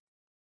folder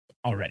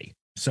already.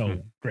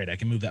 So great, I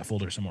can move that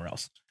folder somewhere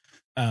else.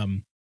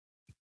 And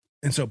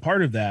so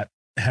part of that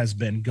has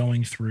been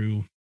going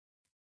through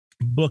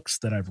books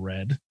that I've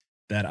read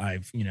that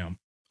I've,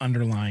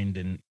 underlined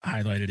and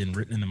highlighted and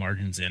written in the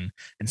margins and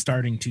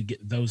starting to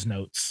get those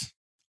notes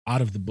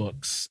out of the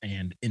books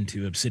and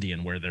into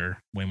Obsidian where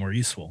they're way more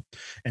useful.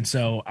 And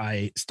so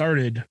I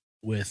started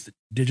with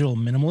Digital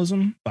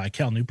Minimalism by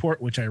Cal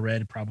Newport, which I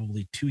read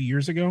probably 2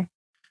 years ago.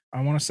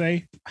 I want to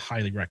say,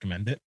 highly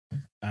recommend it.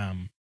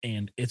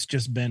 And it's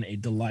just been a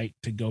delight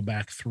to go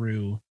back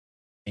through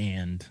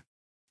and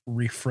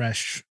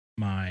refresh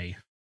my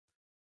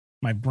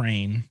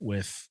brain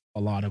with a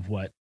lot of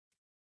what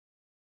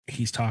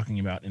he's talking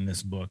about in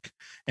this book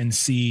and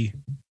see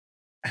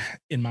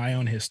in my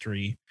own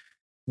history.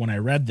 When I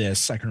read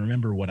this, I can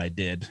remember what I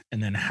did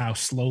and then how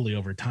slowly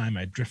over time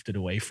I drifted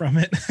away from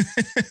it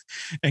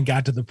and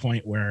got to the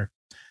point where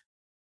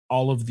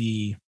all of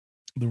the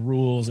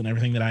rules and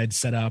everything that I had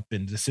set up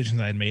and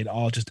decisions I had made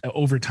all just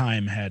over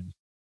time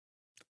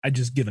I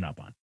just given up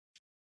on.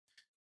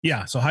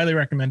 Yeah, so highly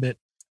recommend it.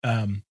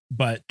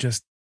 But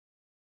just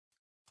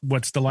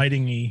what's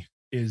delighting me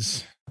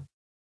is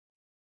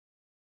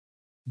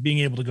being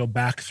able to go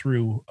back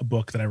through a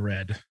book that I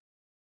read.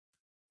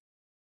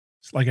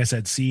 Like I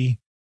said, see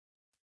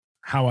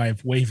how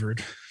I've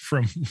wavered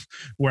from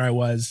where I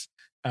was.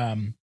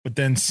 But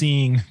then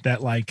seeing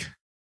that like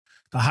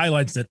the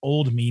highlights that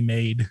old me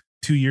made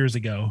 2 years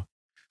ago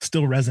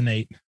still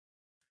resonate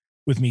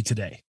with me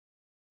today,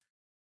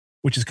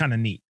 which is kind of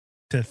neat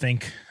to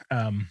think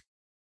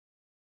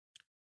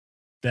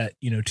that,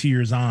 2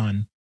 years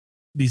on,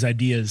 these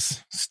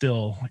ideas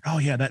still like, oh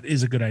yeah, that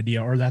is a good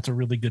idea, or that's a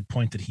really good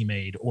point that he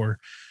made, or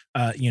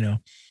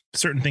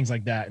certain things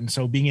like that. And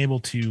so being able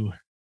to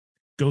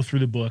go through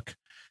the book,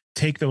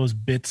 take those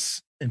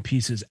bits and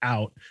pieces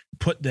out,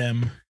 put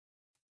them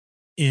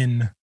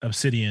in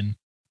Obsidian,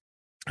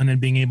 and then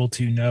being able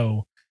to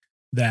know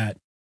that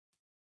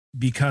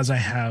because I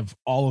have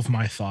all of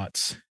my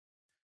thoughts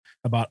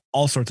about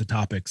all sorts of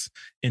topics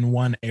in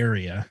one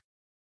area,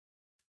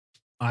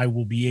 I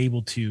will be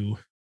able to,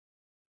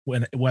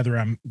 whether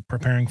I'm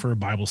preparing for a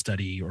Bible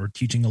study or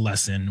teaching a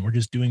lesson or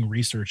just doing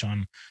research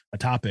on a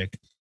topic,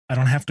 I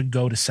don't have to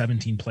go to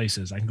 17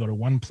 places. I can go to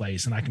one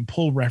place and I can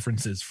pull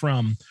references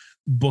from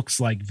books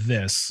like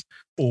this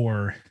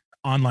or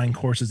online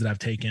courses that I've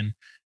taken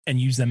and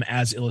use them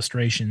as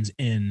illustrations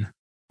in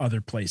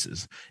other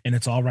places. And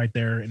it's all right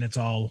there. And it's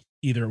all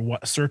either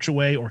search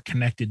away or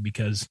connected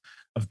because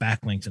of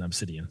backlinks in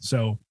Obsidian.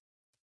 So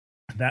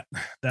that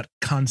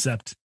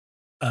concept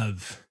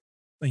of,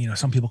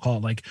 some people call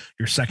it like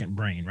your second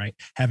brain, right?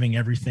 Having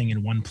everything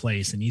in one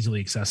place and easily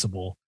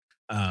accessible,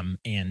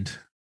 and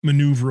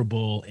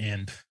maneuverable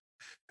and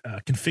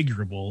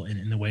configurable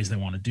in the ways they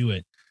want to do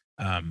it.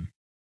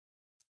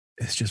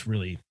 It's just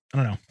really, I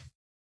don't know.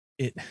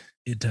 It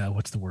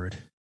what's the word?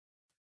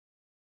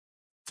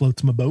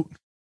 Floats my boat.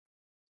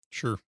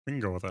 Sure, we can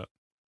go with that.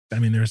 I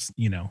mean, there's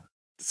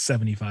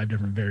 75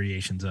 different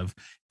variations of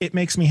it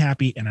makes me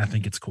happy, and I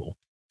think it's cool.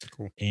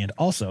 Cool. And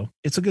also,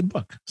 it's a good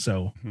book,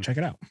 so check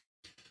it out.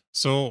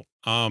 So,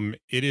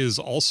 it is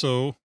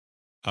also.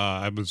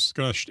 I was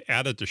going to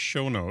add it to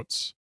show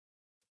notes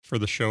for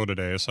the show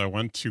today, so I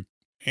went to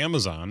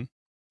Amazon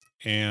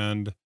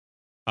and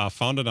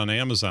found it on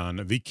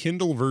Amazon. The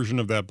Kindle version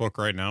of that book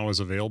right now is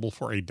available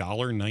for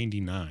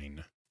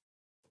 $1.99.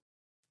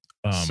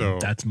 So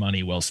that's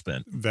money well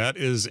spent. That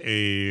was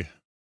a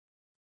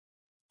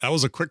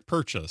quick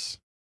purchase,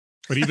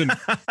 but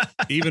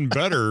even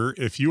better,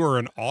 if you are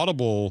an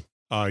Audible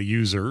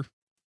user,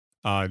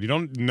 you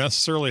don't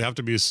necessarily have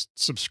to be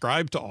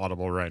subscribed to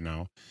Audible right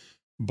now.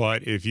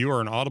 But if you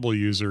are an Audible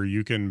user,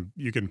 you can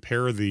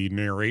pair the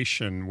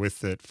narration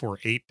with it for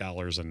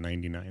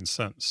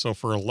 $8.99. So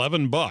for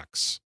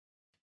 $11,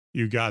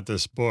 you got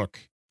this book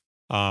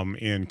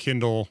in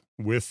Kindle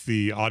with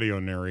the audio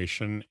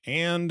narration.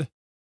 And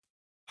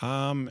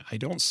I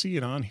don't see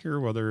it on here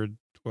whether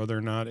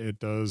or not it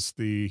does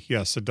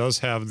yes, it does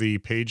have the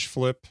page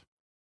flip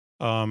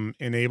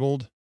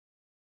enabled.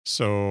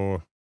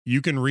 So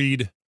you can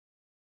read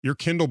your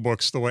Kindle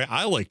books the way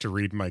I like to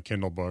read my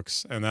Kindle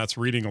books, and that's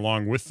reading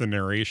along with the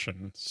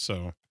narration.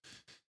 So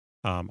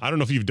I don't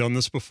know if you've done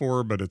this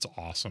before, but it's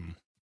awesome.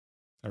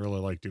 I really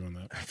like doing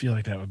that. I feel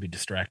like that would be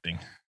distracting.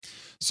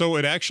 So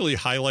it actually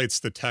highlights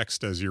the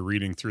text as you're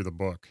reading through the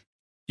book.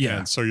 Yeah.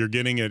 And so you're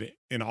getting it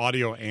in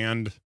audio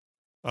and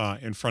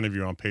in front of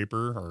you on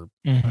paper or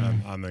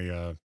on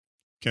the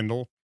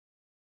Kindle.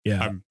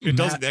 Yeah. It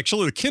does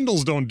actually. The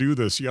Kindles don't do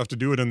this. You have to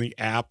do it in the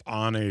app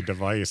on a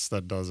device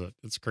that does it.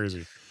 It's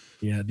crazy.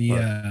 Yeah.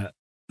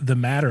 The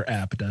Matter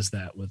app does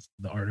that with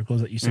the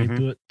articles that you save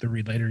to it. The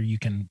Read Later, you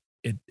can,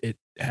 it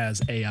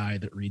has AI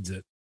that reads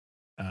it.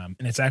 And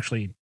it's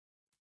actually,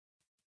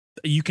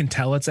 you can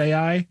tell it's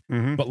AI,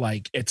 but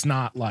like, it's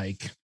not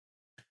like,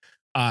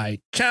 I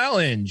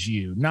challenge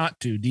you not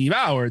to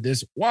devour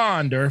this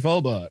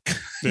wonderful book.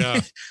 Yeah.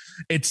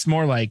 It's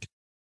more like,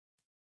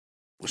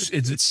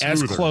 it's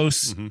as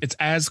close. It's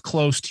as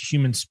close to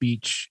human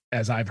speech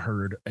as I've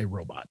heard a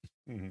robot.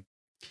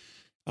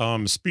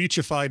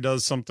 Speechify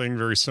does something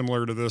very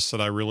similar to this that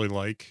I really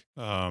like.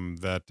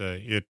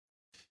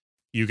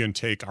 You can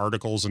take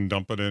articles and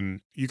dump it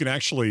in. You can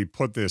actually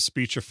put the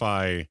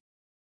Speechify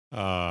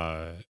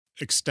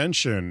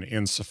extension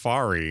in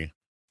Safari,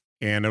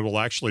 and it will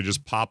actually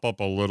just pop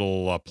up a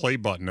little play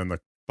button in the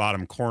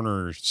bottom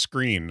corner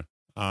screen.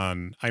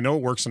 I know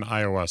it works on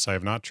iOS. I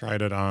have not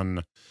tried it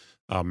on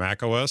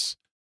Mac OS,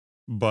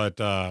 but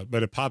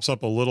it pops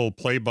up a little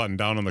play button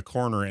down in the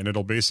corner, and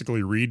it'll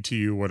basically read to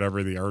you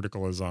whatever the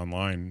article is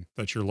online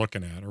that you're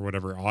looking at, or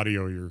whatever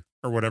audio you're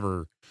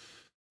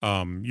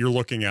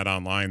looking at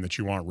online that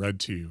you want read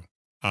to you,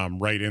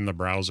 right in the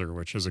browser,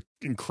 which is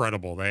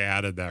incredible. They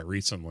added that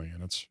recently,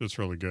 and it's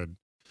really good.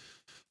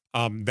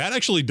 That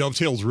actually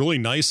dovetails really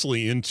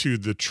nicely into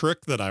the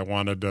trick that I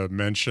wanted to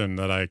mention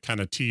that I kind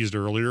of teased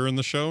earlier in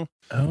the show.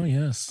 Oh,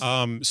 yes.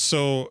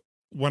 So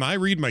when I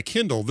read my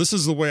Kindle, this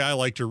is the way I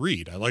like to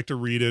read. I like to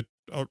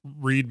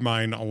read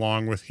mine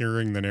along with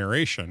hearing the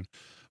narration,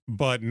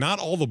 but not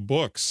all the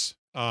books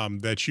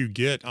that you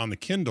get on the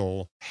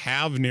Kindle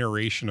have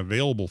narration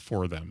available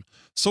for them.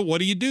 So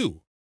what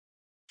do?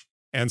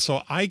 And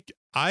so I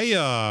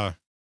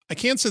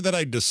can't say that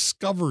I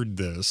discovered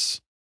this,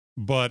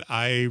 but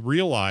I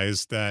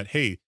realized that,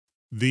 hey,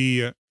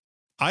 the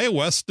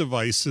iOS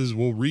devices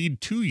will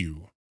read to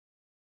you.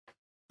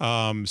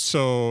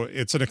 So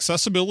it's an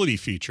accessibility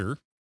feature.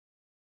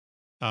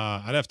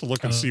 I'd have to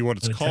look and see what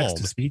it's called. Text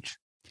to speech.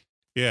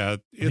 Yeah,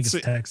 it's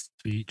text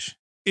to speech.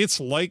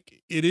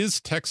 It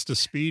is text to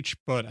speech,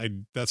 but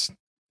that's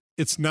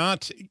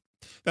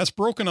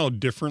broken out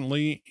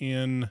differently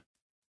in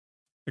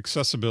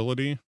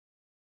accessibility.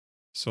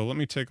 So let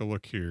me take a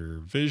look here.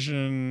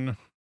 Vision,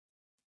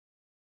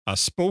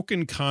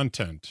 spoken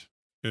content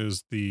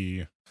is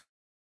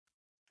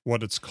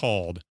what it's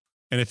called.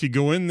 And if you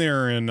go in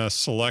there and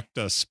select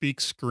a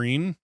speak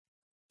screen,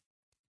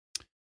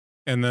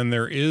 and then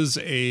there is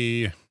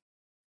a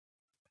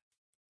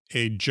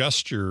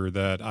gesture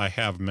that I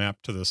have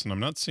mapped to this, and I'm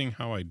not seeing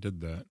how I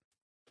did that.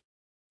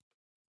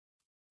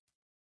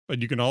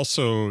 But you can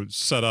also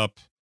set up,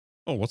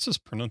 what's this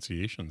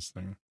pronunciations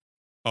thing?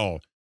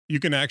 Oh,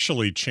 you can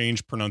actually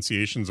change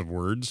pronunciations of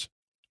words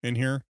in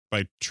here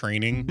by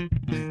training.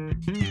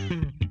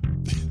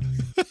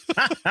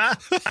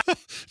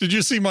 Did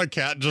you see my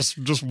cat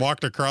just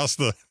walked across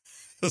the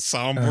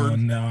soundboard? Oh,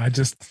 no,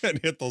 and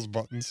hit those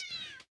buttons.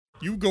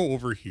 You go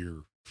over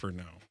here for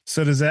now.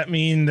 So does that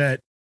mean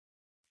that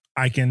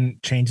I can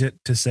change it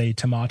to say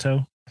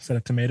tomato instead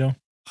of tomato?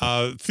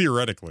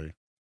 Theoretically,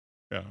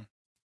 yeah.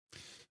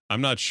 I'm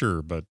not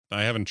sure, but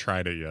I haven't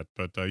tried it yet.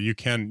 But you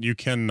can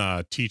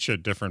teach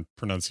it different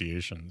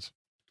pronunciations.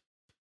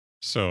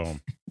 So,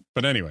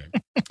 but anyway,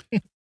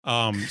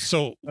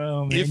 so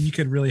if you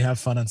could really have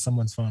fun on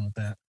someone's phone with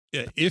that.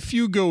 Yeah, if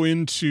you go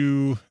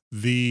into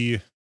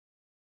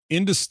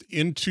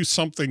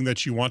something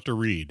that you want to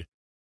read,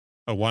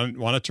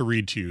 want it to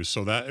read to you,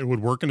 so that it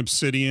would work in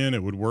Obsidian,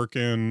 it would work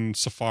in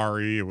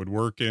Safari, it would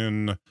work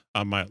in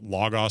my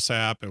Logos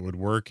app, it would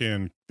work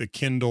in the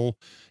Kindle.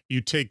 You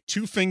take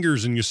two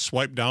fingers and you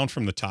swipe down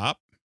from the top.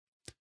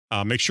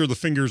 Make sure the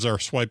fingers are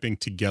swiping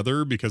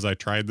together, because I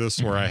tried this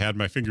where I had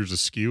my fingers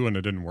askew and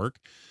it didn't work.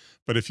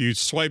 But if you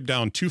swipe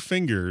down two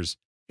fingers,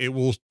 it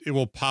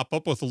will pop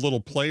up with a little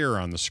player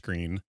on the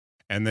screen,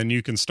 and then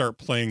you can start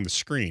playing the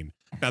screen.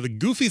 Now, the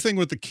goofy thing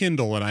with the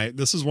Kindle, and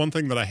this is one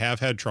thing that I have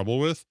had trouble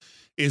with,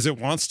 is it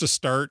wants to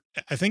start,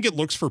 I think it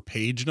looks for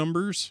page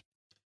numbers,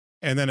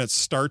 and then it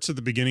starts at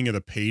the beginning of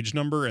the page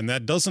number, and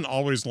that doesn't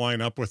always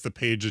line up with the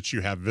page that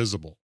you have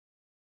visible.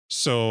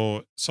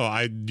 So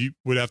you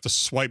would have to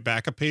swipe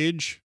back a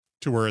page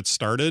to where it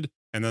started,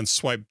 and then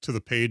swipe to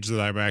the page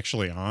that I'm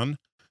actually on,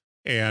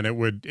 and it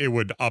would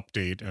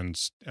update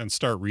and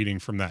start reading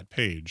from that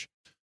page.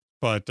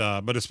 But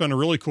it's been a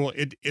really cool.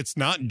 It's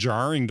not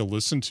jarring to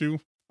listen to,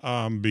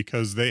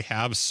 because they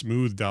have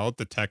smoothed out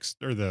the text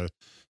or the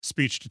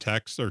speech to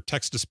text or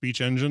text to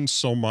speech engine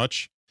so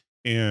much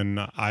in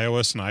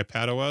iOS and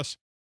iPadOS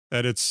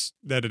that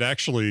it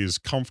actually is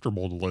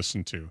comfortable to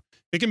listen to.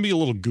 It can be a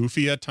little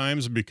goofy at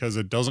times because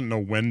it doesn't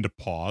know when to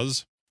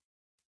pause.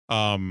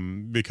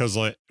 Because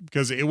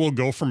it will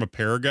go from a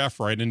paragraph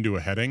right into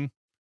a heading,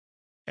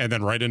 and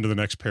then right into the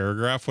next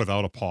paragraph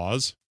without a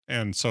pause.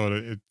 And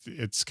so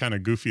it's kind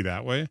of goofy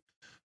that way,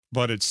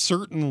 but it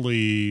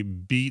certainly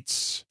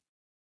beats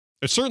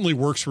it certainly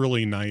works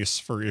really nice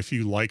for if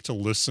you like to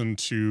listen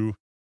to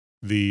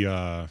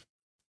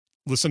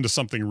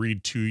something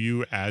read to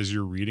you as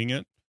you're reading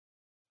it.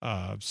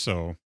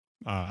 So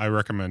I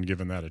recommend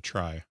giving that a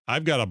try.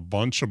 I've got a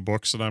bunch of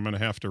books that I'm going to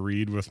have to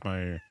read with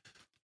my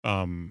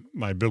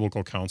my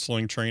biblical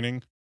counseling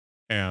training,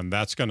 and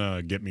that's going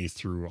to get me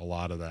through a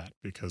lot of that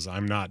because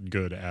I'm not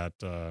good at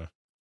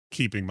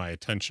keeping my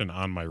attention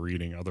on my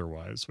reading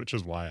otherwise, which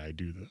is why I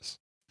do this.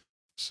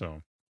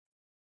 So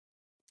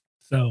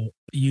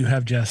you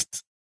have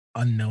just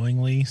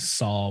unknowingly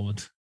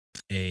solved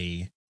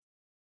a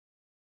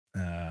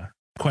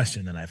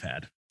question that I've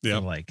had for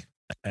like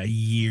a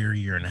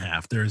year and a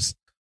half. There's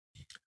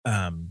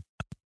a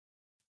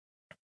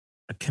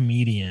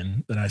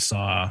comedian that I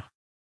saw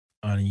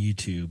on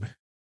YouTube,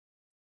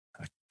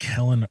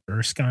 Kellen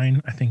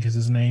Erskine, I think is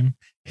his name.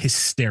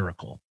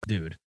 Hysterical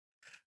dude.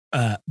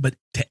 But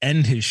to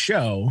end his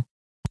show,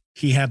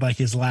 he had like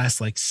his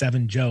last like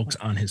 7 jokes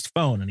on his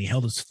phone, and he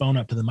held his phone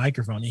up to the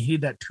microphone and he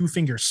did that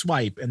 2-finger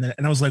swipe. And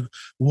I was like,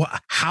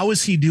 what? How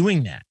is he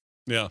doing that?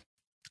 Yeah.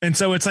 And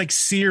so it's like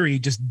Siri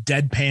just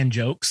deadpan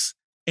jokes.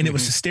 And it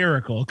was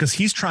hysterical because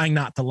he's trying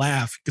not to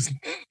laugh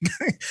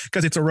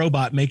because it's a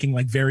robot making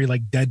like very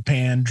like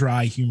deadpan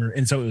dry humor.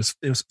 And so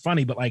it was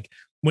funny. But like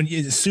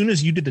as soon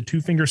as you did the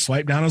 2-finger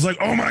swipe down, I was like,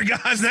 oh my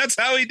gosh, that's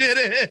how he did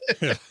it.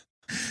 Yeah.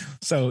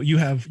 So you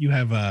have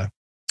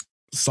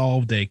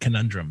solved a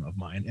conundrum of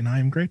mine, and I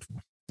am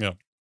grateful. Yeah.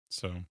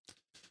 So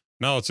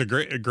no, it's a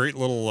great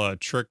little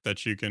trick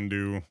that you can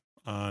do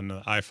on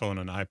iPhone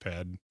and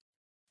iPad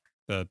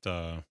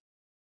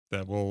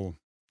that will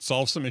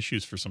solve some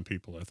issues for some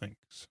people, I think.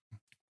 So,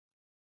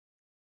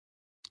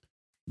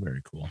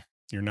 very cool.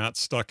 You're not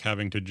stuck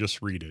having to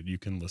just read it. You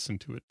can listen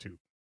to it too.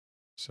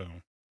 So,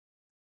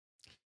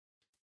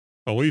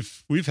 well,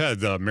 we've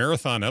had a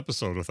marathon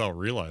episode without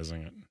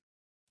realizing it.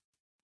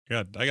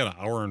 Yeah, I got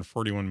 1 hour and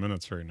 41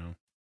 minutes right now.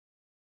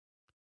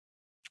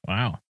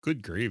 Wow.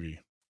 Good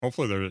gravy.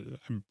 Hopefully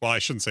well, I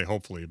shouldn't say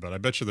hopefully, but I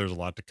bet you there's a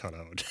lot to cut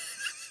out.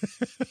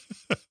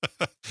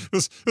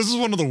 This is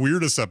one of the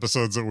weirdest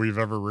episodes that we've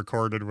ever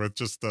recorded with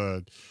just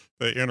the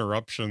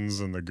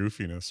interruptions and the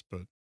goofiness.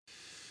 But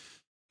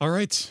all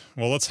right,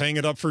 well, let's hang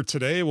it up for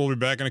today. We'll be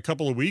back in a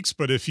couple of weeks.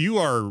 But if you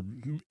are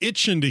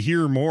itching to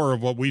hear more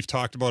of what we've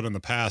talked about in the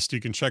past, you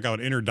can check out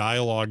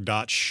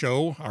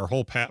innerdialogue.show. Our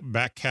whole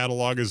back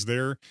catalog is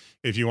there.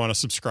 If you want to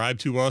subscribe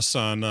to us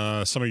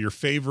on some of your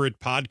favorite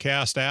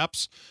podcast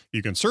apps,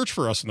 you can search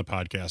for us in the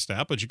podcast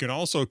app, but you can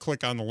also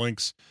click on the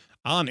links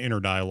on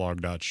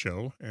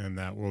innerdialogue.show, and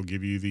that will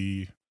give you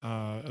the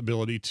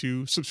ability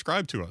to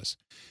subscribe to us.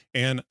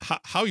 And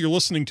how you're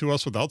listening to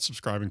us without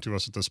subscribing to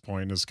us at this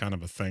point is kind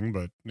of a thing,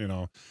 but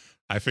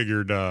I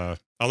figured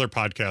other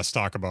podcasts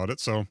talk about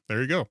it, so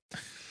there you go.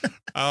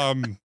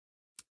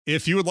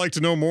 If you would like to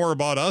know more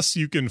about us,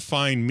 you can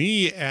find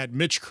me at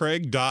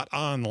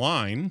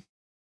mitchcraig.online.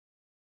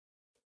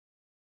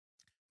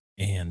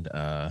 And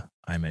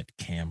I'm at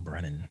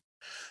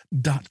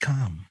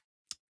cambrennan.com.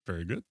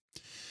 Very good.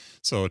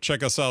 So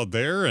check us out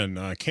there.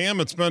 And Cam,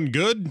 it's been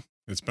good.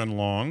 It's been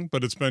long,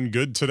 but it's been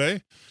good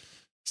today.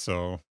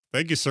 So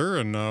thank you, sir.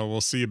 And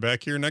we'll see you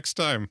back here next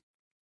time.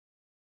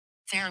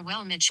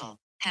 Farewell, Mitchell.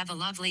 Have a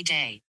lovely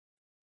day.